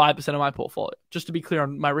 0.5% of my portfolio, just to be clear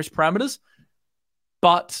on my risk parameters.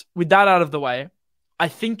 But with that out of the way, I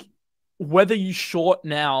think whether you short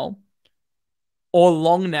now or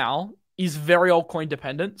long now is very altcoin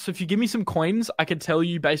dependent. So if you give me some coins, I can tell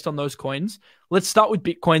you based on those coins. Let's start with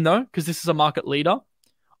Bitcoin though, because this is a market leader.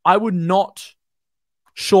 I would not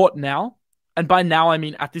short now. And by now, I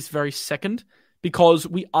mean at this very second, because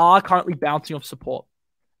we are currently bouncing off support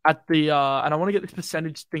at the, and I want to get this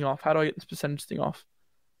percentage thing off. How do I get this percentage thing off?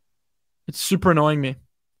 It's super annoying me.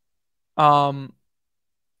 I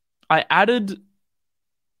added,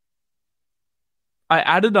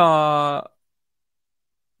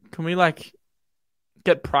 can we like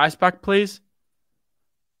get price back, please?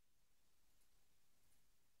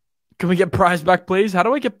 Can we get price back, please? How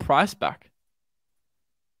do I get price back?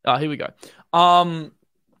 Here we go.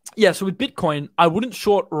 Yeah, so with Bitcoin, I wouldn't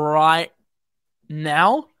short right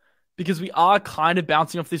now because we are kind of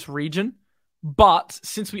bouncing off this region. But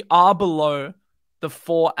since we are below the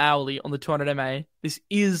 4 hourly on the 200 MA, this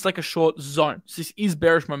is like a short zone. So this is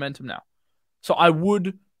bearish momentum now. So I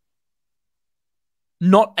would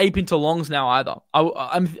not ape into longs now either.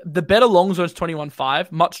 I'm the better long zone is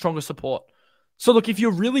 21.5, much stronger support. So look, if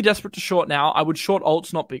you're really desperate to short now, I would short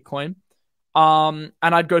alts, not Bitcoin. And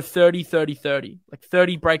I'd go 30, 30, 30. Like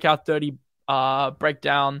 30 breakout, 30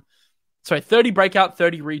 breakdown. Sorry, 30 breakout,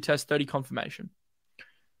 30 retest, 30 confirmation.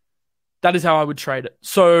 That is how I would trade it.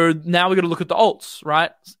 So now we got to look at the alts,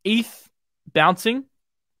 right? ETH bouncing,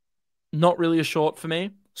 not really a short for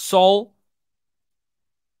me. Sol,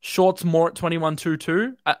 shorts more at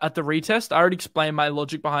 21.22 at the retest. I already explained my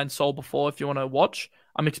logic behind Sol before if you want to watch.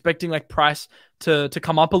 I'm expecting like price to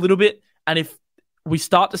come up a little bit. And if we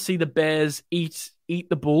start to see the bears eat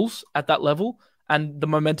the bulls at that level and the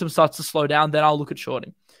momentum starts to slow down, then I'll look at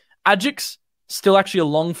shorting. Agix, Still actually a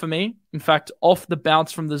long for me. In fact, off the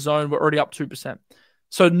bounce from the zone, we're already up 2%.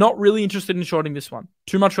 So not really interested in shorting this one.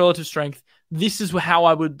 Too much relative strength. This is how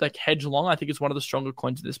I would like hedge long. I think it's one of the stronger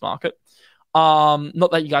coins in this market.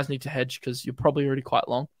 Not that you guys need to hedge because you're probably already quite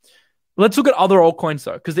long. Let's look at other altcoins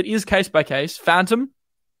though, because it is case by case. Phantom,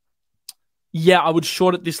 yeah, I would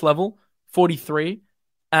short at this level, 43.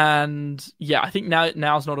 And yeah, I think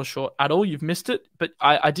now's not a short at all. You've missed it. But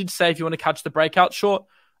I did say if you want to catch the breakout short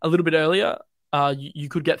a little bit earlier, you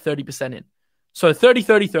could get 30% in. So 30,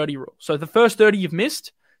 30, 30 rule. So the first 30 you've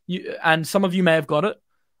missed, and some of you may have got it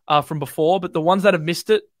from before, but the ones that have missed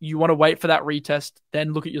it, you want to wait for that retest,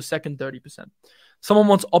 then look at your second 30%. Someone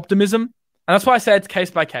wants optimism, and that's why I say it's case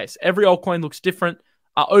by case. Every altcoin looks different.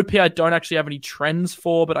 OP I don't actually have any trends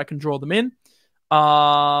for, but I can draw them in.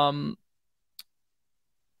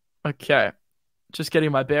 Okay. Just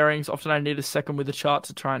getting my bearings. Often I need a second with the chart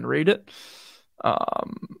to try and read it.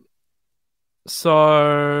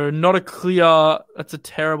 So not a clear, that's a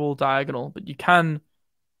terrible diagonal, but you can,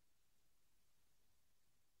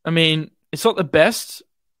 I mean, it's not the best,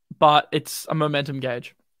 but it's a momentum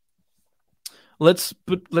gauge. Let's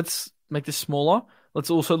make this smaller.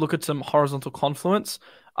 Let's also look at some horizontal confluence.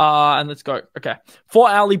 And let's go. Okay.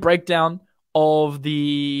 4-hourly breakdown of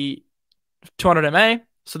the 200 MA.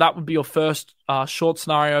 So that would be your first short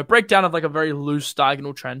scenario. Breakdown of like a very loose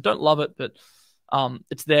diagonal trend. Don't love it, but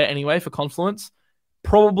it's there anyway for confluence.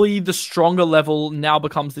 Probably the stronger level now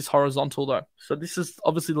becomes this horizontal though. So this is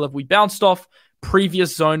obviously the level we bounced off.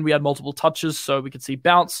 Previous zone, we had multiple touches, so we could see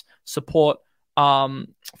bounce, support,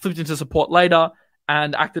 flipped into support later,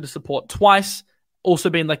 and acted as support twice. Also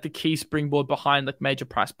being like the key springboard behind like major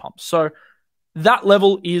price pumps. So that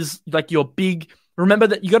level is like your big. Remember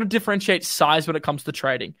that you got to differentiate size when it comes to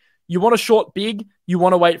trading. You want to short big, you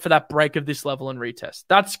want to wait for that break of this level and retest.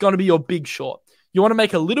 That's going to be your big short. You want to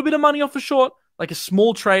make a little bit of money off a short, like a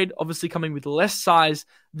small trade, obviously coming with less size,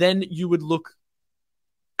 then you would look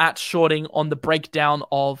at shorting on the breakdown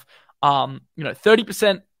of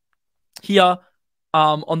 30% here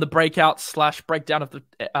on the breakout / breakdown of the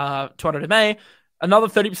 200 MA, another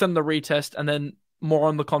 30% on the retest, and then more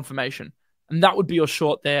on the confirmation. And that would be your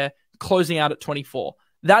short there, closing out at 24.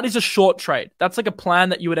 That is a short trade. That's like a plan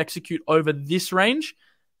that you would execute over this range.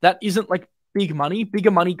 That isn't like big money.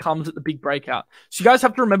 Bigger money comes at the big breakout. So you guys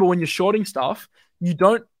have to remember when you're shorting stuff, you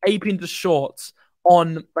don't ape into shorts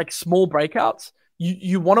on like small breakouts.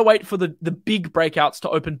 You want to wait for the big breakouts to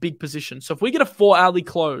open big positions. So if we get a 4-hourly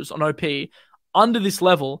close on OP under this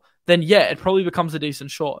level, then yeah, it probably becomes a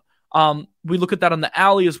decent short. We look at that on the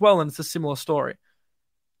hourly as well, and it's a similar story.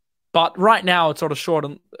 But right now, it's sort of short,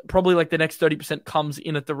 and probably like the next 30% comes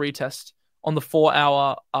in at the retest on the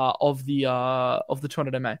 4-hour of the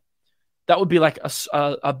 200 MA. That would be like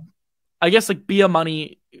I guess like beer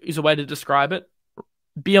money is a way to describe it.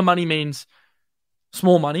 Beer money means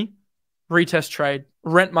small money, retest trade,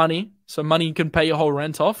 rent money. So money you can pay your whole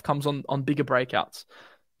rent off comes on bigger breakouts.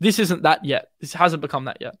 This isn't that yet. This hasn't become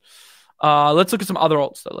that yet. Let's look at some other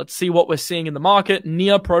alts though. Let's see what we're seeing in the market.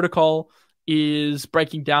 Near Protocol is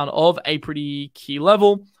breaking down of a pretty key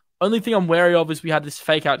level. Only thing I'm wary of is we had this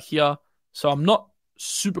fake out here. So I'm not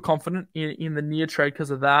super confident in the near trade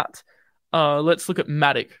because of that. Let's look at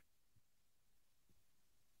Matic.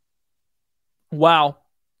 Wow.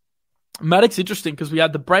 Matic's interesting because we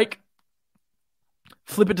had the break,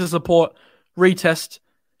 flip it to support, retest,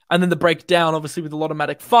 and then the breakdown, obviously, with a lot of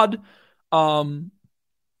Matic FUD,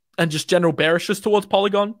 and just general bearishness towards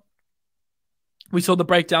Polygon. We saw the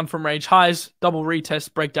breakdown from range highs, double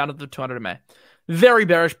retest, breakdown of the 200 MA. Very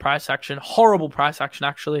bearish price action, horrible price action,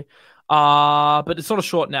 actually. But it's not a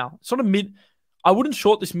short now. It's not a mid. I wouldn't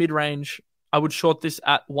short this mid-range. I would short this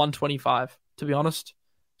at 125, to be honest.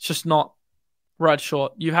 It's just not right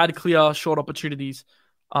short. You had clear short opportunities.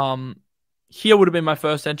 Here would have been my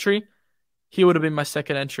first entry. Here would have been my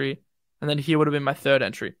second entry. And then here would have been my third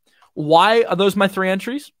entry. Why are those my three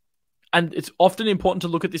entries? And it's often important to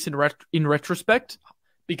look at this in retrospect,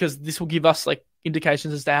 because this will give us like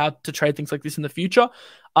indications as to how to trade things like this in the future.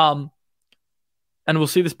 And we'll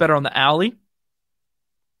see this better on the hourly.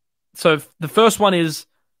 So the first one is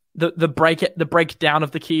the breakdown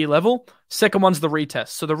of the key level. Second one's the retest.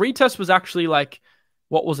 So the retest was actually like,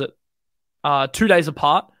 what was it? 2 days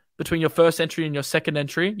apart between your first entry and your second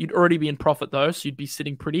entry. You'd already be in profit though, so you'd be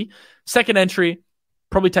sitting pretty. Second entry,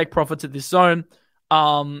 probably take profits at this zone.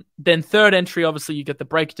 Then third entry, obviously you get the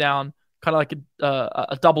breakdown, kind of like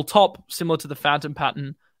a double top, similar to the Phantom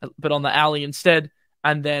pattern, but on the alley instead.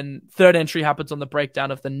 And then third entry happens on the breakdown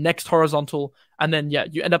of the next horizontal. And then, yeah,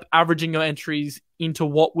 you end up averaging your entries into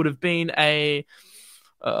what would have been a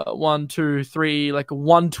 1, 2, 3, like a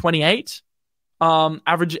 128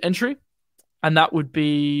 average entry, and that would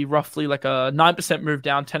be roughly like a 9% move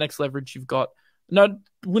down, 10x leverage. You've got no,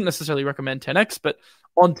 wouldn't necessarily recommend 10x, but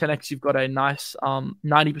on 10x you've got a nice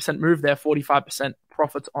 90% move there, 45%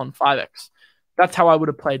 profits on 5x. That's how I would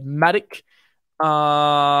have played Matic.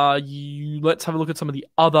 Let's have a look at some of the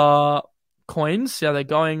other coins. See how they're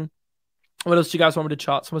going. What else do you guys want me to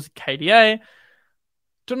chart? Someone's KDA.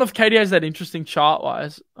 Don't know if KDA is that interesting chart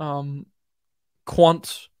wise.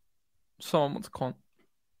 Quant. Someone wants Quant.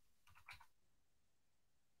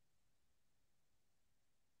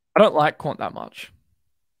 I don't like Quant that much.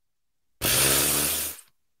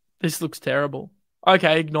 This looks terrible.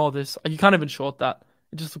 Okay, ignore this. You can't even short that.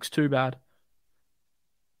 It just looks too bad.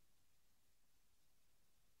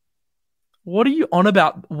 What are you on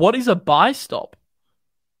about? What is a buy stop?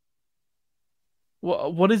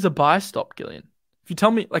 What is a buy stop, Gillian? If you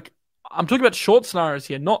tell me, like, I'm talking about short scenarios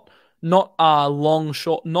here, not long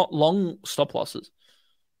short, not long stop losses.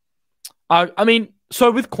 I mean,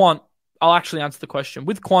 so with Quant, I'll actually answer the question.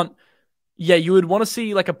 With Quant, yeah, you would want to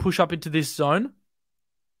see like a push up into this zone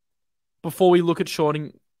before we look at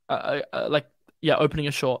shorting, opening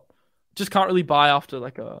a short. Just can't really buy after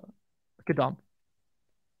like a dump.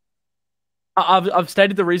 I've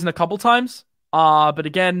stated the reason a couple times. But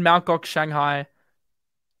again, Mt. Gox, Shanghai,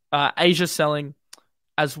 Asia selling,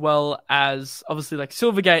 as well as obviously like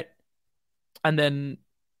Silvergate, and then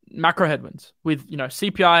macro headwinds with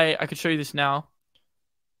CPI. I could show you this now.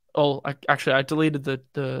 Oh, I deleted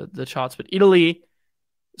the charts, but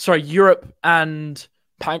Europe and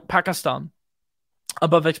Pakistan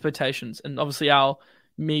above expectations, and obviously our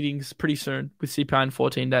meetings pretty soon with CPI in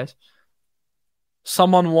 14 days.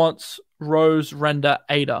 Someone wants Rose, Render,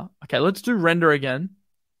 ADA. Okay, let's do Render again.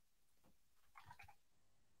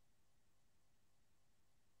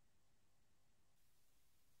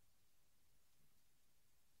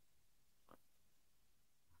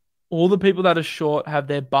 All the people that are short have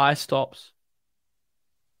their buy stops.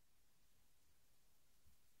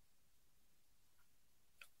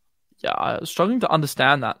 Yeah, I was struggling to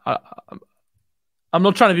understand that. I'm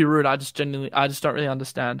not trying to be rude. I just don't really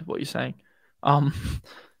understand what you're saying.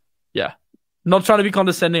 Yeah, not trying to be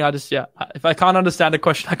condescending. If I can't understand a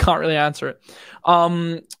question, I can't really answer it.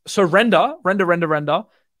 So render.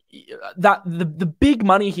 That the big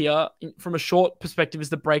money here from a short perspective is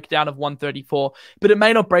the breakdown of 134, but it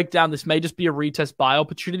may not break down. This may just be a retest buy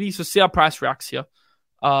opportunity. So see how price reacts here.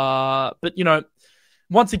 But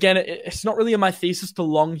once again, it's not really in my thesis to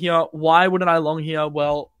long here. Why wouldn't I long here?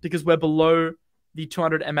 Well, because we're below the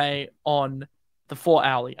 200 MA on the 4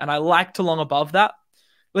 hourly, and I like to long above that.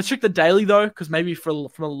 Let's check the daily though, because maybe from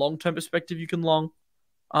a long-term perspective, you can long.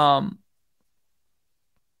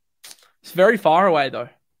 It's very far away though.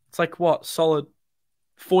 It's like what, solid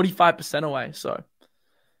 45% away. So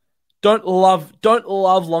don't love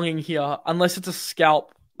longing here unless it's a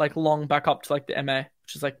scalp, like long back up to like the MA,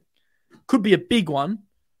 which is like could be a big one,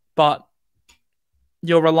 but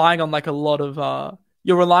you're relying on like a lot of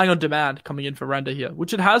you're relying on demand coming in for render here,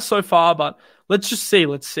 which it has so far, but let's just see.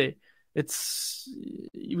 Let's see.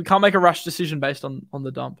 We can't make a rush decision based on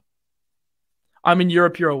the dump. I'm in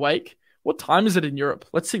Europe, you're awake. What time is it in Europe?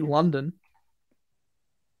 Let's see London.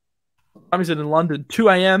 What time is it in London? 2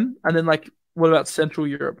 a.m. And then like what about Central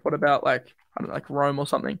Europe? What about like I don't know, like Rome or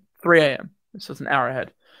something? 3 a.m. It's just an hour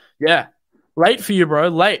ahead. Yeah. Late for you, bro.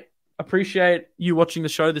 Late. Appreciate you watching the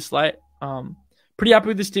show this late. Pretty happy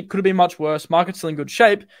with this tip. Could have been much worse. Market's still in good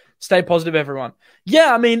shape. Stay positive, everyone.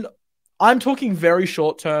 Yeah, I mean, I'm talking very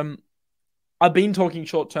short term. I've been talking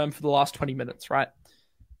short term for the last 20 minutes, right?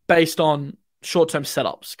 Based on short term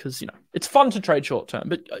setups, because it's fun to trade short term,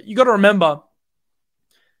 but you got to remember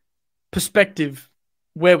perspective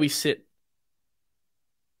where we sit.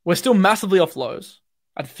 We're still massively off lows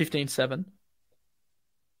at 15.7.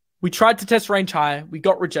 We tried to test range high. We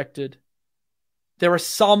got rejected. There are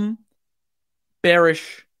some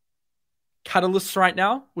bearish catalysts right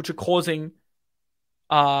now, which are causing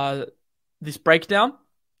this breakdown.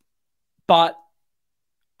 But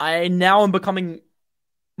I now am becoming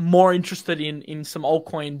more interested in some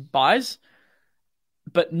altcoin buys,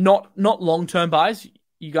 but not long-term buys.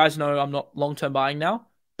 You guys know I'm not long-term buying now,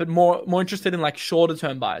 but more interested in like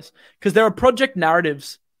shorter-term buys. Because there are project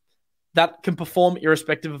narratives that can perform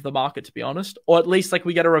irrespective of the market, to be honest. Or at least like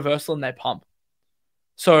we get a reversal and they pump.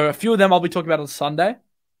 So a few of them I'll be talking about on Sunday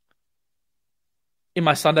in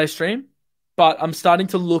my Sunday stream. But I'm starting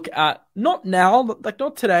to look at, not now, like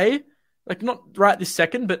not today, like not right this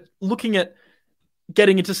second, but looking at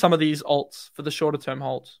getting into some of these alts for the shorter term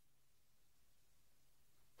holds.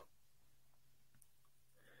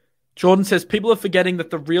 Jordan says, people are forgetting that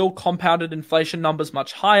the real compounded inflation number is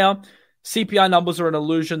much higher. CPI numbers are an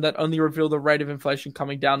illusion that only reveal the rate of inflation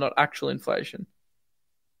coming down, not actual inflation.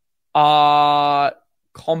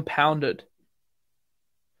 Compounded.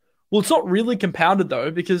 Well, it's not really compounded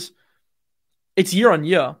though, because it's year on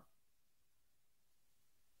year.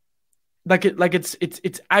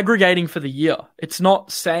 It's aggregating for the year. It's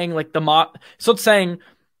not saying like it's not saying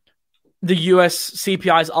the US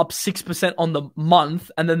CPI is up 6% on the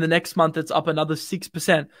month, and then the next month it's up another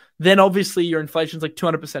 6%. Then obviously your inflation's like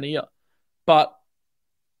 200% a year. But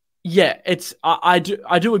yeah, I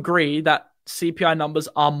do agree that CPI numbers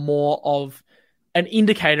are more of an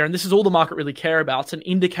indicator, and this is all the market really care about. It's an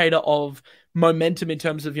indicator of momentum in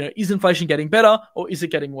terms of, is inflation getting better or is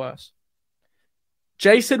it getting worse?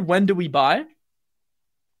 Jay said, when do we buy?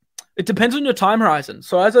 It depends on your time horizon.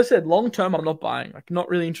 So as I said, long term, I'm not buying. Like, not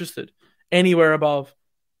really interested. Anywhere above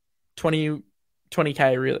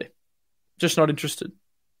 20K, really. Just not interested.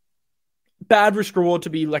 Bad risk reward to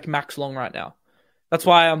be like max long right now. That's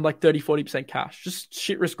why I'm like 30-40% cash. Just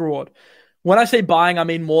shit risk reward. When I say buying, I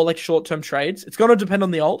mean more like short-term trades. It's going to depend on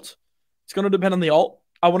the alt.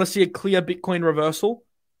 I want to see a clear Bitcoin reversal.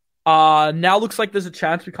 Now looks like there's a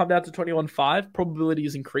chance we come down to 21.5. Probability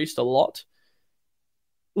has increased a lot.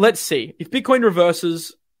 Let's see. If Bitcoin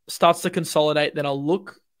reverses, starts to consolidate, then I'll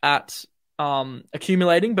look at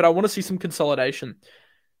accumulating, but I want to see some consolidation.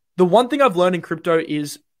 The one thing I've learned in crypto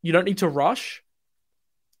is you don't need to rush.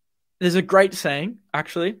 There's a great saying,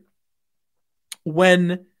 actually.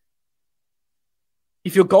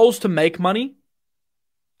 If your goal is to make money,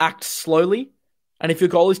 act slowly. And if your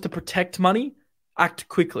goal is to protect money, act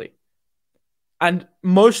quickly. And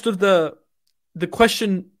most of the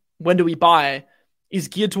question, when do we buy, is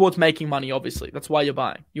geared towards making money, obviously. That's why you're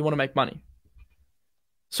buying. You want to make money.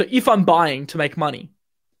 So if I'm buying to make money,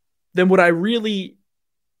 then would I really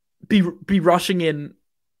be rushing in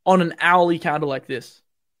on an hourly candle like this?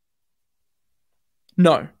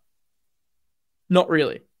 No. Not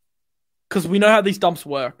really. Because we know how these dumps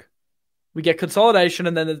work. We get consolidation,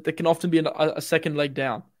 and then there can often be a second leg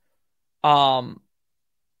down.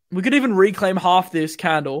 We could even reclaim half this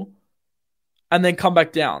candle and then come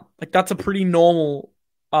back down. Like, that's a pretty normal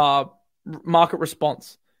market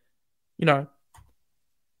response. And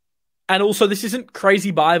also, this isn't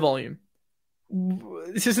crazy buy volume.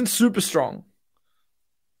 This isn't super strong.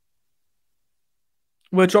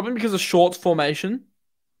 We're dropping because of shorts formation.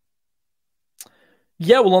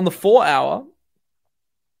 Yeah, well, on the 4 hour,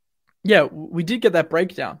 yeah, we did get that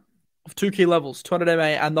breakdown of two key levels, 200 MA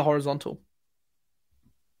and the horizontal.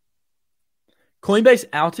 Coinbase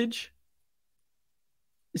outage?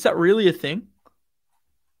 Is that really a thing?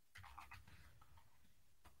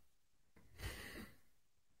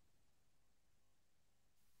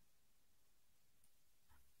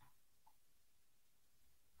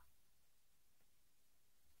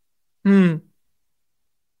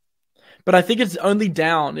 But I think it's only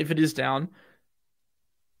down if it is down.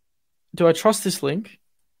 Do I trust this link?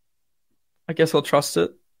 I guess I'll trust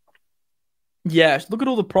it. Yeah, look at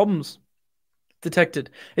all the problems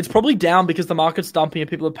detected. It's probably down because the market's dumping and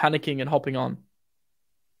people are panicking and hopping on.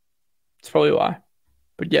 It's probably why.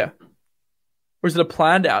 But yeah. Or is it a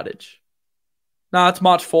planned outage? No, it's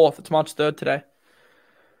March 4th. It's March 3rd today.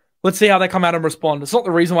 Let's see how they come out and respond. It's not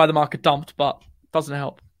the reason why the market dumped, but it doesn't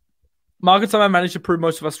help. Markets somehow managed to prove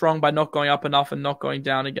most of us wrong by not going up enough and not going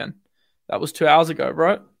down again. That was 2 hours ago,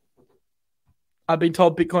 right? I've been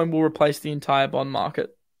told Bitcoin will replace the entire bond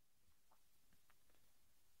market.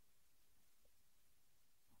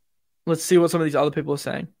 Let's see what some of these other people are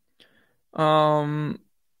saying.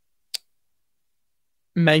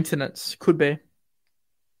 Maintenance. Could be.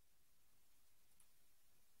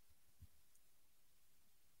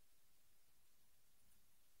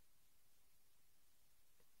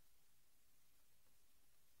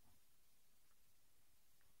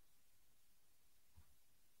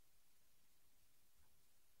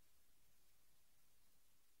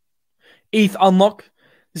 ETH unlock.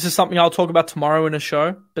 This is something I'll talk about tomorrow in a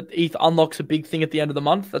show, but ETH unlock's a big thing at the end of the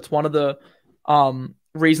month. That's one of the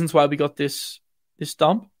reasons why we got this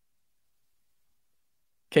dump.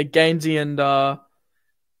 Okay, Gainsey and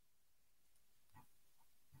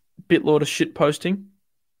BitLord are shit posting.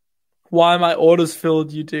 Why are my orders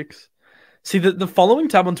filled, you dicks? See, the following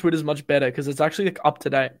tab on Twitter is much better because it's actually like up to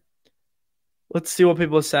date. Let's see what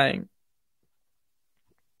people are saying.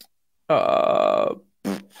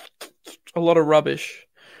 A lot of rubbish.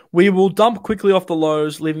 We will dump quickly off the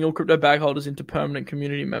lows, leaving all crypto bag holders into permanent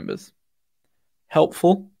community members.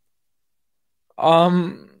 Helpful.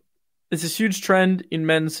 There's this huge trend in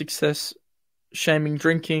men's success shaming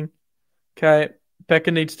drinking. Okay.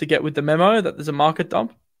 Becca needs to get with the memo that there's a market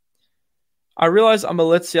dump. I realize I'm a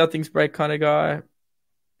let's see how things break kind of guy.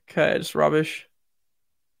 Okay, just rubbish.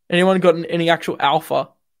 Anyone got any actual alpha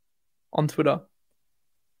on Twitter?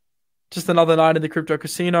 Just another night in the crypto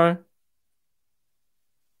casino.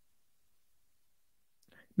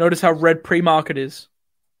 Notice how red pre-market is.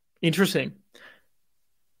 Interesting.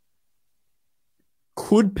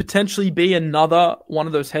 Could potentially be another one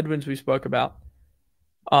of those headwinds we spoke about.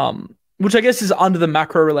 Which I guess is under the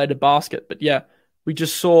macro related basket. But yeah, we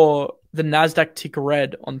just saw the NASDAQ tick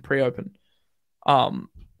red on pre-open. One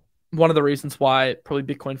of the reasons why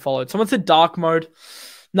probably Bitcoin followed. Someone said dark mode.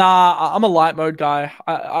 Nah, I'm a light mode guy.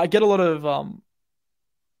 I get a lot of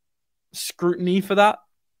scrutiny for that.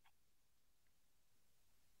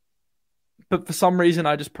 But for some reason,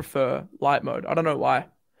 I just prefer light mode. I don't know why.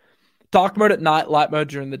 Dark mode at night, light mode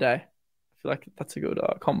during the day. I feel like that's a good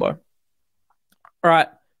combo. All right.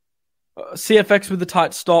 CFX with the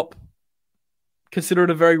tight stop. Consider it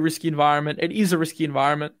a very risky environment. It is a risky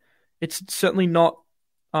environment. It's certainly not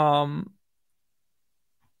it's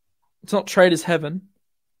not trader's heaven,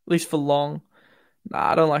 at least for long.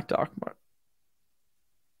 Nah, I don't like dark mode.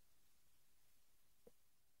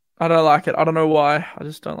 I don't like it. I don't know why. I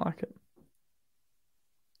just don't like it.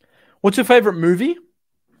 What's your favorite movie?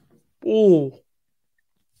 Oh.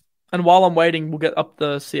 And while I'm waiting, we'll get up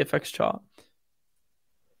the CFX chart.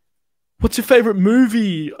 What's your favorite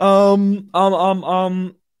movie? Hard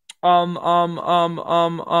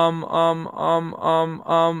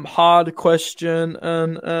question,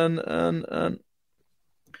 and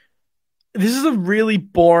this is a really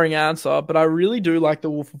boring answer, but I really do like The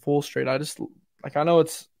Wolf of Wall Street. I just like, I know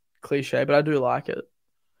it's cliche, but I do like it.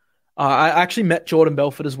 I actually met Jordan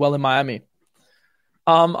Belfort as well in Miami.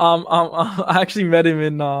 I actually met him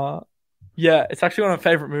in yeah, it's actually one of my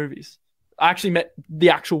favorite movies. I actually met the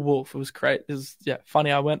actual wolf. It was great. It was, yeah,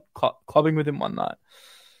 funny. I went clubbing with him one night.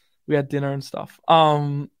 We had dinner and stuff.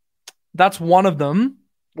 That's one of them.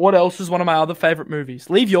 What else is one of my other favorite movies?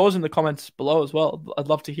 Leave yours in the comments below as well. I'd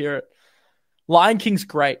love to hear it. Lion King's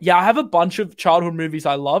great. Yeah, I have a bunch of childhood movies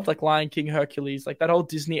I loved, like Lion King, Hercules, like that whole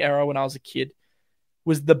Disney era when I was a kid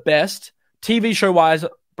was the best. TV show wise,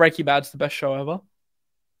 Breaking Bad's the best show ever.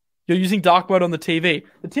 You're using dark mode on the TV.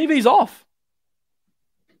 The TV's off.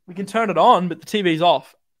 We can turn it on, but the TV's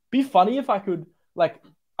off. Be funny if I could, like,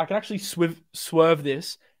 I can actually swerve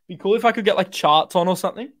this. Be cool if I could get, like, charts on or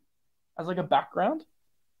something as, like, a background.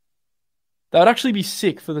 That would actually be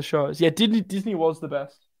sick for the shows. Yeah, Disney was the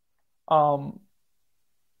best.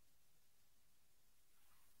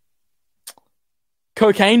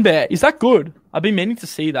 Cocaine Bear. Is that good? I've been meaning to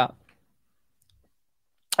see that.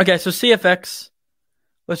 Okay, so CFX.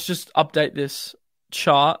 Let's just update this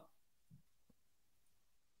chart.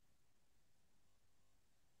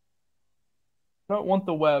 Don't want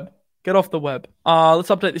the web. Get off the web. Let's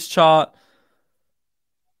update this chart.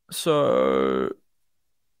 So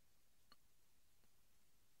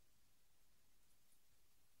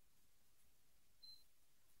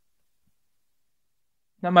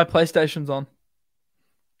now my PlayStation's on.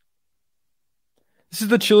 This is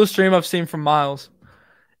the chillest stream I've seen from Miles.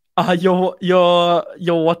 You're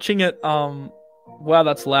watching it. Wow,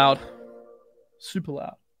 that's loud. Super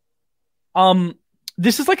loud.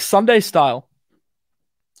 This is like Sunday style.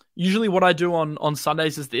 Usually what I do on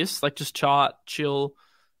Sundays is this, like just chart, chill,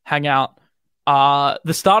 hang out.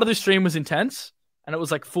 The start of the stream was intense and it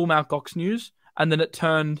was like full Mt. Gox news. And then it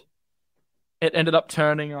ended up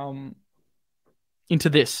turning into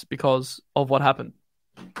this because of what happened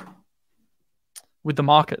with the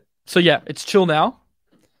market. So yeah, it's chill now.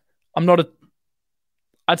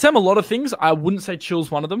 I'd say I'm a lot of things. I wouldn't say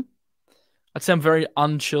chill's one of them. I'd say I'm very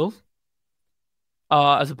unchill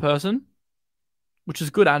as a person, which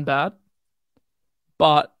is good and bad.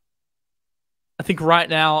 But I think right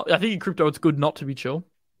now, I think in crypto it's good not to be chill.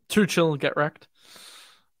 Too chill and get wrecked.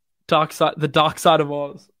 The dark side of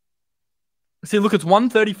Oz. See, look, it's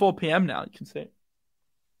 1:34 p.m. now. You can see.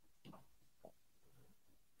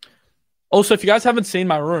 Also, if you guys haven't seen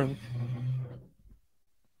my room,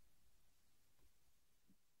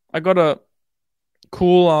 I got a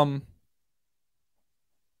cool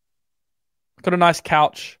got a nice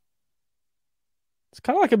couch. It's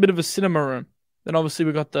kind of like a bit of a cinema room. Then obviously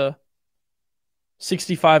we got the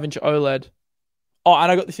 65-inch OLED. Oh,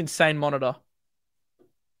 and I got this insane monitor.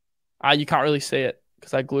 You can't really see it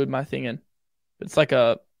because I glued my thing in. It's like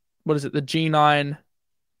what is it? The G9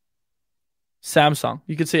 Samsung.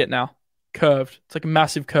 You can see it now. Curved. It's like a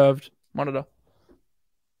massive curved monitor.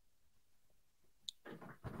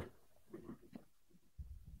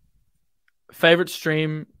 Favorite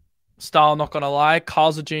stream style, not gonna lie.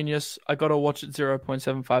 Carl's a genius. I gotta watch at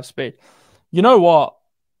 0.75 speed. You know what?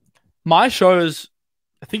 My shows,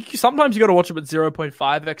 I think sometimes you got to watch them at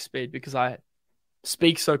 0.5x speed because I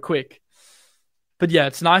speak so quick. But yeah,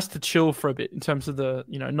 it's nice to chill for a bit in terms of the,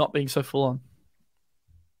 not being so full on.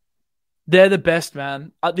 They're the best,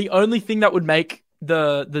 man. The only thing that would make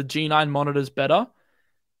the G9 monitors better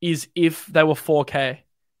is if they were 4K.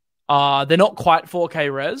 They're not quite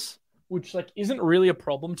 4K res, which like isn't really a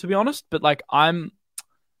problem to be honest. But like I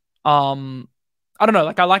don't know.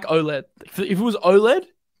 Like I like OLED. If it was OLED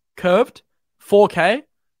curved 4K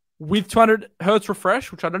with 200 hertz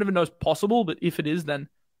refresh, which I don't even know is possible, but if it is, then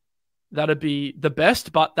that'd be the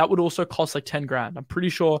best. But that would also cost like 10 grand. I'm pretty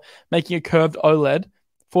sure making a curved OLED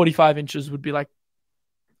 45 inches would be like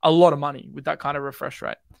a lot of money with that kind of refresh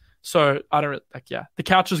rate. So I don't like, yeah, the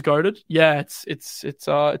couch is goated. Yeah, it's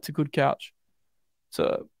a good couch.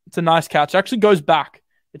 It's a nice couch. It actually goes back.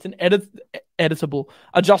 It's an editable,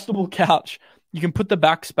 adjustable couch. You can put the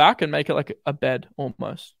backs back and make it like a bed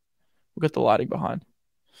almost. We'll get the lighting behind.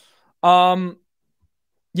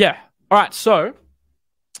 Yeah. All right. So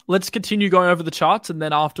let's continue going over the charts, and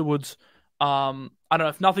then afterwards, I don't know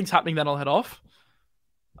if nothing's happening, then I'll head off.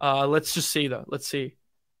 Let's just see though. Let's see.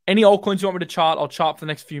 Any altcoins you want me to chart, I'll chart for the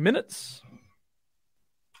next few minutes.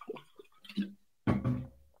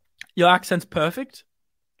 Your accent's perfect.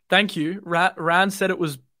 Thank you. Rand said it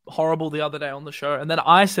was horrible the other day on the show, and then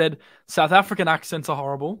I said South African accents are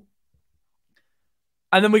horrible.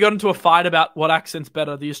 And then we got into a fight about what accent's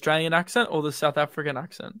better, the Australian accent or the South African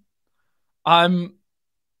accent. I'm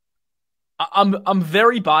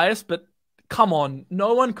very biased, but come on,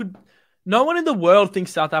 no one in the world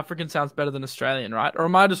thinks South African sounds better than Australian, right? Or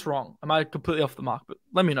am I just wrong? Am I completely off the mark? But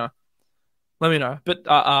let me know. But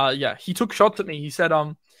yeah, he took shots at me. He said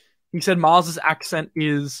Miles's accent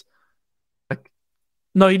is like,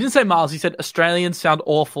 no, he didn't say Miles. He said Australians sound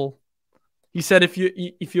awful. He said if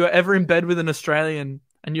you were ever in bed with an Australian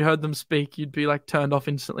and you heard them speak, you'd be like turned off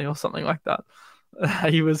instantly or something like that.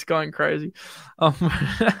 He was going crazy.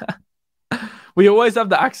 We always have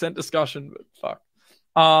the accent discussion, but fuck.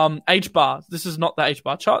 H bar. This is not the H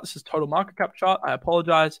bar chart. This is total market cap chart. I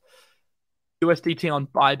apologize. USDT on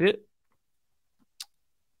Bybit.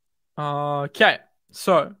 Okay,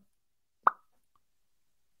 so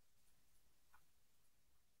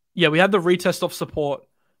yeah, we had the retest of support.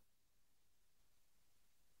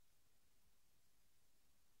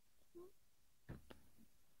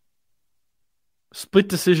 Split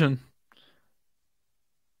decision.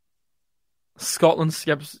 Scotland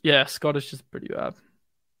skips. Yeah, Scottish is pretty bad.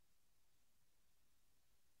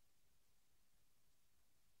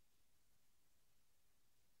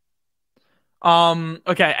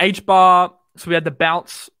 Okay, H bar. So we had the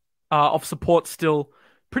bounce of support still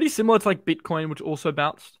pretty similar to like Bitcoin, which also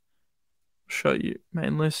bounced. Show you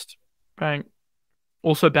main list. Bang.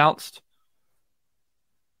 Also bounced.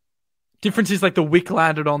 Difference is like the wick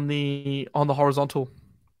landed on the horizontal.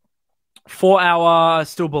 4 hour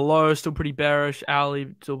still below, still pretty bearish.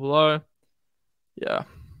 Hourly still below. Yeah.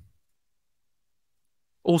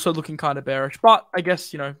 Also looking kind of bearish, but I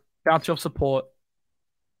guess bounce off support.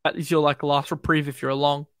 That is your like last reprieve if you're a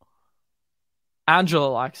long. Angela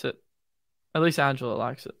likes it. At least Angela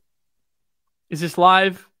likes it. Is this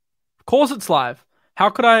live? Of course it's live.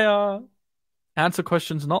 How could I answer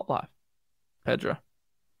questions not live? Pedro.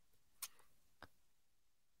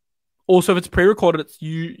 Also, if it's pre-recorded, it's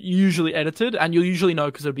usually edited, and you'll usually know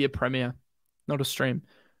because it'll be a premiere, not a stream.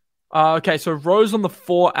 Okay, so Rose on the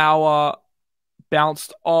 4 hour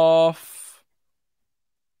bounced off,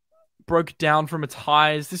 broke down from its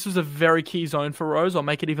highs. This was a very key zone for Rose. I'll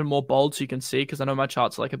make it even more bold so you can see, because I know my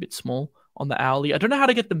charts are like a bit small on the hourly. I don't know how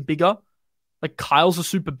to get them bigger. Like Kyle's are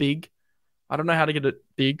super big. I don't know how to get it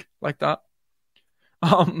big like that.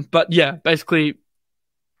 But yeah, basically,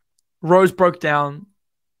 Rose broke down.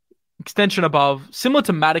 Extension above, similar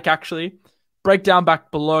to Matic actually. Breakdown back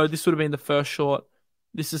below. This would have been the first short.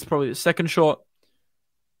 This is probably the second short.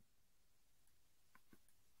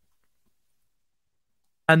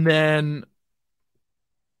 And then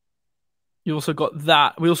you also got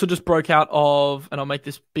that. We also just broke out of, and I'll make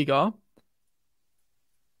this bigger,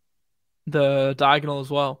 the diagonal as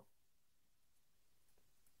well.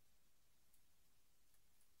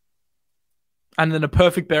 And then a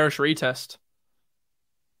perfect bearish retest.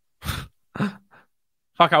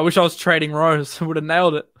 Fuck, I wish I was trading Rose. I would have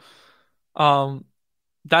nailed it.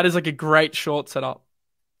 That is like a great short setup.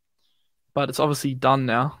 But it's obviously done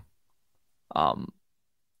now.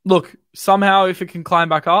 Look, somehow if it can climb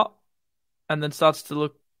back up and then starts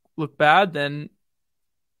to look bad, then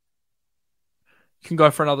you can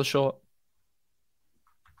go for another short.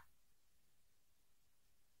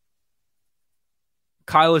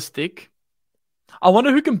 Kyle is thick. I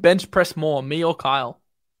wonder who can bench press more, me or Kyle.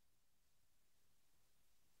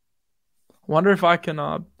 I wonder if I can.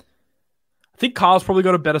 I think Kyle's probably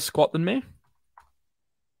got a better squat than me. I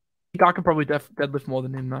think I can probably deadlift more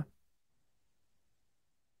than him though.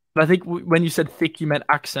 But I think when you said thick, you meant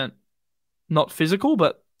accent, not physical.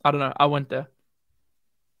 But I don't know. I went there.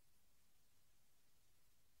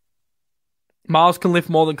 Miles can lift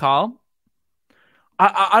more than Kyle.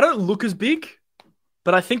 I don't look as big,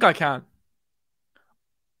 but I think I can.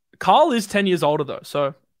 Kyle is 10 years older though,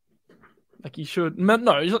 so like he should.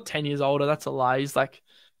 No, he's not 10 years older. That's a lie. He's like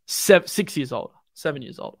 6 years older, 7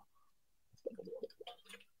 years older.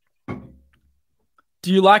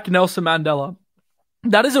 Do you like Nelson Mandela?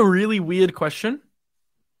 That is a really weird question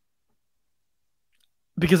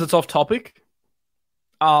because it's off topic.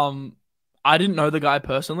 Um, I didn't know the guy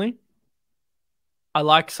personally. I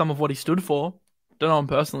like some of what he stood for. Don't know him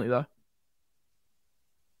personally though.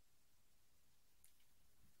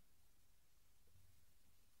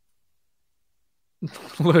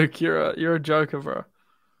 Luke, you're a joker, bro.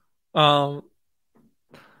 Um,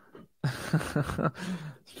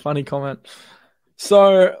 funny comment.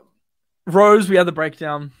 So Rose, we had the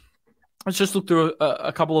breakdown. Let's just look through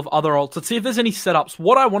a couple of other alts. Let's see if there's any setups.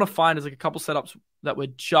 What I want to find is like a couple setups that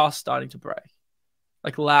we're just starting to break,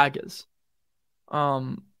 like laggers.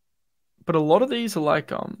 But a lot of these are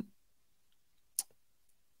like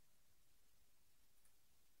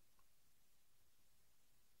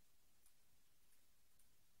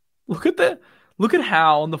look at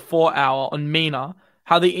how on the 4 hour on Mina,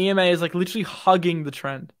 how the EMA is like literally hugging the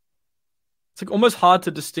trend. It's like almost hard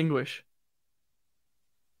to distinguish.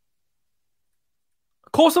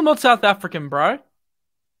 Of course I'm not South African, bro.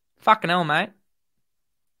 Fucking hell, mate.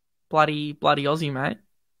 Bloody Aussie, mate.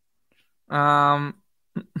 Um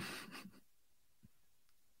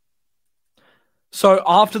so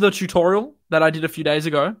after the tutorial that I did a few days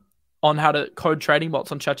ago on how to code trading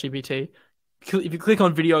bots on ChatGPT, if you click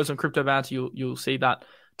on videos on Crypto Banter, you'll see that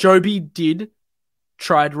Joby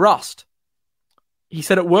tried Rust. He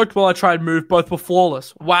said it worked while I tried Move. Both were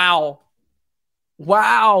flawless. Wow.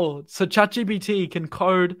 So ChatGPT can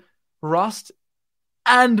code Rust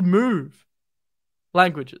and Move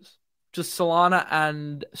languages. Just Solana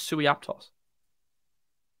and Sui Aptos.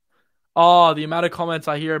 Oh, the amount of comments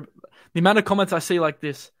I hear, the amount of comments I see like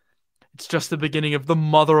this. It's just the beginning of the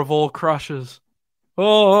mother of all crushes.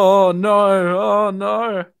 Oh no. Oh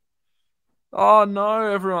no. Oh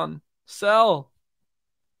no, everyone. Sell.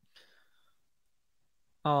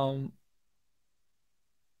 Um,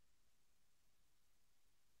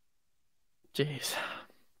 Jeez.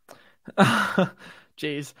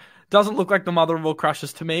 Jeez. Doesn't look like the mother of all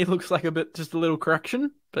crushes to me. Looks like just a little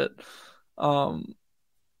correction. But um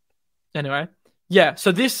anyway. Yeah,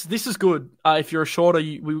 so this is good. If you're a shorter,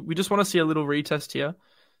 we just want to see a little retest here.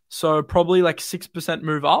 So probably like 6%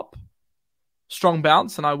 move up. Strong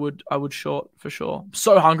bounce, and I would short for sure. I'm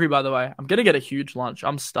so hungry, by the way. I'm gonna get a huge lunch.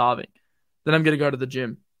 I'm starving. Then I'm gonna go to the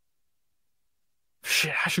gym.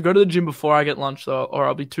 Shit, I should go to the gym before I get lunch though, or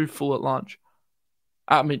I'll be too full at lunch.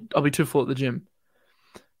 I mean, I'll be too full at the gym.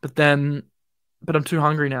 But I'm too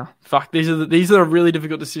hungry now. Fuck, these are the really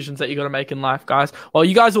difficult decisions that you got to make in life, guys. While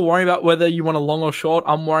you guys are worrying about whether you want a long or short,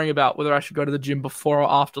 I'm worrying about whether I should go to the gym before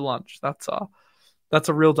or after lunch. That's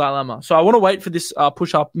a real dilemma. So I want to wait for this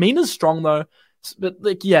push up. Mina's strong though, but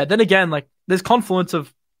like yeah. Then again, like there's confluence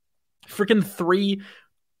of freaking three.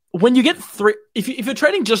 When you get three, if you're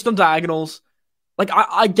trading just on diagonals, like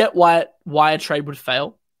I get why a trade would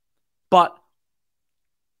fail, but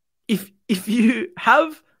if you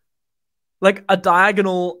have like a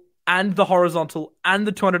diagonal and the horizontal and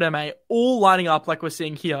the 200 MA all lining up like we're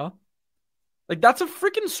seeing here, like that's a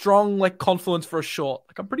freaking strong like confluence for a short.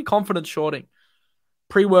 Like I'm pretty confident shorting.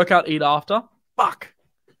 Pre-workout, eat after. Fuck.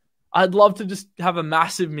 I'd love to just have a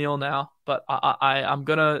massive meal now, but I'm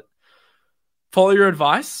gonna follow your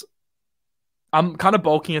advice. I'm kind of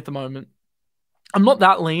bulking at the moment. I'm not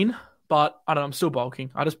that lean, but I don't know, I'm still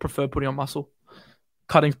bulking. I just prefer putting on muscle.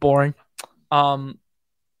 Cutting's boring.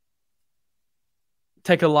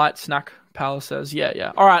 Take a light snack, Palace says.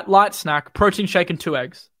 Yeah. All right, light snack, protein shake and 2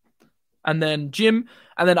 eggs. And then gym,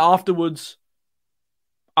 and then afterwards,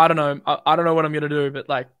 I don't know. I don't know what I'm going to do, but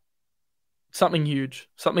like something huge,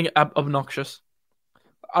 something obnoxious.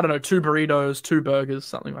 I don't know, 2 burritos, 2 burgers,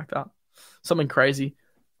 something like that. Something crazy.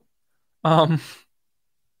 You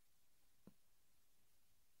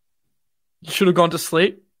should have gone to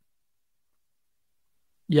sleep.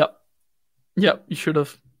 Yep, you should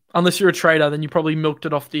have. Unless you're a trader, then you probably milked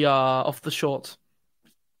it off the shorts.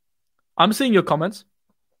 I'm seeing your comments.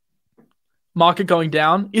 Market going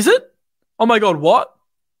down. Is it? Oh my god, what?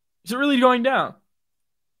 Is it really going down?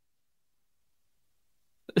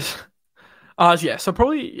 Yeah, so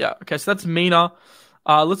probably, yeah. Okay, so that's Mina.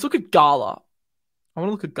 Let's look at Gala. I want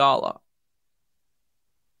to look at Gala.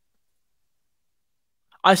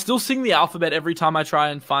 I still sing the alphabet every time I try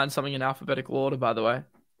and find something in alphabetical order, by the way.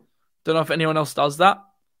 Don't know if anyone else does that.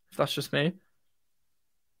 If that's just me.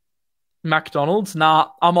 McDonald's? Nah,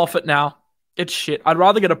 I'm off it now. It's shit. I'd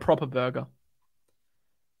rather get a proper burger.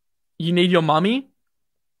 You need your mummy?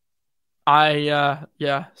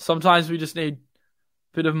 Yeah. Sometimes we just need a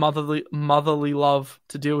bit of motherly love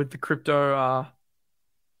to deal with the crypto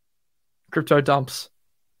dumps.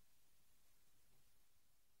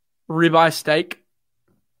 Ribeye steak.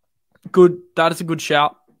 Good. That is a good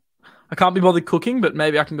shout. I can't be bothered cooking, but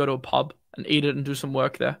maybe I can go to a pub and eat it and do some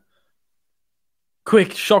work there.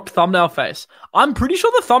 Quick, shocked thumbnail face. I'm pretty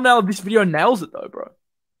sure the thumbnail of this video nails it though, bro.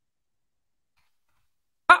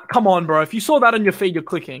 Ah, come on, bro. If you saw that on your feed, you're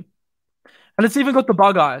clicking. And it's even got the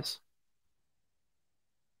bug eyes.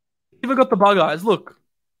 Even got the bug eyes. Look.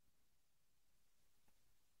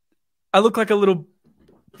 I look like a little.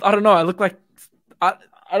 I don't know. I look like. I,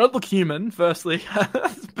 I don't look human, firstly.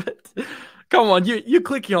 But come on, you're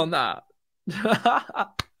clicking on that.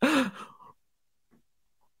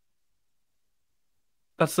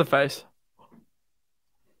 That's the face.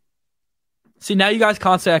 See, now you guys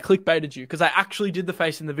can't say I clickbaited you because I actually did the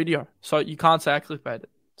face in the video. So you can't say I clickbaited.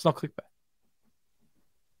 It's not clickbait.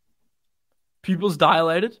 Pupils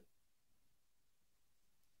dilated.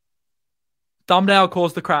 Thumbnail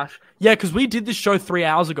caused the crash. Yeah, because we did this show 3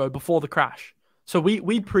 hours ago before the crash. So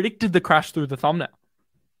we predicted the crash through the thumbnail.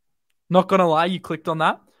 Not gonna lie, you clicked on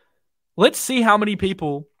that. Let's see how many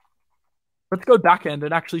people. Let's go back end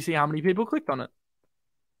and actually see how many people clicked on it.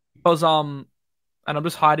 Because and I'm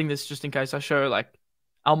just hiding this just in case I show like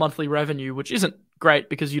our monthly revenue, which isn't great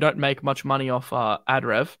because you don't make much money off ad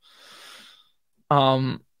rev.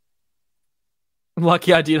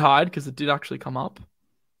 Lucky I did hide because it did actually come up.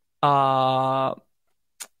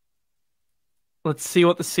 Let's see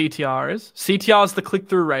what the CTR is. CTR is the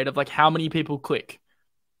click-through rate of like how many people click.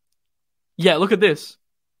 Yeah, look at this.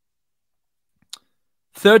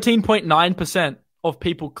 13.9% of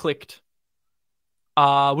people clicked.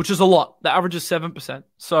 Which is a lot. The average is 7%.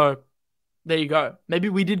 So there you go. Maybe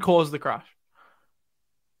we did cause the crash.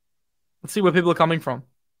 Let's see where people are coming from.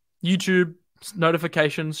 YouTube,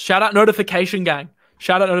 notifications. Shout out notification gang.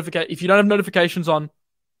 Shout out notification. If you don't have notifications on,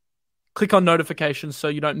 click on notifications so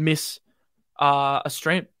you don't miss a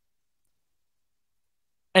stream.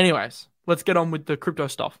 Anyways, let's get on with the crypto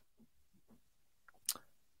stuff.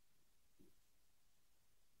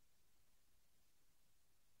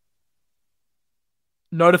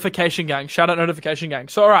 Notification gang. Shout out notification gang.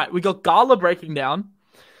 So, all right, we got Gala breaking down.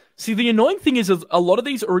 See, the annoying thing is a lot of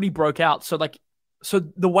these already broke out. So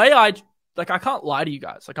the way I can't lie to you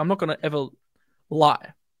guys. Like, I'm not going to ever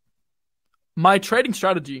lie. My trading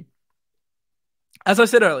strategy, as I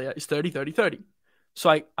said earlier, is 30, 30, 30. So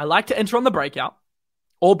I like to enter on the breakout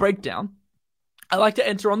or breakdown. I like to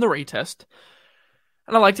enter on the retest.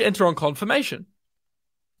 And I like to enter on confirmation.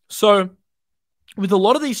 So with a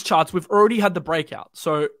lot of these charts, we've already had the breakout.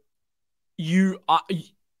 So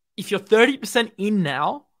if you're 30% in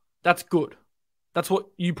now, that's good. That's what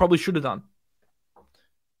you probably should have done.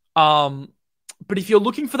 But if you're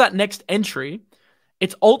looking for that next entry,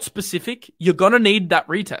 it's alt specific. You're gonna need that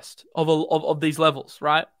retest of these levels,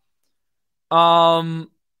 right?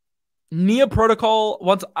 Near protocol.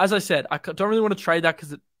 Once, as I said, I don't really want to trade that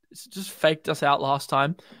because it just faked us out last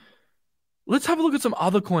time. Let's have a look at some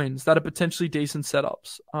other coins that are potentially decent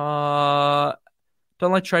setups.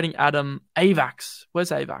 Don't like trading Atom. AVAX. Where's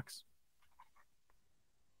AVAX?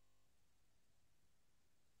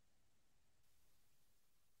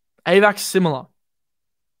 AVAX similar.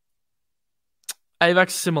 AVAX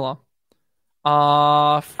similar.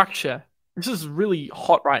 Fracture. This is really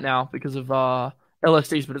hot right now because of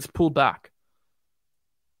LSDs, but it's pulled back.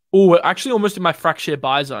 Oh, we're actually almost in my Fracture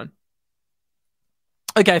buy zone.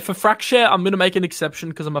 Okay, for Fracture, I'm going to make an exception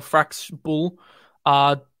because I'm a Frax bull.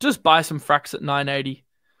 Just buy some Frax at 980.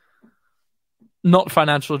 Not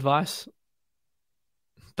financial advice.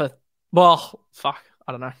 But, well, fuck.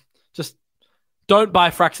 I don't know. Just don't buy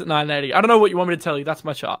Frax at 980. I don't know what you want me to tell you. That's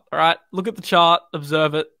my chart. All right? Look at the chart.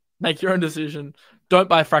 Observe it. Make your own decision. Don't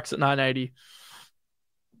buy Frax at 980.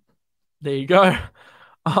 There you go.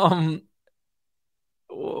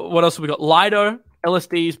 What else have we got? Lido.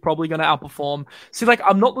 LSD is probably going to outperform. See, like,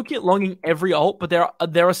 I'm not looking at longing every alt, but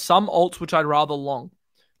there are some alts which I'd rather long.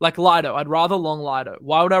 Like Lido. I'd rather long Lido.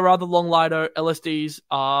 Why would I rather long Lido? LSDs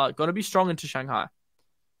are going to be strong into Shanghai.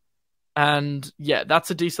 And, yeah,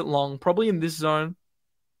 that's a decent long. Probably in this zone.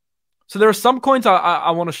 So there are some coins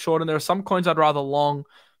I want to short, and there are some coins I'd rather long.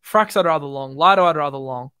 Frax I'd rather long. Lido I'd rather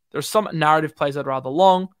long. There's some narrative plays I'd rather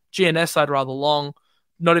long. GNS I'd rather long.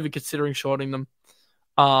 Not even considering shorting them.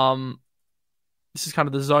 This is kind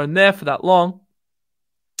of the zone there for that long.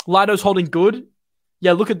 Lido's holding good.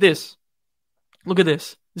 Yeah, look at this. Look at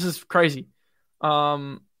this. This is crazy.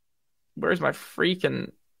 Where is my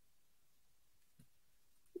freaking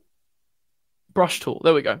brush tool?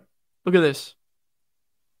 There we go. Look at this.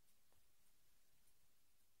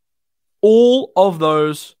 All of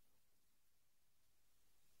those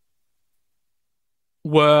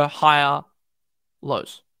were higher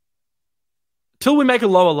lows. Till we make a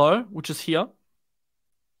lower low, which is here,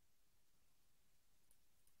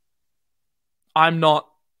 I'm not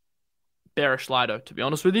bearish Lido, to be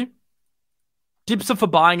honest with you. Dips are for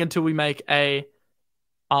buying until we make a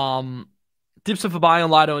dips are for buying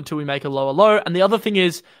on Lido until we make a lower low. And the other thing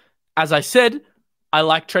is, as I said, I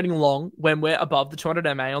like trading long when we're above the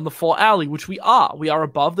 200 MA on the 4 hourly, which we are. We are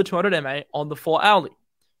above the 200 MA on the 4 hourly.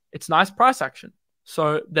 It's nice price action.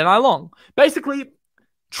 So then I long. Basically,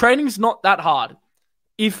 trading's not that hard.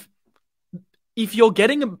 If you're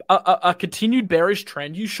getting a continued bearish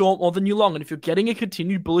trend, you short more than you long. And if you're getting a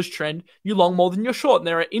continued bullish trend, you long more than you're short. And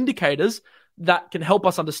there are indicators that can help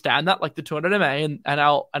us understand that, like the 200 MA and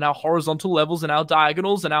our horizontal levels and our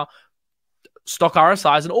diagonals and our stock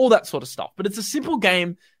RSIs and all that sort of stuff. But it's a simple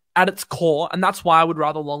game at its core, and that's why I would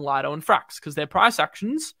rather long Lido and Frax, because their price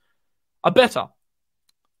actions are better.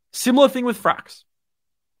 Similar thing with Frax.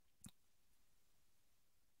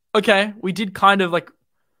 Okay, we did kind of like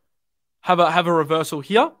have a reversal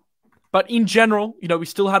here, but in general, we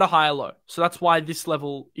still had a higher low. So that's why this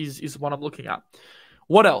level is what I'm looking at.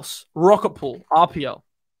 What else? Rocket Pool, RPL,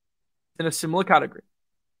 in a similar category.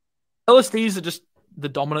 LSDs are just the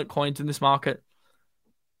dominant coins in this market.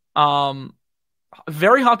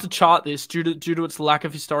 Very hard to chart this due to its lack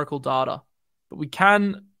of historical data, but we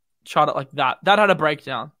can chart it like that. That had a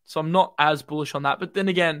breakdown, so I'm not as bullish on that. But then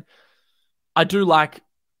again, I do like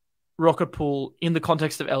Rocket Pool in the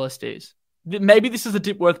context of LSDs. Maybe this is a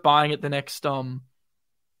dip worth buying at the next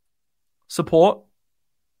support.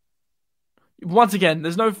 Once again,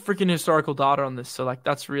 there's no freaking historical data on this, so like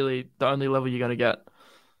that's really the only level you're gonna get.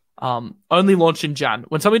 Only launched in Jan.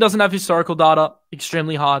 When somebody doesn't have historical data,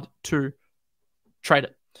 extremely hard to trade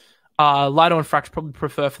it. Lido and Frax probably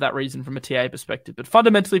prefer for that reason from a TA perspective. But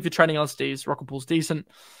fundamentally, if you're trading LSDs, Rocket Pool's decent.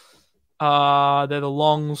 They're the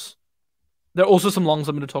longs. There are also some longs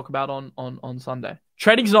I'm going to talk about on Sunday.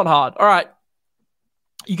 Trading's not hard. All right.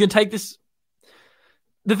 You can take this.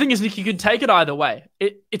 The thing is, Nick, you can take it either way.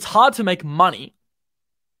 It's hard to make money,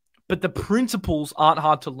 but the principles aren't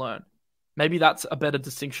hard to learn. Maybe that's a better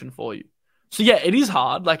distinction for you. So yeah, it is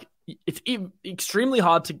hard. Like it's extremely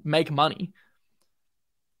hard to make money.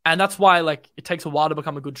 And that's why like it takes a while to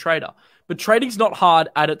become a good trader. But trading's not hard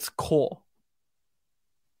at its core.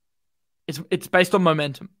 It's based on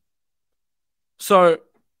momentum. So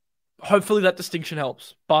hopefully that distinction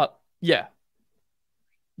helps. But yeah.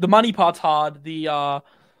 The money part's hard. The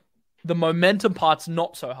momentum part's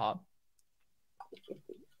not so hard.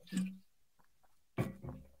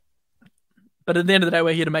 But at the end of the day,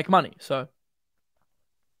 we're here to make money. So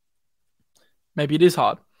maybe it is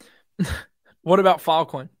hard. What about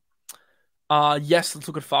Filecoin? Yes, let's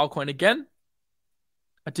look at Filecoin again.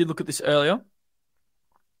 I did look at this earlier.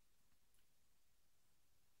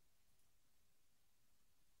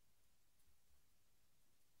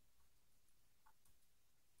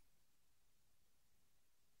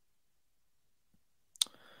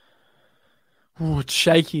 Ooh, it's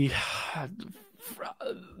shaky.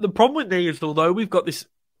 The problem with me is, although we've got this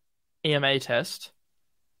EMA test,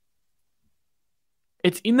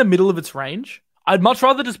 it's in the middle of its range. I'd much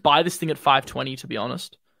rather just buy this thing at 520, to be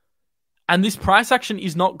honest. And this price action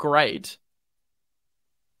is not great.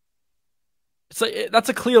 It's like, that's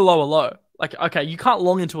a clear lower low. Like, okay, you can't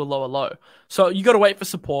long into a lower low. So you got to wait for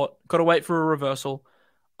support. Got to wait for a reversal.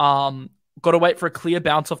 Got to wait for a clear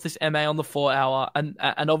bounce off this MA on the 4 hour. And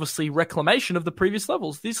obviously reclamation of the previous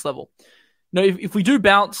levels, this level. If we do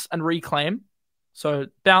bounce and reclaim, so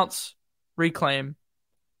bounce, reclaim,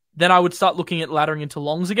 then I would start looking at laddering into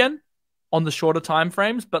longs again on the shorter time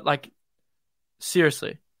frames. But like,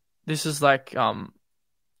 seriously, this is like,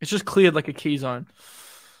 it's just cleared like a key zone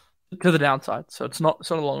to the downside. So it's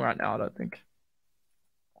not long right now, I don't think.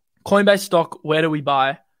 Coinbase stock, where do we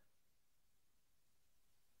buy?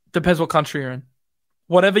 Depends what country you're in.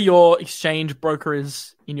 Whatever your exchange broker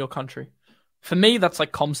is in your country. For me, that's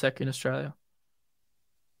like CommSec in Australia.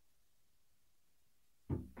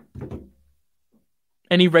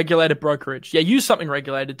 Any regulated brokerage. Yeah, use something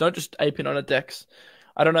regulated. Don't just ape in on a DEX.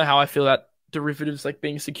 I don't know how I feel about derivatives like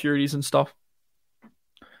being securities and stuff.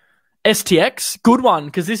 STX, good one,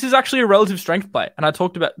 because this is actually a relative strength play. And I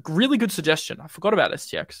talked about, really good suggestion. I forgot about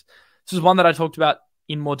STX. This is one that I talked about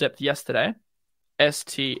in more depth yesterday.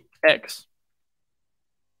 STX.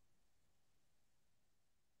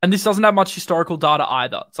 And this doesn't have much historical data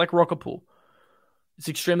either. It's like Rocket Pool. It's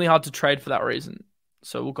extremely hard to trade for that reason.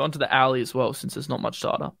 So we'll go on to the hourly as well, since there's not much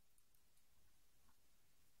data.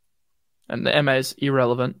 And the MA is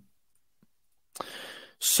irrelevant.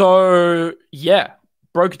 So, yeah,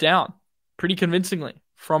 broke down pretty convincingly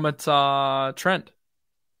from its trend.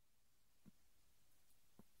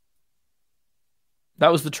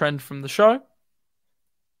 That was the trend from the show.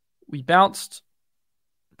 We bounced,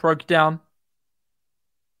 broke down,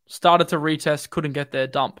 started to retest, couldn't get there,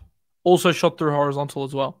 dump. Also shot through horizontal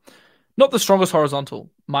as well. Not the strongest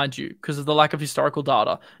horizontal, mind you, because of the lack of historical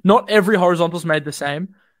data. Not every horizontal's made the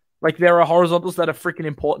same. Like, there are horizontals that are freaking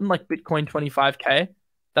important, like Bitcoin 25K,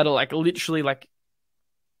 that are like literally like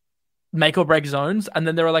make or break zones. And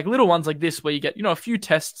then there are like little ones like this where you get, a few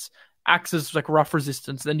tests, acts as like rough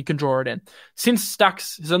resistance, then you can draw it in. Since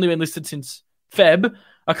Stacks has only been listed since Feb,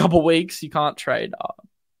 a couple of weeks, you can't trade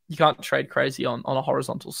crazy on a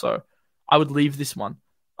horizontal. So I would leave this one.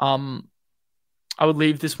 I would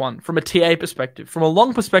leave this one from a TA perspective. From a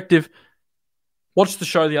long perspective, watch the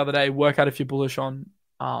show the other day, work out if you're bullish on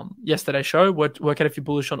yesterday's show, work out if you're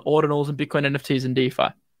bullish on ordinals and Bitcoin NFTs and DeFi.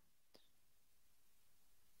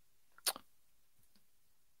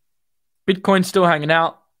 Bitcoin still hanging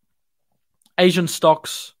out. Asian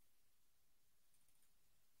stocks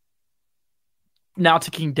now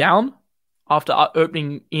ticking down after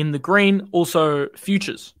opening in the green. Also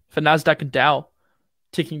futures for Nasdaq and Dow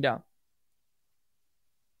ticking down.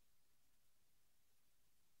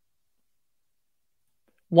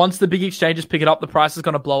 Once the big exchanges pick it up, the price is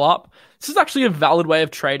going to blow up. This is actually a valid way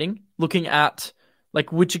of trading, looking at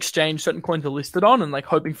like which exchange certain coins are listed on and like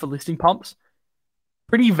hoping for listing pumps.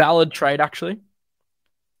 Pretty valid trade, actually.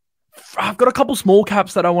 I've got a couple small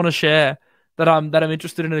caps that I want to share that I'm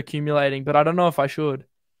interested in accumulating, but I don't know if I should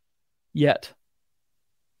yet.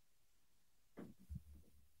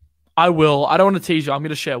 I will. I don't want to tease you. I'm going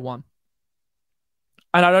to share one.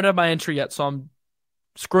 And I don't have my entry yet, so I'm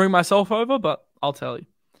screwing myself over, but I'll tell you.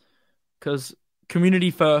 Because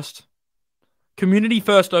community first. Community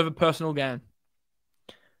first over personal gain.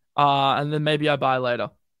 And then maybe I buy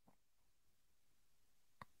later.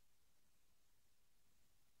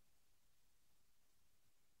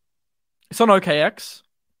 It's on OKX.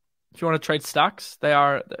 If you want to trade stacks, they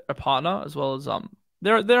are a partner as well as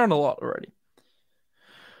they're on a lot already.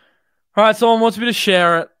 All right, someone wants me to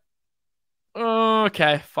share it.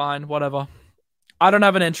 Okay, fine, whatever. I don't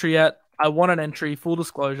have an entry yet. I want an entry, full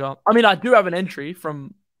disclosure. I mean, I do have an entry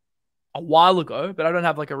from a while ago, but I don't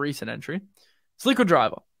have like a recent entry. It's Liquid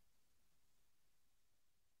Driver.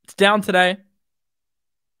 It's down today.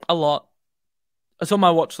 A lot. It's on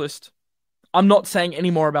my watch list. I'm not saying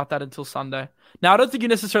any more about that until Sunday. Now, I don't think you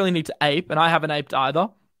necessarily need to ape, and I haven't aped either,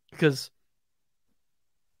 because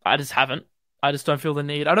I just haven't. I just don't feel the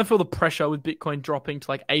need. I don't feel the pressure with Bitcoin dropping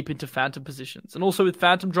to like ape into phantom positions. And also with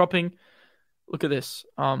phantom dropping, look at this.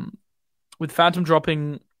 With phantom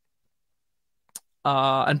dropping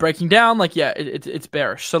and breaking down, like, yeah, it's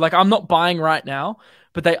bearish. So like I'm not buying right now,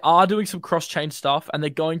 but they are doing some cross-chain stuff and they're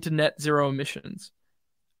going to net zero emissions.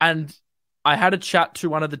 And I had a chat to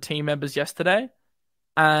one of the team members yesterday,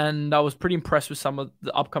 and I was pretty impressed with some of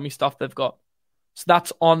the upcoming stuff they've got. So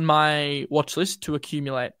that's on my watch list to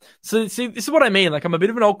accumulate. So see, this is what I mean. Like, I'm a bit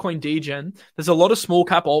of an altcoin degen. There's a lot of small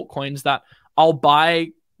cap altcoins that I'll buy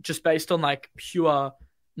just based on like pure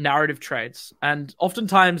narrative trades. And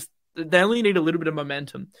oftentimes they only need a little bit of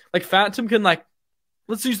momentum. Like Phantom can like,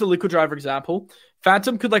 let's use the Liquid Driver example.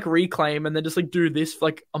 Phantom could like reclaim and then just like do this for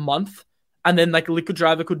like a month. And then like Liquid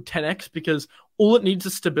Driver could 10x because all it needs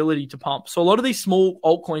is stability to pump. So a lot of these small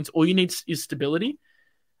altcoins, all you need is stability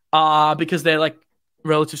because they're like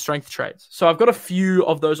relative strength trades. So I've got a few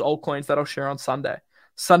of those altcoins that I'll share on Sunday.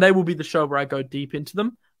 Sunday will be the show where I go deep into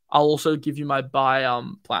them. I'll also give you my buy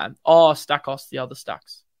plan. Oh, Stackos, the other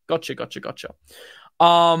stacks. Gotcha.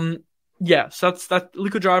 Yeah, so that's that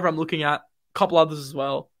Liquid Driver I'm looking at. A couple others as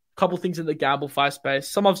well. A couple things in the Gamblefy space.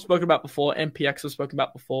 Some I've spoken about before. MPX I've spoken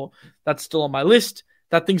about before. That's still on my list.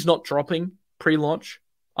 That thing's not dropping pre-launch.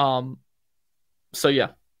 So yeah.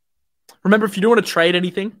 Remember, if you don't want to trade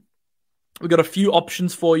anything, we've got a few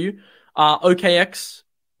options for you. OKX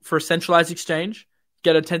for a centralized exchange.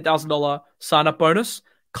 Get a $10,000 sign-up bonus.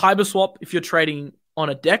 Kyber Swap if you're trading on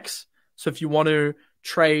a DEX. So if you want to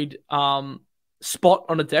trade spot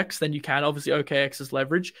on a DEX, then you can. Obviously, OKX is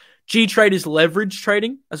leverage. G-Trade is leverage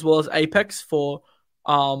trading, as well as Apex for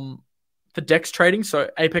DEX trading. So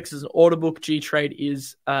Apex is an order book, G-Trade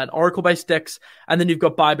is an Oracle-based DEX, and then you've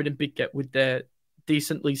got Bybit and BitGet with their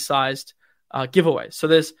decently sized giveaways. So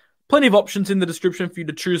there's plenty of options in the description for you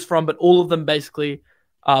to choose from, but all of them basically,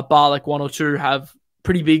 bar like one or two, have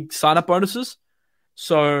pretty big sign-up bonuses.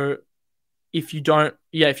 So if you want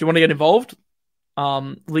to get involved,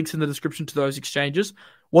 links in the description to those exchanges.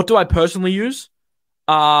 What do I personally use?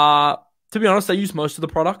 To be honest, I use most of the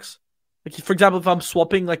products. Like, for example, if I'm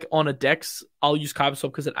swapping like on a DEX, I'll use KyberSwap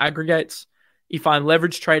because it aggregates. If I'm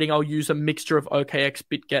leverage trading, I'll use a mixture of OKX,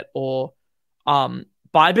 BitGet, or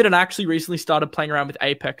Bybit. And I actually recently started playing around with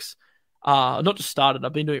Apex. Not just started,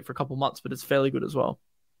 I've been doing it for a couple months, but it's fairly good as well.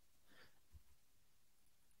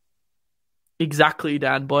 Exactly,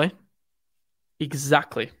 Dan boy.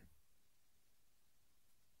 Exactly.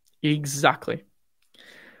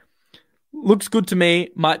 Looks good to me.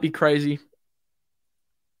 Might be crazy.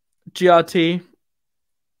 GRT.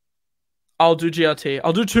 I'll do GRT.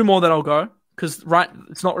 I'll do two more, then I'll go. Because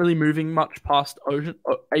it's not really moving much past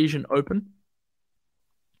Asian Open.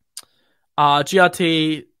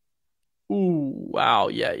 GRT. Ooh, wow.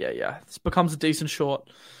 Yeah. This becomes a decent short.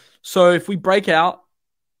 So if we break out,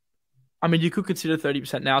 I mean, you could consider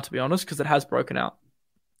 30% now, to be honest, because it has broken out.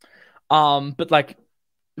 But like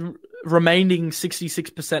remaining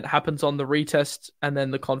 66% happens on the retest and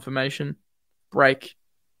then the confirmation break.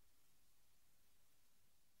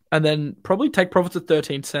 And then probably take profits at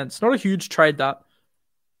 13 cents. Not a huge trade, that.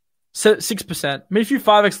 6%. I mean, if you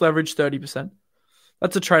 5x leverage, 30%.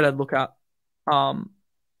 That's a trade I'd look at.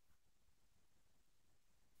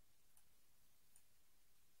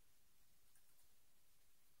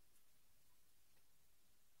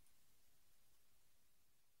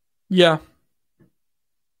 Yeah.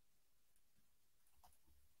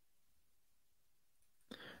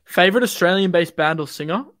 Favorite Australian-based band or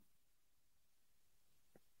singer?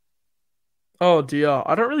 Oh dear,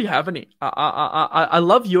 I don't really have any. I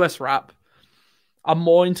love US rap. I'm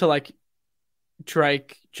more into like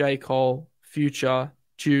Drake, J. Cole, Future,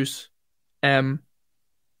 Juice, M,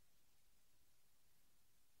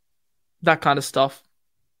 that kind of stuff.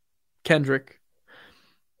 Kendrick.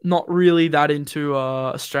 Not really that into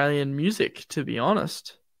Australian music, to be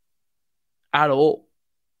honest, at all.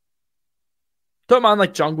 Don't mind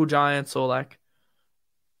like Jungle Giants or like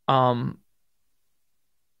um.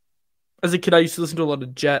 As a kid, I used to listen to a lot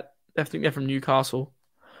of Jet. I think they're from Newcastle.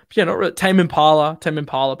 But yeah, not really. Tame Impala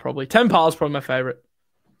probably. Tame Impala's probably my favorite.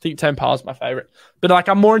 I think Tame Impala's my favorite. But like,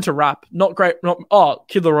 I'm more into rap. Not great. Kid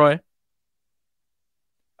Laroi.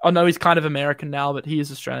 Oh no, he's kind of American now, but he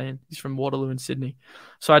is Australian. He's from Waterloo in Sydney.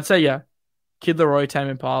 So I'd say, yeah, Kid Laroi, Tame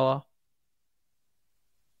Impala.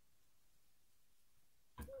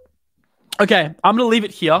 Okay, I'm going to leave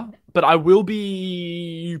it here, but I will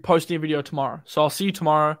be posting a video tomorrow. So I'll see you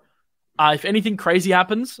tomorrow. If anything crazy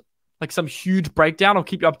happens, like some huge breakdown, I'll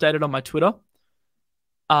keep you updated on my Twitter.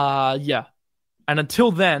 Yeah. And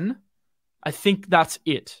until then, I think that's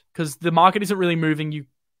it. Because the market isn't really moving.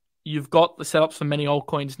 You've got the setups for many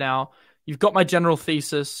altcoins now. You've got my general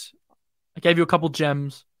thesis. I gave you a couple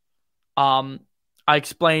gems. I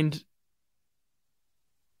explained.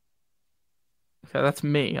 Okay, that's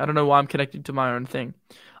me. I don't know why I'm connected to my own thing.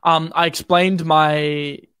 I explained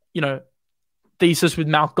my, thesis with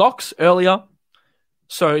Mt. Gox earlier.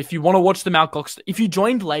 So if you want to watch the Mt. Gox, if you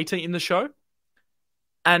joined later in the show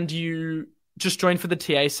and you just joined for the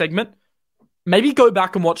TA segment, maybe go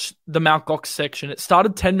back and watch the Mt. Gox section. It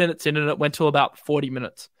started 10 minutes in and it went to about 40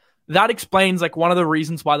 minutes. That explains like one of the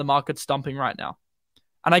reasons why the market's dumping right now.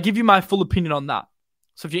 And I give you my full opinion on that.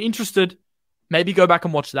 So if you're interested, maybe go back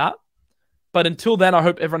and watch that. But until then, I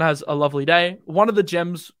hope everyone has a lovely day. One of the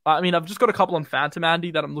gems, I've just got a couple on Phantom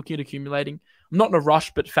Andy that I'm looking at accumulating. I'm not in a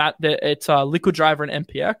rush, but it's Liquid Driver and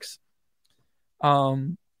MPX.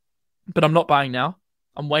 But I'm not buying now.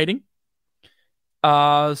 I'm waiting.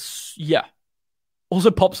 Yeah.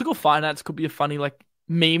 Also, Popsicle Finance could be a funny like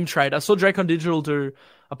meme trade. I saw Drake on Digital do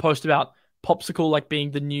a post about Popsicle like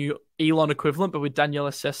being the new Elon equivalent, but with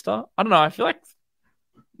Daniela Sesta. I don't know. I feel like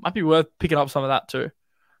it might be worth picking up some of that too.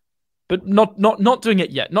 But not doing it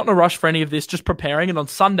yet. Not in a rush for any of this, just preparing. And on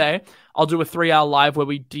Sunday, I'll do a 3-hour live where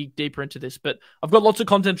we dig deeper into this. But I've got lots of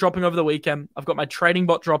content dropping over the weekend. I've got my trading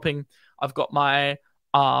bot dropping. I've got my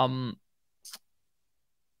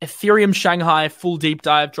Ethereum Shanghai full deep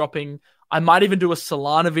dive dropping. I might even do a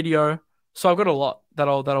Solana video. So I've got a lot that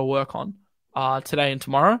I'll work on today and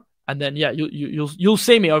tomorrow. And then yeah, you'll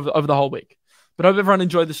see me over the whole week. But I hope everyone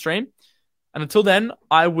enjoyed the stream. And until then,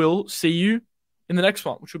 I will see you in the next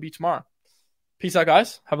one, which will be tomorrow. Peace out,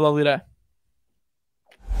 guys. Have a lovely day.